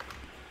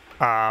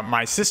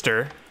 My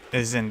sister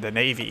is in the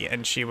Navy,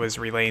 and she was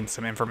relaying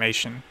some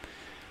information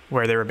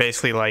where they were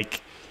basically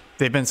like,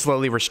 they've been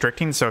slowly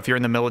restricting. So if you're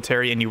in the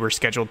military and you were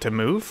scheduled to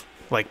move,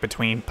 like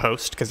between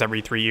posts, because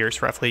every 3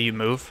 years roughly you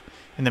move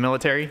in the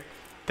military,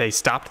 they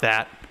stopped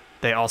that.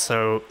 They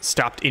also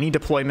stopped any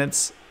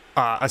deployments,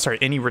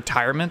 any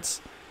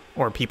retirements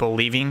or people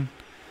leaving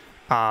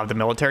the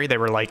military. They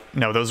were like,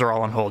 no, those are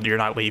all on hold. You're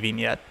not leaving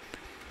yet.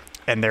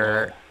 And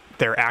they're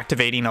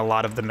activating a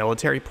lot of the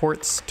military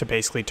ports to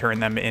basically turn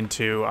them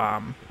into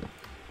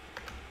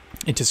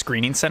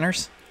screening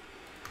centers.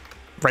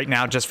 Right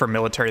now, just for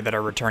military that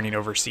are returning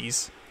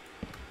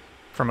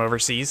from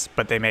overseas,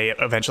 but they may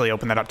eventually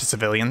open that up to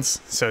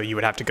civilians. So you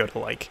would have to go to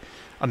like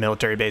a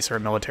military base or a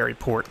military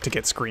port to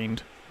get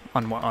screened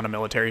on a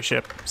military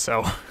ship.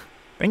 So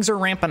things are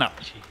ramping up.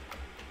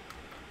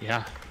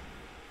 Yeah.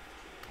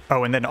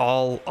 Oh, and then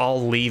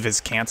all leave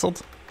is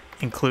canceled,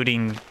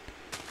 including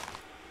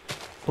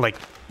like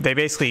they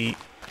basically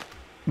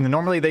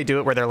normally they do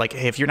it where they're like,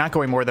 hey, if you're not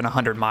going more than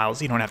 100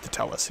 miles, you don't have to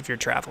tell us if you're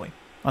traveling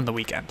on the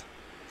weekend.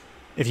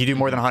 If you do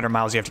more than 100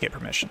 miles, you have to get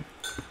permission.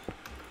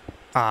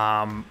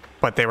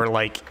 But they were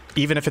like,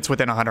 even if it's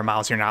within 100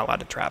 miles, you're not allowed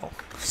to travel.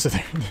 So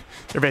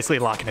they're basically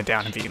locking it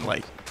down and being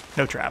like,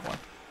 no traveling.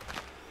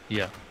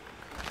 Yeah.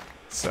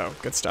 So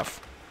good stuff.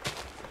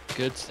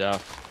 Good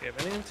stuff. Okay, if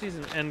anyone sees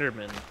an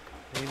Enderman,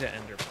 I need an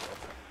Ender pearl.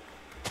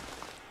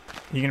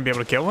 You gonna be able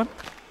to kill one?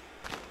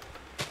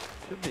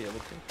 Should be able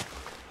to.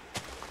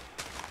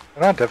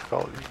 They're not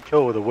difficult. You can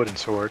kill with a wooden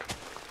sword.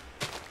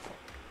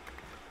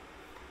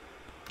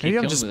 Maybe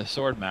I'm Keep just killing with a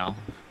sword, Mal.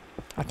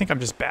 I think I'm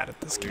just bad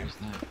at this game. Where's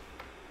that?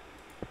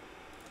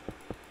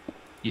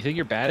 You think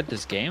you're bad at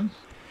this game?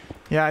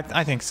 Yeah,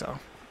 I think so.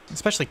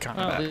 Especially Well,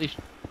 combat. at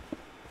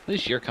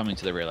least you're coming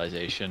to the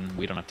realization.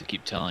 We don't have to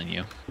keep telling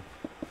you.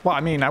 Well,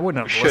 I mean, I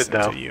wouldn't have should, listened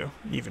though. to you,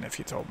 even if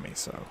you told me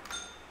so.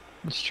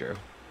 That's true.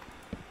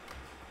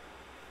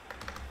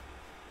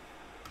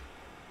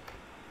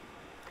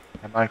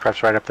 And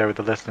Minecraft's right up there with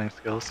the listening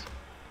skills.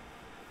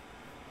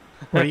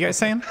 What are you guys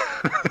saying?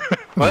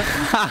 What?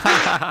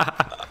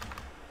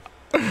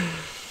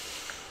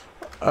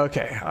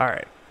 Okay,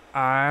 alright.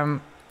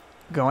 I'm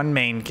going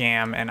main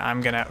cam, and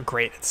I'm gonna...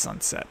 Great, it's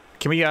sunset.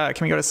 Can we go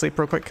to sleep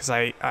real quick? Because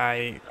No,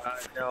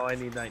 I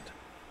need night.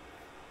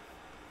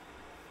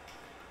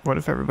 What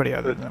if everybody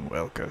other than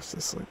Will goes to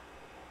sleep?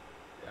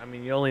 I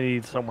mean, you only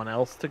need someone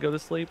else to go to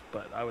sleep,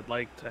 but I would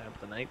like to have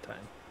the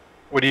nighttime.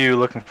 What are you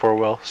looking for,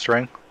 Will?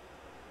 String?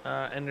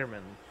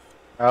 Enderman.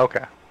 Oh,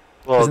 okay.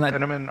 Well, Isn't that-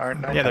 Endermen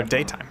aren't nighttime. Yeah, they're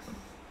daytime.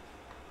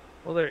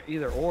 Well, they're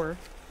either or,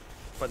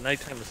 but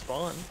nighttime is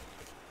spawn.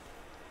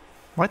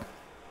 What?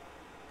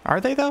 Are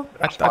they, though? They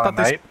don't spawn at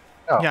they... night.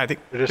 No, Yeah, I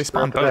think they're just they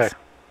spawn throughout the both. day.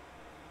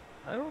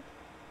 I don't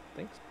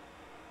think so.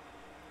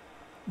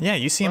 Yeah,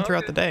 you see them Well,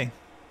 throughout the day.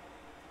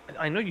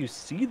 I know you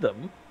see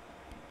them.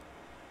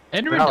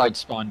 Endermen not don't like-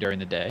 spawn during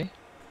the day.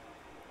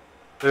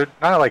 They're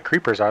not like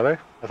creepers, are they?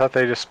 I thought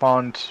they just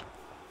spawned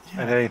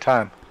at any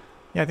time.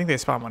 Yeah, I think they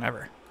spawn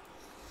whenever.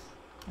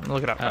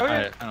 Look it up.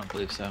 I don't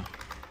believe so.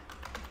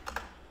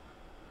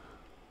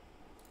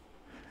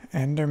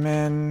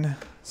 Enderman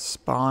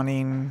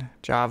spawning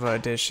Java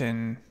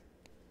edition.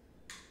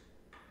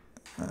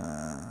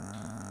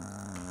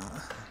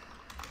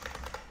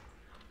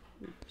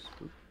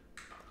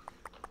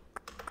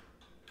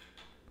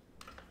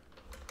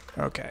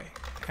 Okay.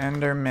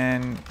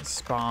 Endermen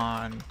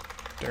spawn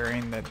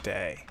during the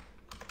day.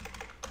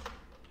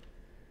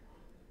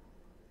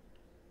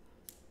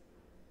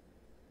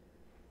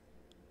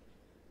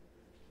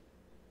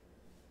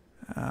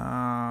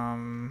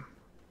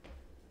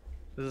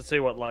 Does it say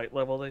what light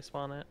level they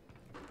spawn at?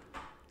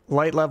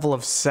 Light level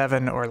of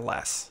 7 or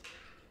less.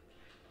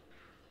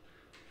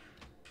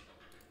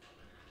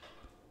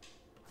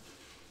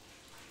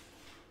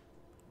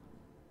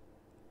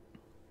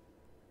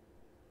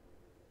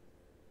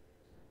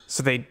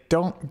 So they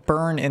don't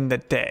burn in the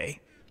day.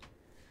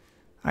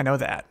 I know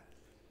that.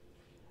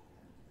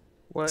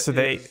 What So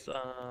they- is,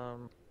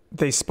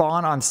 They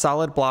spawn on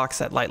solid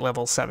blocks at light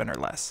level 7 or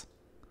less.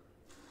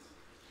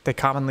 They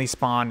commonly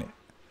spawn...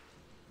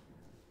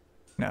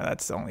 No,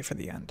 that's only for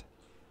the end.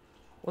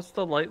 what's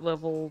the light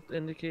level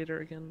indicator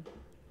again?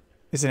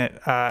 Isn't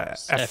it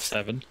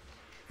F7.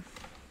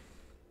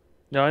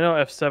 No, I know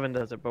F7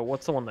 does it, but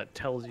what's the one that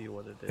tells you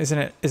what it is?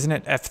 Isn't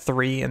it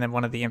F3 and then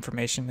one of the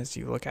information is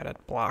you look at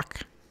it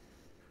block?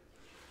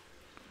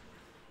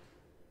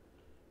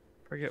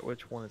 Forget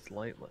which one is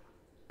light level.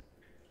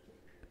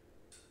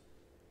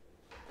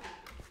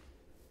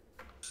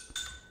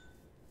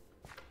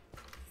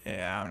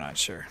 Yeah, I'm not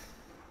sure.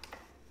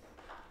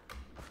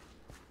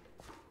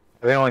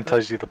 I think it only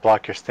tells you the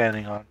block you're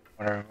standing on,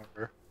 what I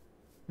remember.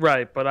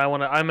 Right, but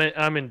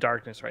I'm in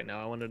darkness right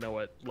now. I want to know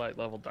what light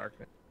level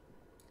darkness.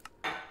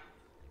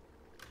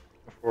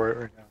 Before it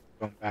right now,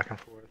 going back and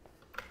forth.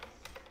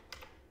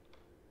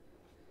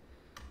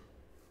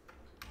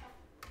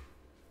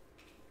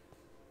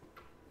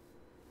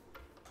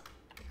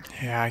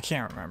 Yeah, I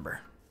can't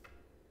remember.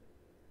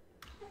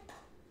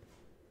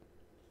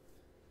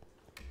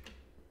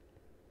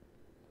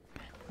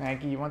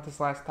 Maggie, you want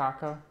this last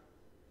taco?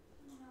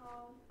 No.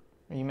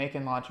 Are you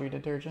making laundry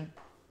detergent?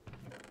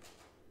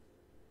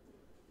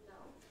 No.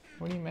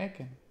 What are you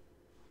making?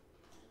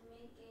 I'm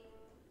making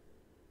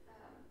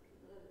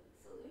the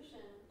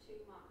solution to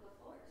mop the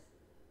floors.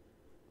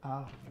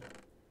 Oh.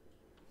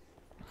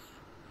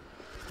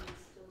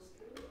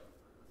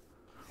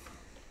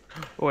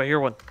 Oh, I hear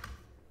one.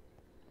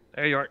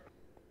 There you are.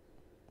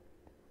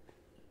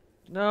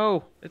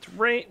 No, it's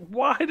rain.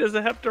 Why does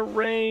it have to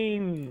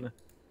rain?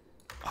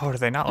 Oh, do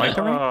they not like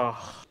the rain?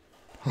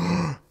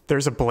 Oh,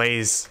 There's a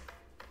blaze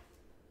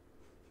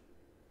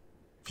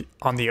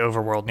on the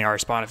overworld near our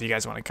spawn if you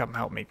guys want to come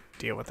help me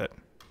deal with it.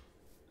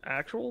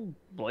 actual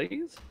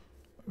blaze?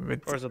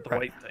 It's, Or is it the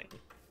white thing?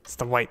 It's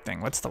the white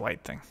thing. What's the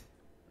white thing?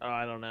 Oh,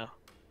 I don't know.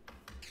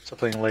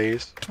 Something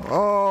lays.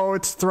 Oh,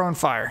 it's throwing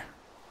fire.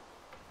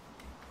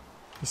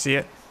 You see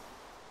it?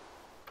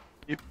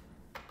 Yep.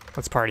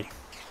 Let's party.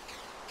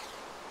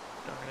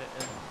 Darn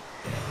it.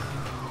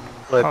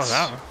 Let's.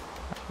 Oh,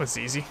 that was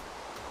easy.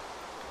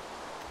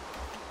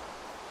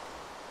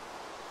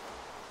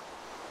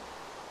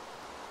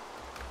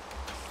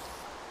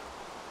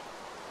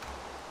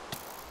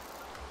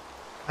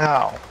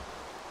 Ow.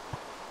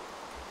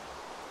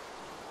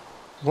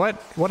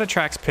 What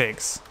attracts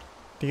pigs?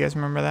 Do you guys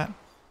remember that?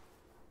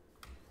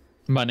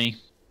 Money.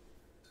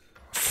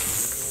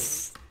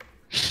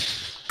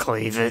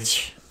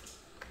 Cleavage.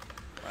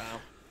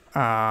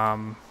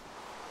 Wow.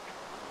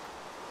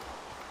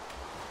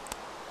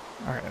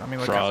 All right, let me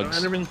look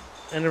Frogs. up.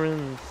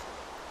 Enderman's.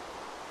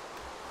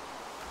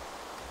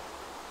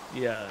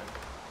 Yeah,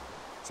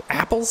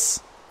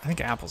 Apples? I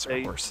think apples are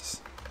They-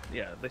 horses.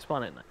 yeah, they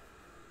spawn at night.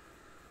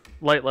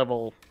 Light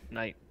level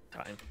night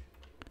time.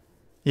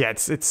 Yeah,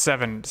 it's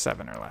seven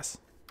or less.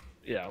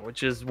 Yeah,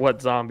 which is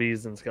what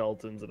zombies and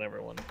skeletons and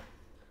everyone.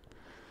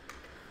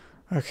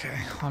 Okay,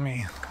 let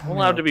me. I'm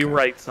allowed to be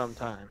right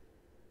sometime.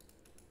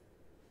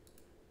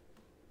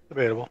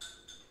 Debatable.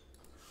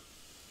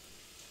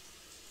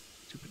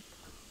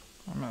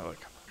 I'm gonna look.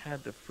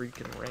 Had to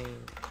freaking rain.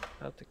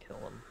 About to kill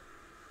him.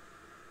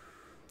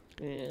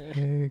 Yeah.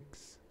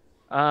 Pigs.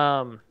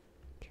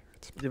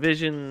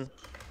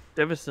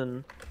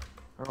 Divison.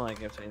 I don't know, I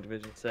kept saying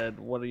Division said,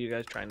 what are you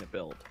guys trying to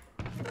build?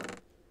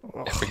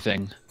 Oh,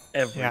 Everything.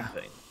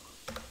 Everything.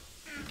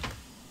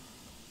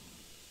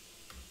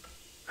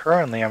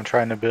 Currently, I'm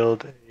trying to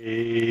build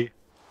a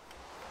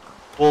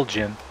wool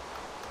gym.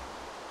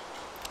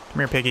 come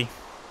here, piggy.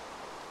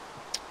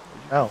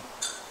 Oh.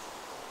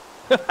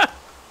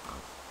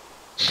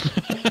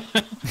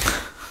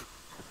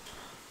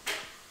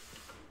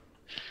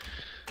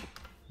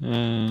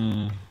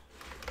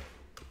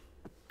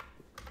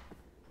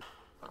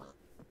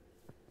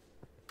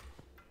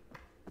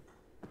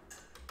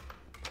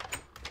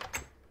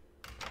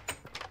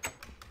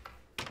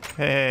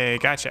 Hey,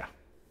 gotcha.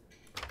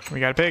 We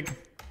got a pig.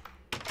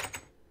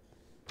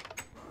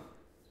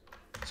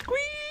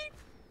 Squeak!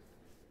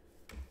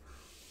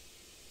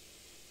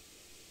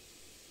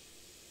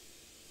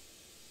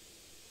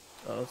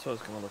 Oh, that's what I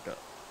was gonna look up.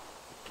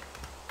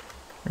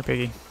 Here,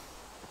 piggy.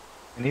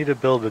 I need to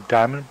build a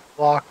diamond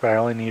block, but I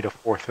only need a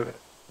fourth of it.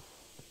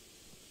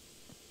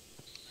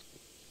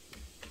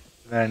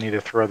 And then I need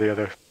to throw the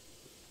other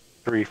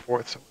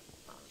 3/4 away.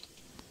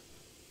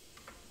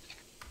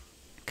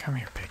 Come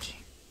here, piggy.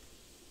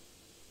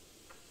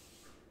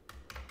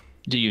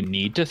 Do you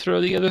need to throw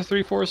the other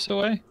 3/4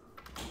 away?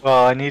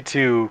 Well, I need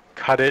to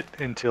cut it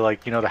into,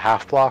 like, the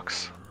half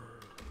blocks.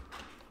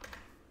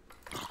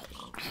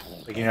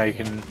 Like, you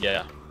can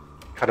Yeah.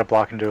 cut a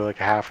block into like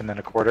a half and then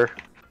a quarter.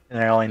 And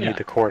I only need Yeah.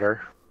 the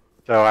quarter.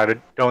 So I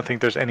don't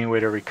think there's any way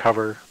to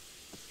recover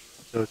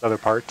those other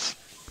parts.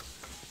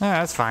 Yeah,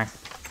 that's fine.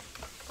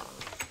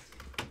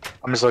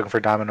 I'm just looking for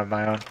diamond of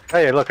my own.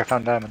 Hey, look, I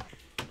found diamond.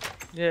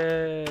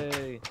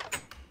 Yay!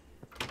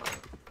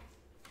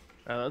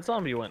 That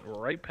zombie went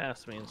right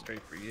past me and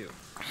straight for you.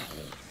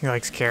 He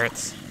likes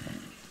carrots.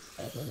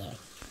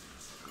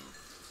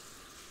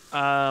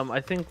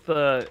 I think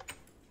the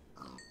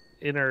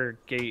inner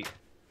gate.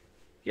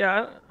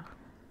 Yeah.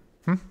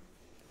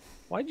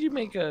 Why'd you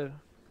make a?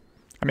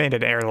 I made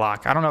an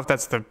airlock. I don't know if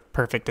that's the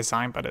perfect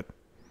design, but it.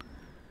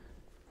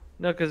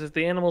 No, because if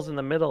the animal's in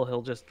the middle,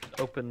 he'll just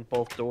open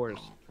both doors.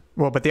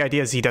 Well, but the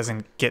idea is he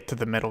doesn't get to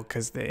the middle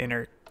because the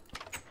inner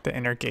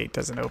gate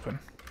doesn't open.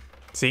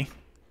 See?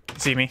 You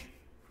see me?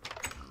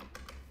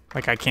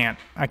 Like I can't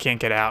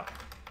get out.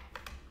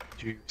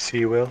 Do you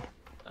see, Will?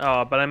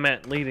 Oh, but I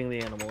meant leading the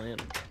animal in.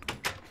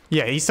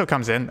 Yeah, he still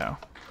comes in though.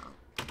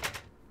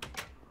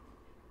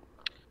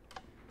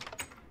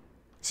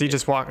 So you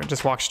just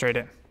walk straight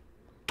in.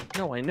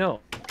 No, I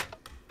know.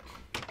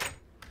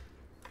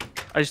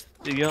 I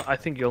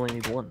think you only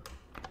need one.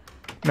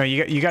 No,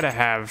 you got to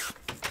have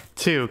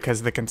two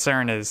because the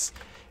concern is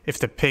if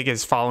the pig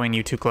is following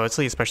you too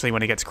closely, especially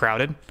when it gets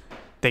crowded,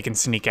 they can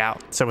sneak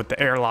out. So with the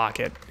airlock,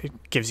 it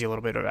gives you a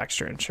little bit of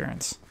extra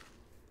insurance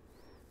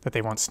that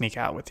they won't sneak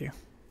out with you.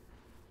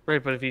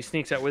 Right, but if he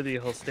sneaks out with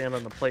you, he'll stand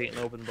on the plate and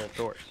open both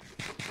doors.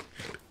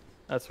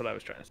 That's what I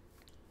was trying to say.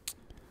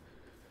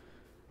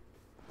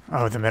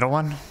 Oh, the middle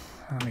one?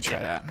 Let me try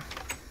that.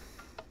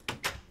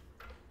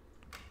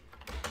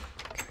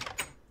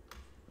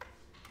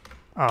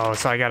 Oh,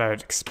 so I gotta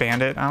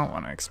expand it? I don't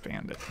want to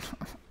expand it.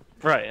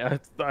 Right.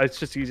 It's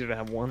just easier to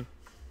have one,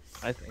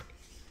 I think.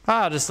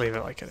 I'll just leave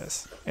it like it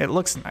is. It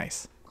looks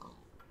nice.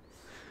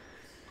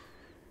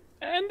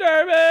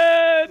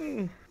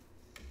 Enderman!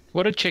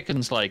 What are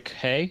chickens like?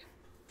 Hay?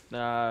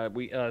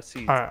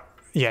 Seeds.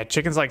 Yeah,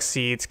 chickens like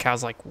seeds,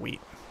 cows like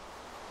wheat.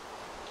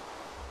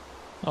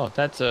 Oh,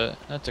 that's a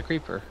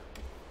creeper.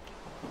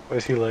 What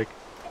is he like?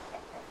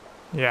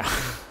 Yeah.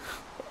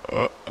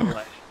 Oh,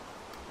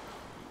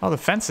 the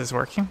fence is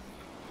working.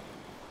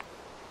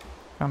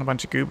 Found a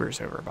bunch of goobers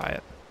over by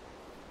it.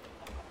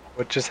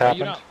 What just Are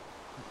you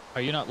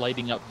happened? not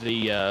lighting up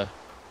the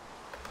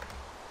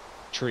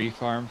tree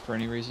farm for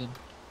any reason?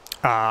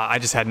 I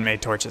just hadn't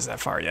made torches that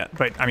far yet,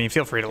 but I mean,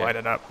 feel free to light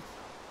it up.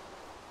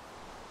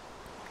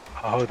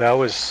 Oh, that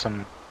was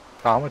some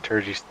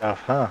thaumaturgy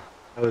stuff, huh?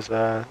 That was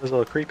a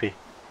little creepy.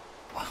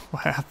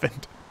 What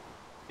happened?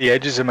 The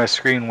edges of my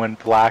screen went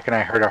black, and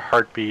I heard a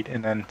heartbeat,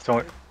 and then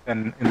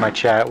in my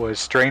chat was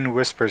 "Strange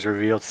whispers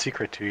revealed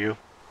secret to you."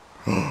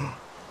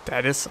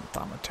 That is some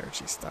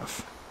thaumaturgy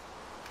stuff.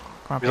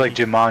 Come on, It was like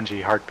Piggy.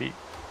 Jumanji heartbeat.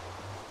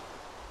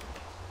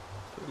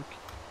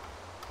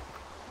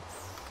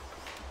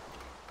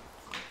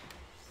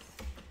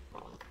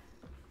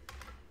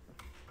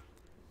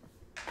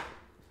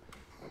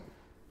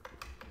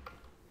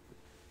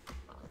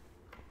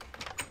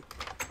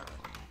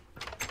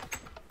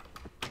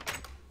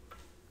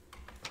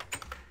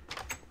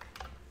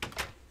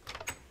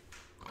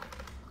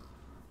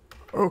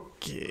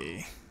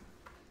 Okay.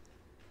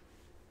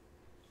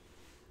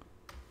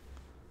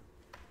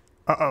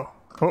 Uh-oh.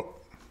 Oh.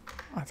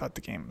 I thought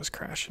the game was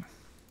crashing.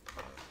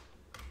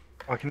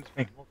 Oh, I can just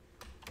make.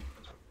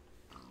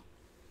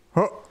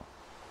 Oh.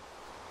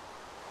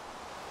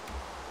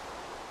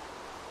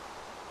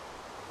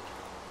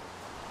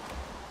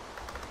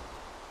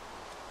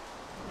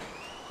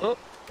 Oh.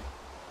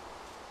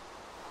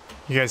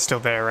 You guys still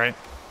there, right?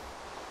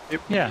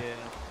 Yeah. I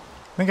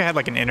think I had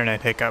like an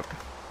internet hiccup,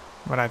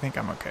 but I think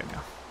I'm okay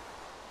now.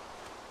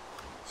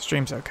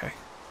 Stream's okay.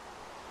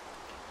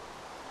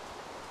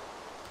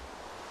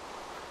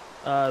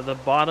 The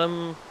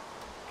bottom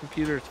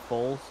computer's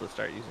full, so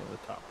start using the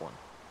top one.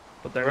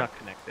 But they're not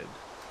connected.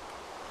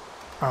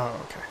 Oh,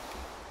 okay.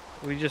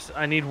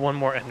 I need one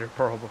more ender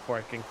pearl before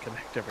I can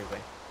connect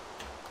everything.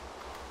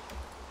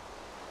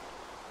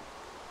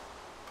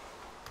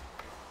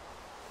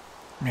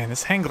 Man,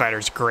 this hang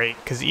glider's great,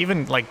 because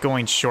even like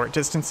going short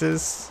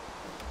distances,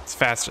 it's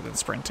faster than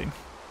sprinting.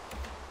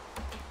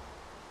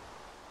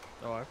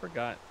 Oh, I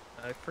forgot.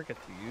 I forget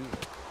to use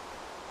it.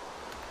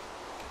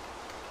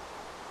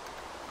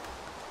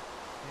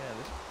 Yeah,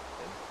 this is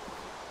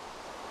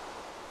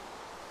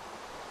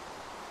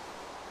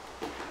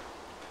good.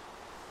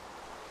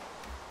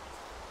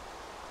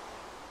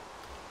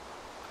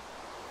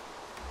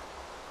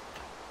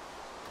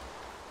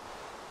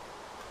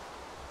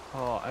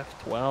 Oh,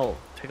 F12.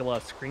 Take a lot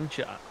of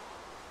screenshot.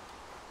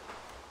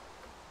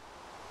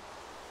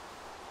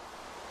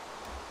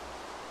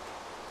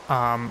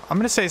 I'm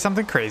gonna say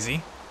something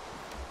crazy,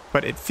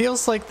 but it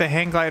feels like the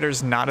hang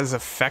glider's not as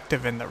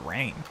effective in the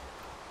rain.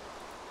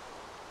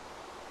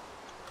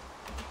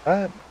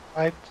 That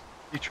might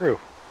be true.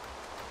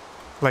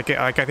 Like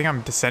I think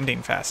I'm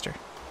descending faster.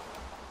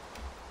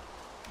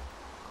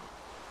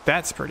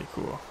 That's pretty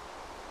cool.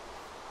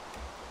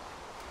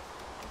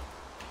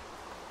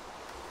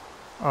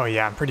 Oh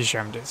yeah, I'm pretty sure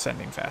I'm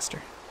descending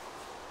faster.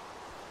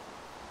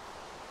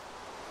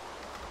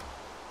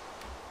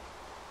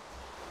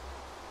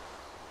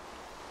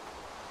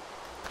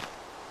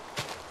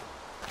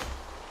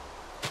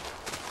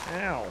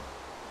 Ow.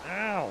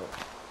 Ow.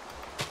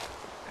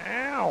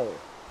 Ow.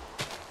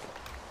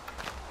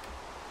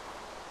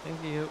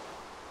 Thank you.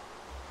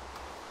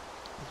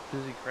 I was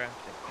busy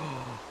crafting.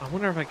 I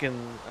wonder if I can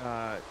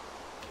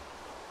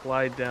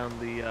glide down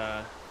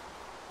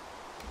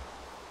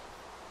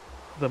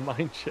the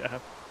mine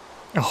shaft.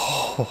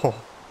 Oh,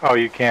 Oh,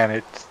 you can.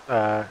 It's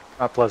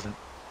not pleasant.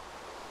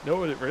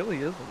 No, it really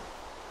isn't.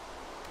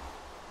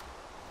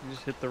 You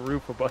just hit the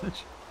roof a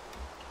bunch.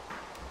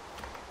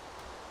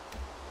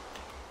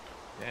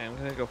 Yeah, I'm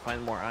gonna go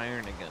find more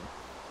iron again.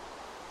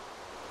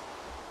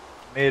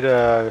 Made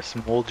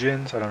some wool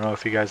gins. I don't know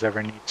if you guys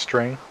ever need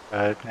string.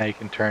 Now you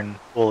can turn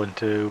wool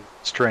into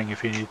string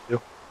if you need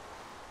to.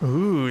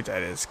 ooh,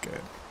 that is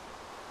good.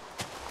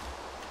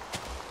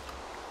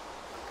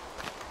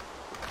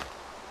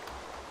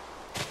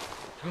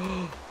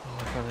 Oh,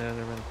 I found an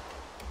Enderman.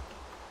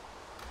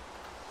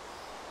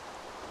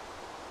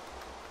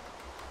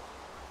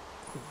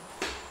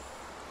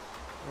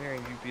 Where are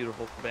you,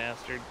 beautiful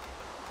bastard?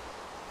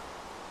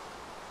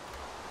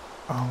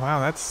 Oh wow,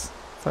 that's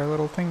our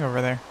little thing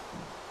over there.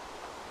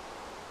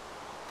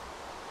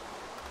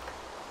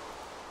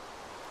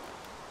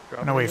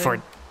 Drop I'm gonna wait for it.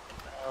 anything?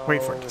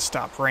 Wait for it to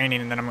stop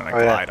raining, and then I'm gonna Oh,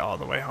 yeah. glide all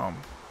the way home.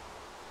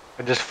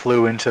 I just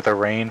flew into the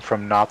rain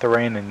from not the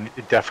rain, and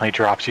it definitely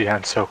drops you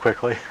down so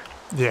quickly.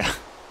 Yeah.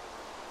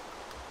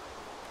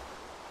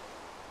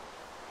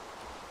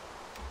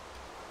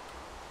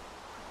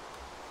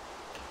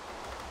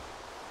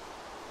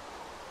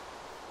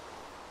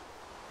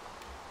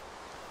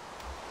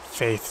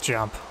 faith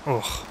jump.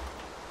 Ugh.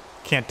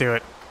 Can't do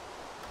it.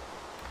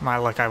 My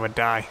luck, I would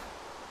die.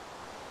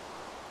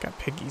 Got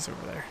piggies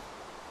over there.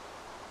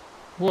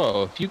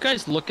 Whoa! If you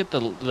guys look at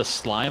the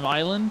slime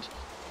island,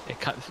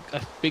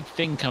 a big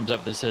thing comes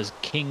up that says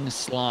King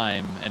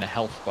Slime and a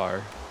health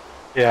bar.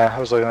 Yeah, I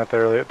was looking at that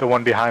earlier. The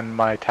one behind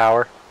my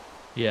tower.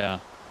 Yeah.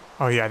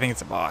 Oh yeah, I think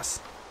it's a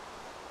boss.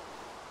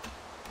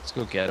 Let's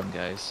go get him,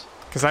 guys.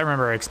 Because I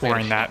remember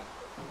exploring that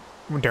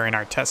during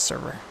our test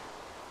server.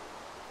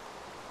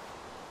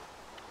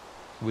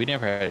 We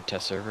never had a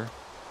test server.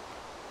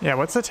 Yeah,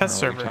 what's a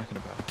test I don't know server? what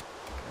you're talking about.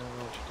 I don't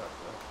know what you're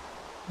talking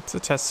about. It's a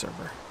test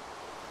server.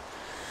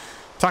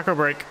 Taco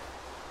break.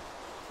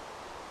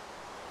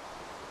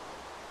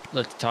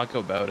 Let's talk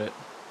about it.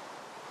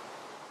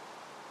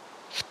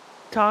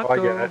 Talk I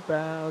get it.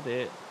 about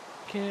it.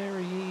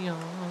 Carry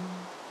on.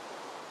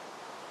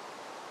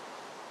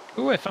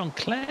 Ooh, I found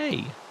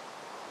clay.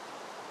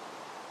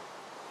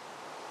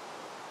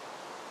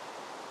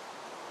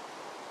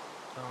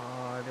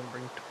 Oh, I didn't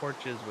bring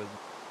torches with me.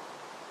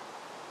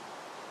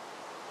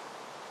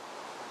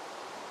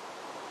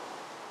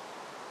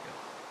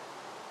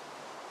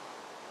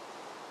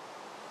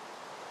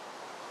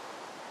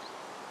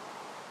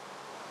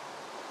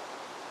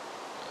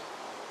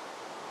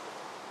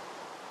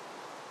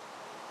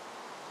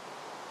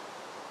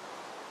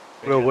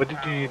 Will, what did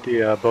you need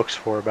the books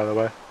for, by the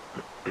way?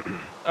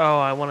 Oh,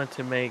 I wanted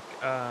to make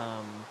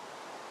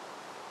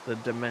the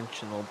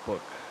dimensional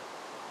book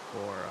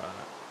for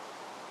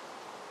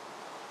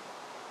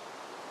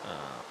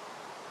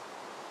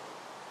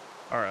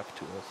RF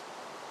tools.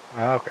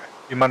 Okay.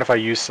 You mind if I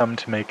use some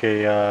to make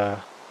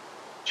a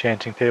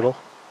chanting table?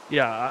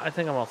 Yeah, I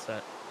think I'm all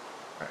set.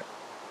 Alright.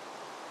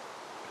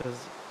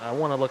 Because I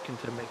want to look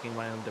into making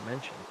my own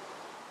dimension.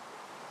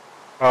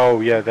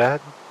 Oh, yeah,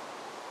 that.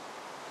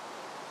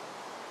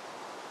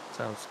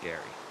 Sounds scary.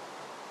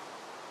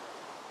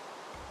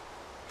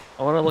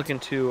 I want to look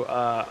into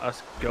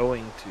us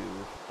going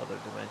to other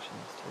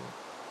dimensions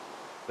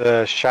too.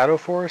 The Shadow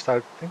Forest, I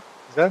think.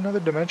 Is that another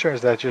dimension or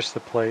is that just the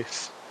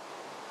place?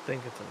 I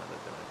think it's another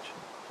dimension.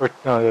 Or,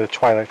 no, the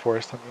Twilight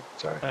Forest, I mean.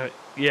 Sorry.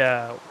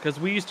 Yeah, because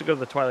we used to go to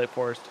the Twilight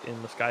Forest in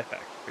the Sky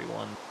Factory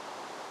one,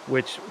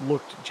 which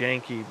looked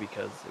janky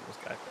because it was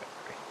Sky Factory.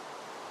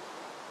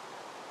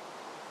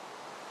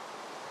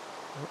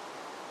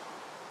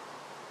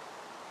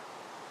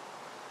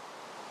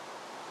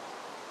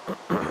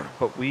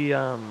 But we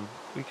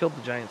killed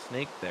the giant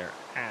snake there.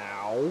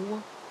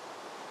 Ow.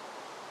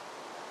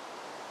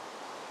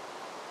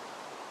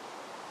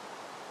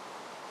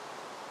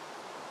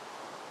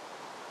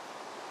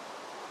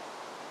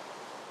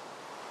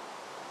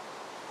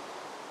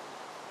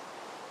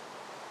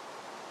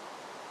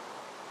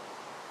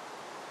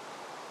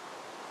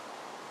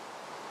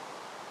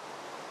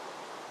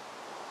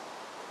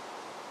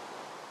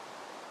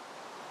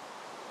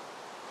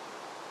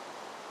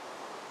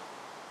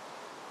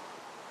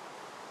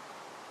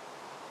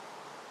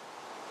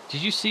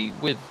 Did you see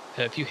with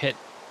if you hit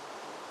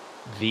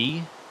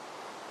V,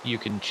 you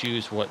can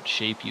choose what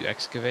shape you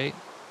excavate?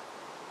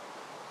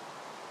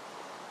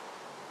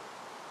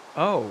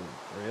 Oh,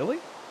 really?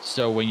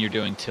 So when you're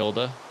doing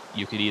tilde,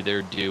 you could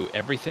either do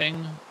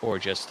everything or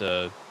just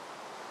a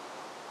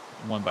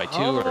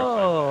 1x2 or a 5x.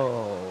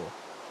 Oh.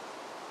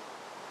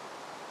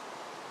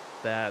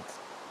 That's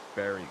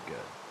very good.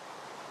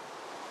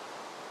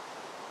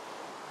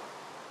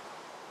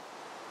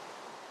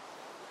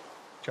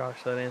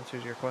 Josh, that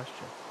answers your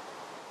question.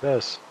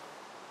 Yes.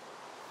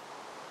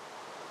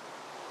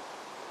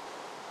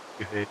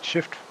 You hit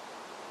shift.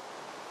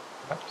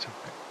 Oh,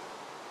 something.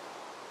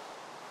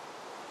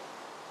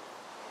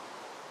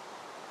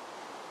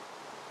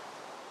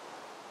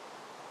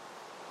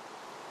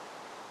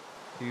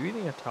 Are you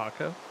eating a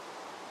taco?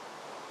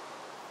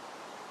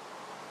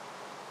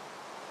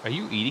 Are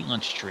you eating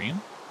on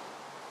stream?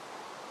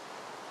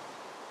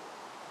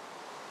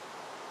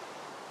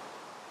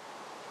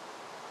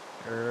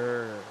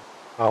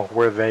 Oh,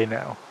 where are they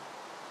now?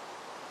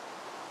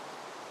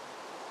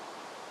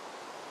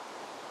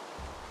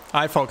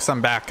 Hi, folks.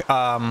 I'm back.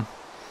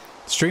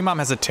 StreamMom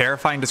has a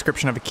terrifying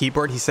description of a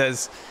keyboard. He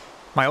says,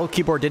 my old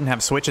keyboard didn't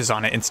have switches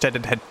on it. Instead,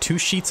 it had 2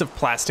 sheets of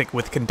plastic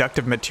with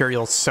conductive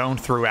material sewn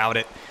throughout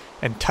it,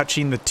 and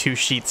touching the 2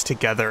 sheets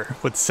together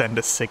would send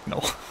a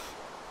signal.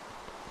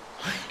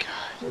 My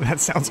God. That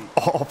sounds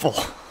awful.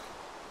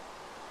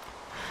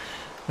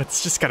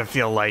 It's just gotta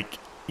feel like,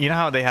 you know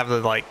how they have the,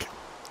 like,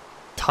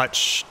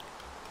 touch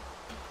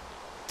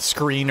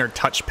screen or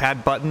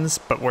touchpad buttons,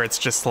 but where it's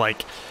just,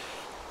 like,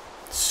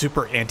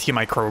 super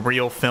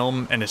antimicrobial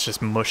film and it's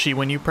just mushy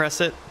when you press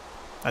it?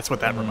 That's what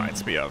that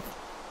reminds me of.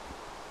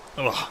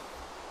 Ugh.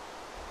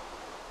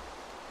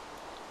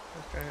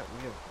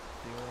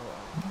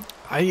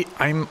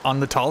 I'm on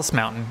the tallest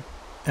mountain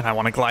and I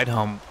want to glide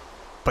home,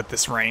 but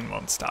this rain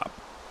won't stop.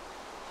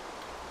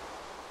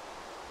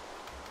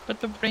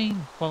 But the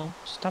rain won't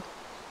stop.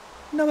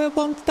 No, it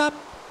won't stop.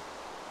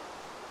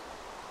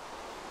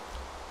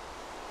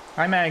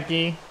 Hi,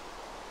 Maggie.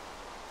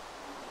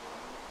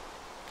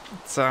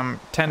 It's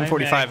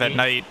 10:45 at Maggie.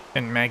 night,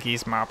 and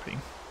Maggie's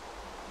mopping.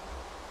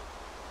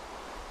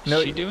 Is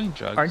No, she doing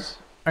drugs?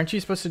 Aren't you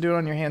supposed to do it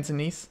on your hands and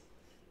knees?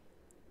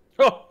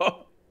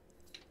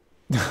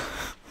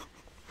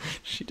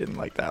 She didn't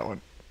like that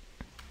one.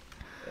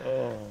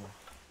 Oh.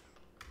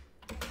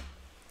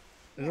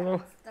 Isn't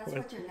it? That's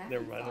what your Never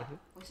nephew mind. thought,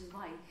 which is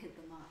why he hit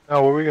them up.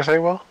 Oh, what were we gonna say?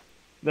 Well,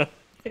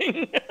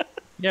 Nothing.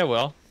 Yeah,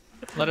 well,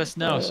 let us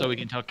know so we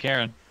can tell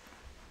Karen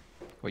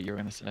what you were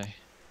gonna say.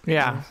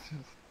 Yeah.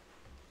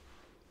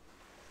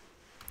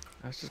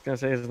 I was just gonna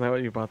say, isn't that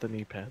what you bought the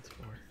knee pads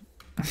for?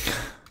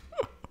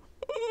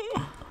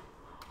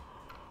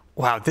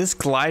 Wow, this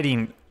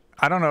gliding.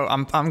 I don't know.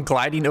 I'm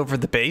gliding over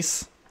the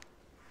base.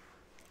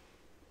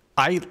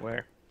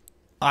 Where?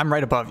 I'm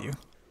right above you.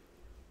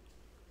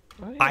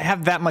 Oh, yeah. I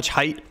have that much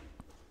height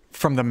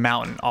from the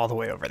mountain all the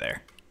way over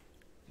there.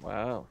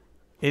 Wow.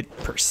 It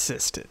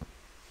persisted.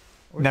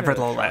 Where's that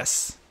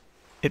Nevertheless,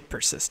 it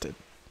persisted.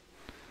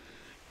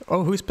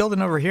 Oh, who's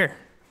building over here? shot?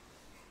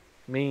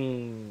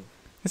 Mean.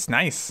 It's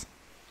nice.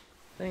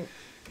 Thanks.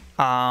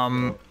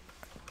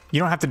 You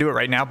don't have to do it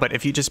right now, but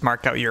if you just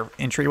mark out your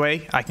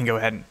entryway, I can go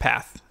ahead and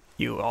path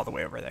you all the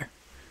way over there.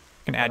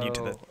 I can add you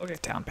to the okay.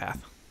 town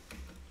path.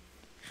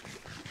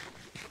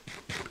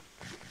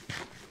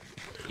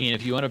 Ian,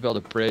 if you want to build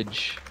a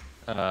bridge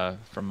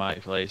from my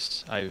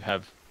place, I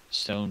have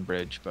stone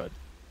bridge, but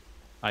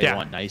I Yeah.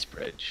 want nice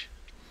bridge.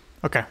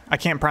 Okay, I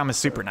can't promise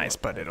super nice,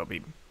 but it'll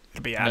be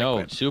No,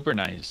 adequate. super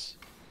nice.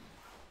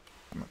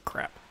 Oh,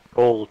 crap.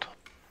 gold.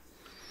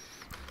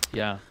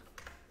 Yeah.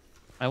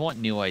 I want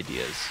new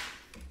ideas.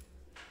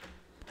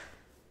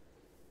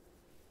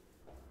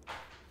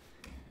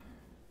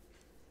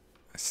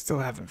 I still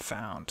haven't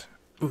found.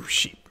 Ooh,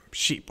 sheep.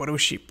 Sheep. What do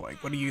sheep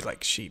like? What do you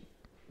like, sheep?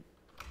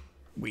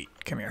 Wheat.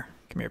 Come here.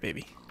 Come here,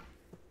 baby.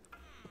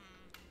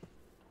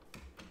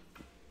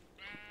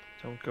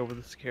 Don't go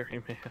with the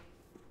scary man.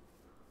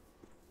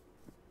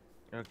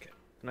 Okay.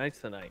 Tonight's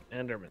the night.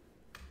 Enderman.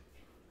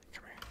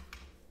 Come here.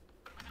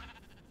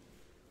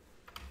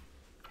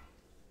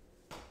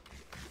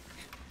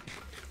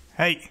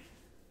 Hey.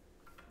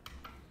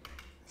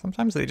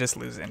 Sometimes they just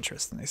lose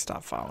interest and they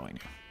stop following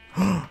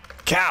you.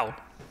 Cow!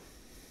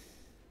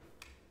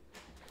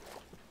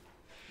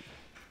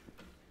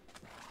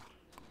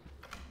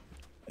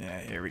 Yeah,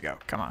 here we go.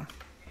 Come on.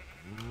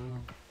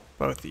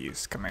 Both of you,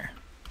 come here.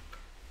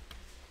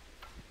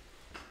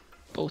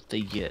 Both the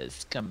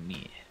years, come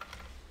here.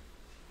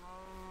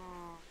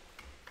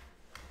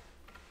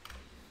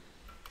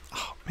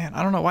 Oh, man,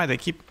 I don't know why they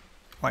keep,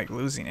 like,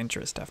 losing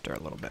interest after a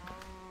little bit.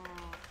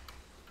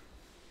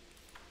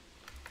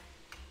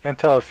 Can't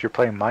tell if you're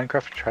playing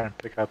Minecraft or trying to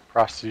pick up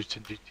prostitutes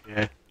in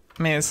GTA.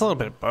 I mean, it's a little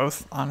bit of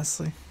both,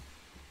 honestly.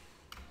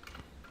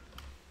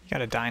 You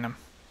gotta dine them.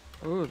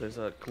 Ooh, there's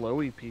a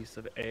glowy piece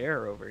of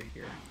air over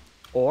here.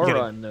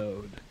 Aura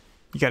node.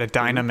 You gotta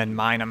dine them and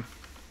mine them.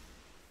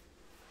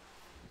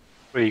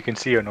 Wait, you can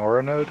see an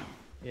aura node?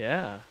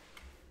 Yeah.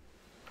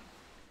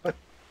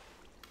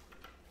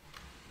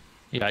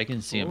 Yeah, I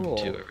can see them Cool.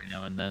 too every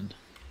now and then.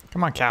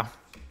 Come on, cow.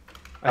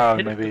 I Oh,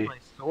 hit it maybe. with my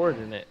sword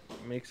and it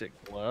makes it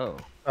glow.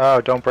 Oh,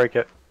 don't break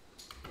it.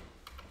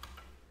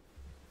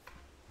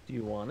 Do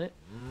you want it?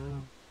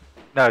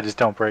 No, just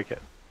don't break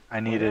it. I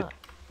need it. not?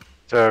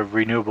 It's a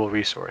renewable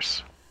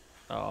resource.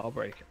 Oh, I'll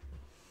break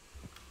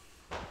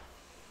it.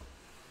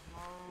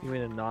 You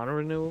mean a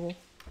non-renewable?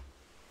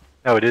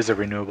 No, it is a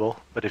renewable,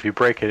 but if you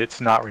break it,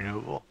 it's not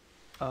renewable.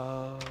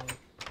 Oh.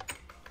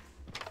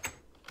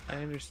 I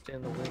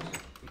understand the rules.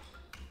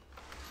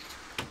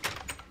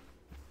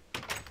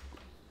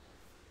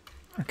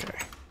 Okay.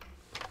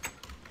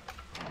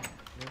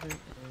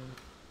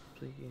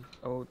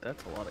 Oh,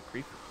 that's a lot of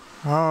creepers.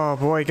 Oh,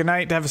 boy. Good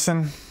night,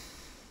 Devison.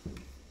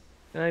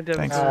 Good night, Devin.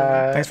 Thanks.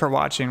 Uh, Thanks for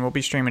watching. We'll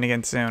be streaming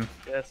again soon.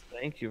 Yes,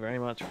 thank you very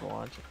much for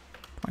watching.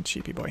 Come on,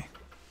 sheepy boy.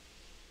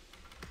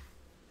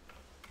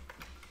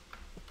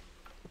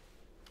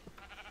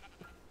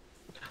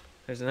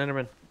 There's an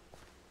Enderman.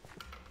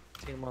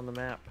 See him on the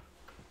map.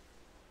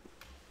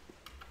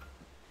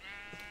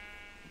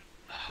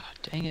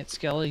 Dang it,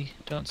 Skelly.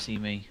 Don't see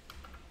me.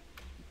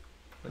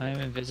 I'm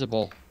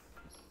invisible.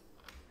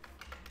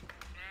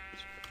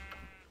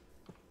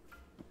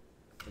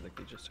 I think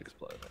they just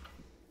exploded.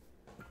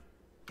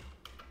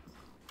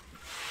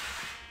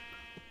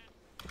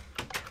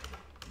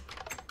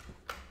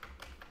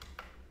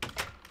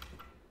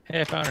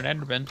 Hey, I found an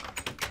Enderman.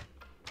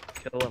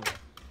 Kill him.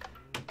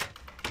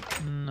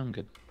 I'm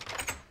good.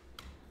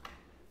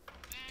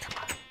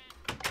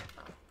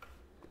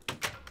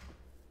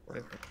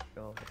 Whatever.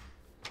 Kill him.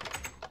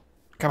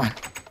 Come on.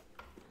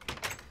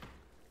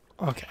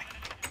 Okay.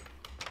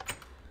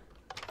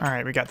 All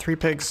right, we got 3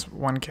 pigs,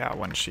 1 cow,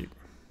 1 sheep.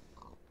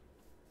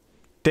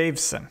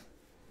 Daveson.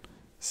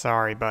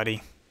 Sorry,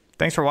 buddy.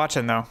 Thanks for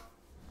watching, though.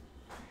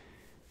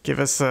 Give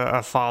us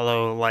a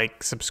follow,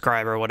 like,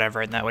 subscribe, or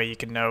whatever, and that way you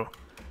can know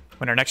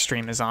when our next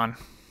stream is on.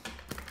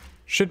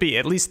 Should be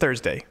at least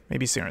Thursday.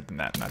 Maybe sooner than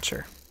that. Not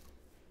sure.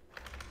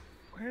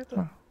 Where the?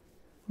 I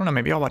don't know.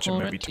 Maybe I'll watch a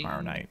movie Alrighty.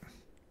 tomorrow night.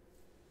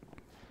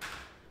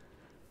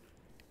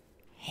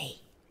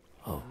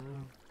 Oh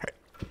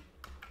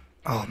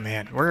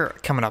man, we're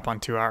coming up on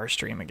 2-hour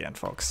stream again,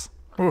 folks.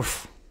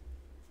 Oof.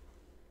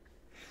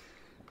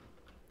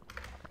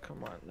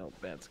 Come on, no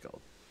bad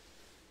skull.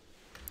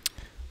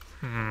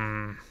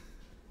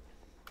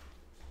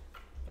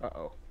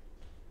 Uh-oh.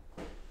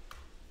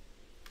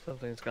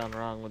 Something's gone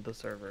wrong with the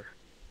server.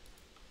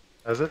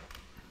 Has it?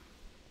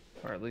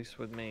 Or at least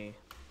with me.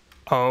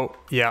 Oh,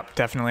 yeah,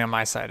 definitely on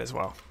my side as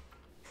well.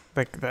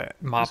 Like the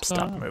mop What's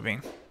stopped going on?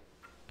 moving.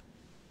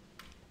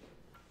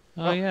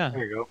 Oh, yeah.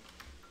 There you go.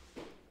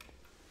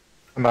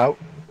 I'm out.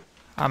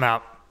 I'm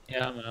out.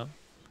 Yeah, I'm out.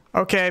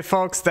 Okay,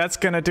 folks, that's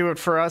gonna do it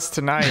for us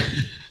tonight.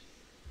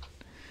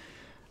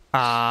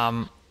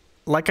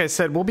 Like I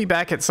said, we'll be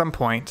back at some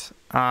point.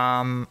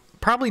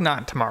 Probably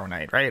not tomorrow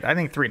night, right? I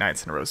think 3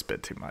 nights in a row is a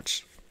bit too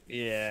much.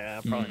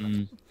 Yeah, probably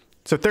not.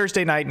 So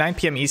Thursday night, 9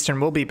 p.m.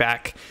 Eastern, we'll be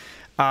back.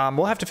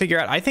 We'll have to figure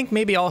out. I think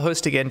maybe I'll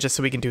host again just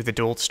so we can do the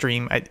dual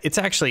stream. It's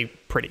actually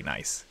pretty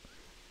nice,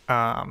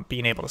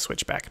 being able to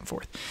switch back and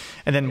forth.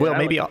 And then, Will,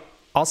 maybe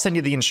I'll send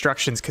you the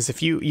instructions, because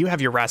if you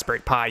have your Raspberry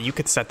Pi, you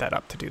could set that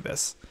up to do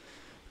this.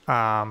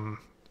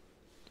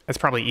 It's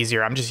probably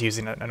easier. I'm just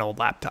using an old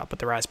laptop, but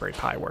the Raspberry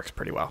Pi works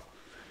pretty well.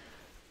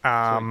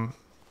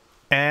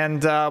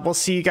 And we'll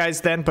see you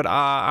guys then. But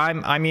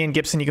I'm Ian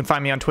Gibson. You can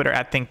find me on Twitter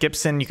at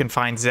ThinkGibson. You can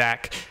find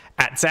Zach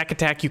at Zach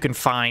Attack. You can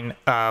find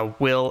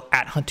Will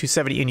at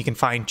Hunt270, and you can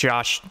find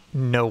Josh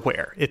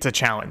nowhere. It's a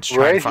challenge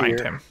trying to find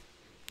him.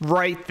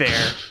 Right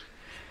there.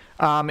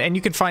 And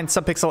you can find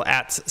Subpixel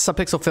at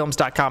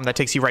subpixelfilms.com. That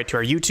takes you right to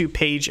our YouTube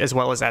page, as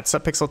well as at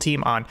Subpixel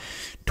Team on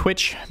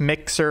Twitch,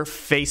 Mixer,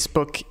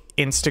 Facebook,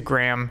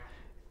 Instagram,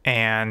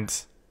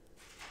 and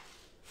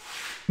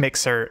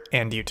Mixer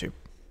and YouTube.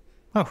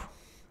 Oh,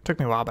 took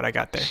me a while, but I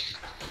got there.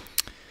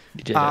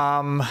 You did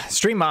it.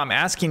 Stream Mom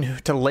asking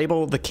to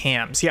label the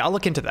cams. Yeah, I'll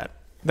look into that.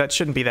 That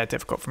shouldn't be that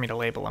difficult for me to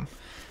label them.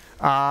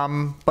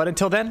 But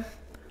until then,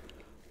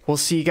 we'll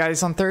see you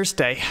guys on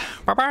Thursday.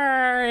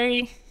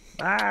 Bye-bye.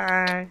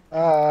 Bye.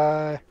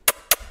 Bye.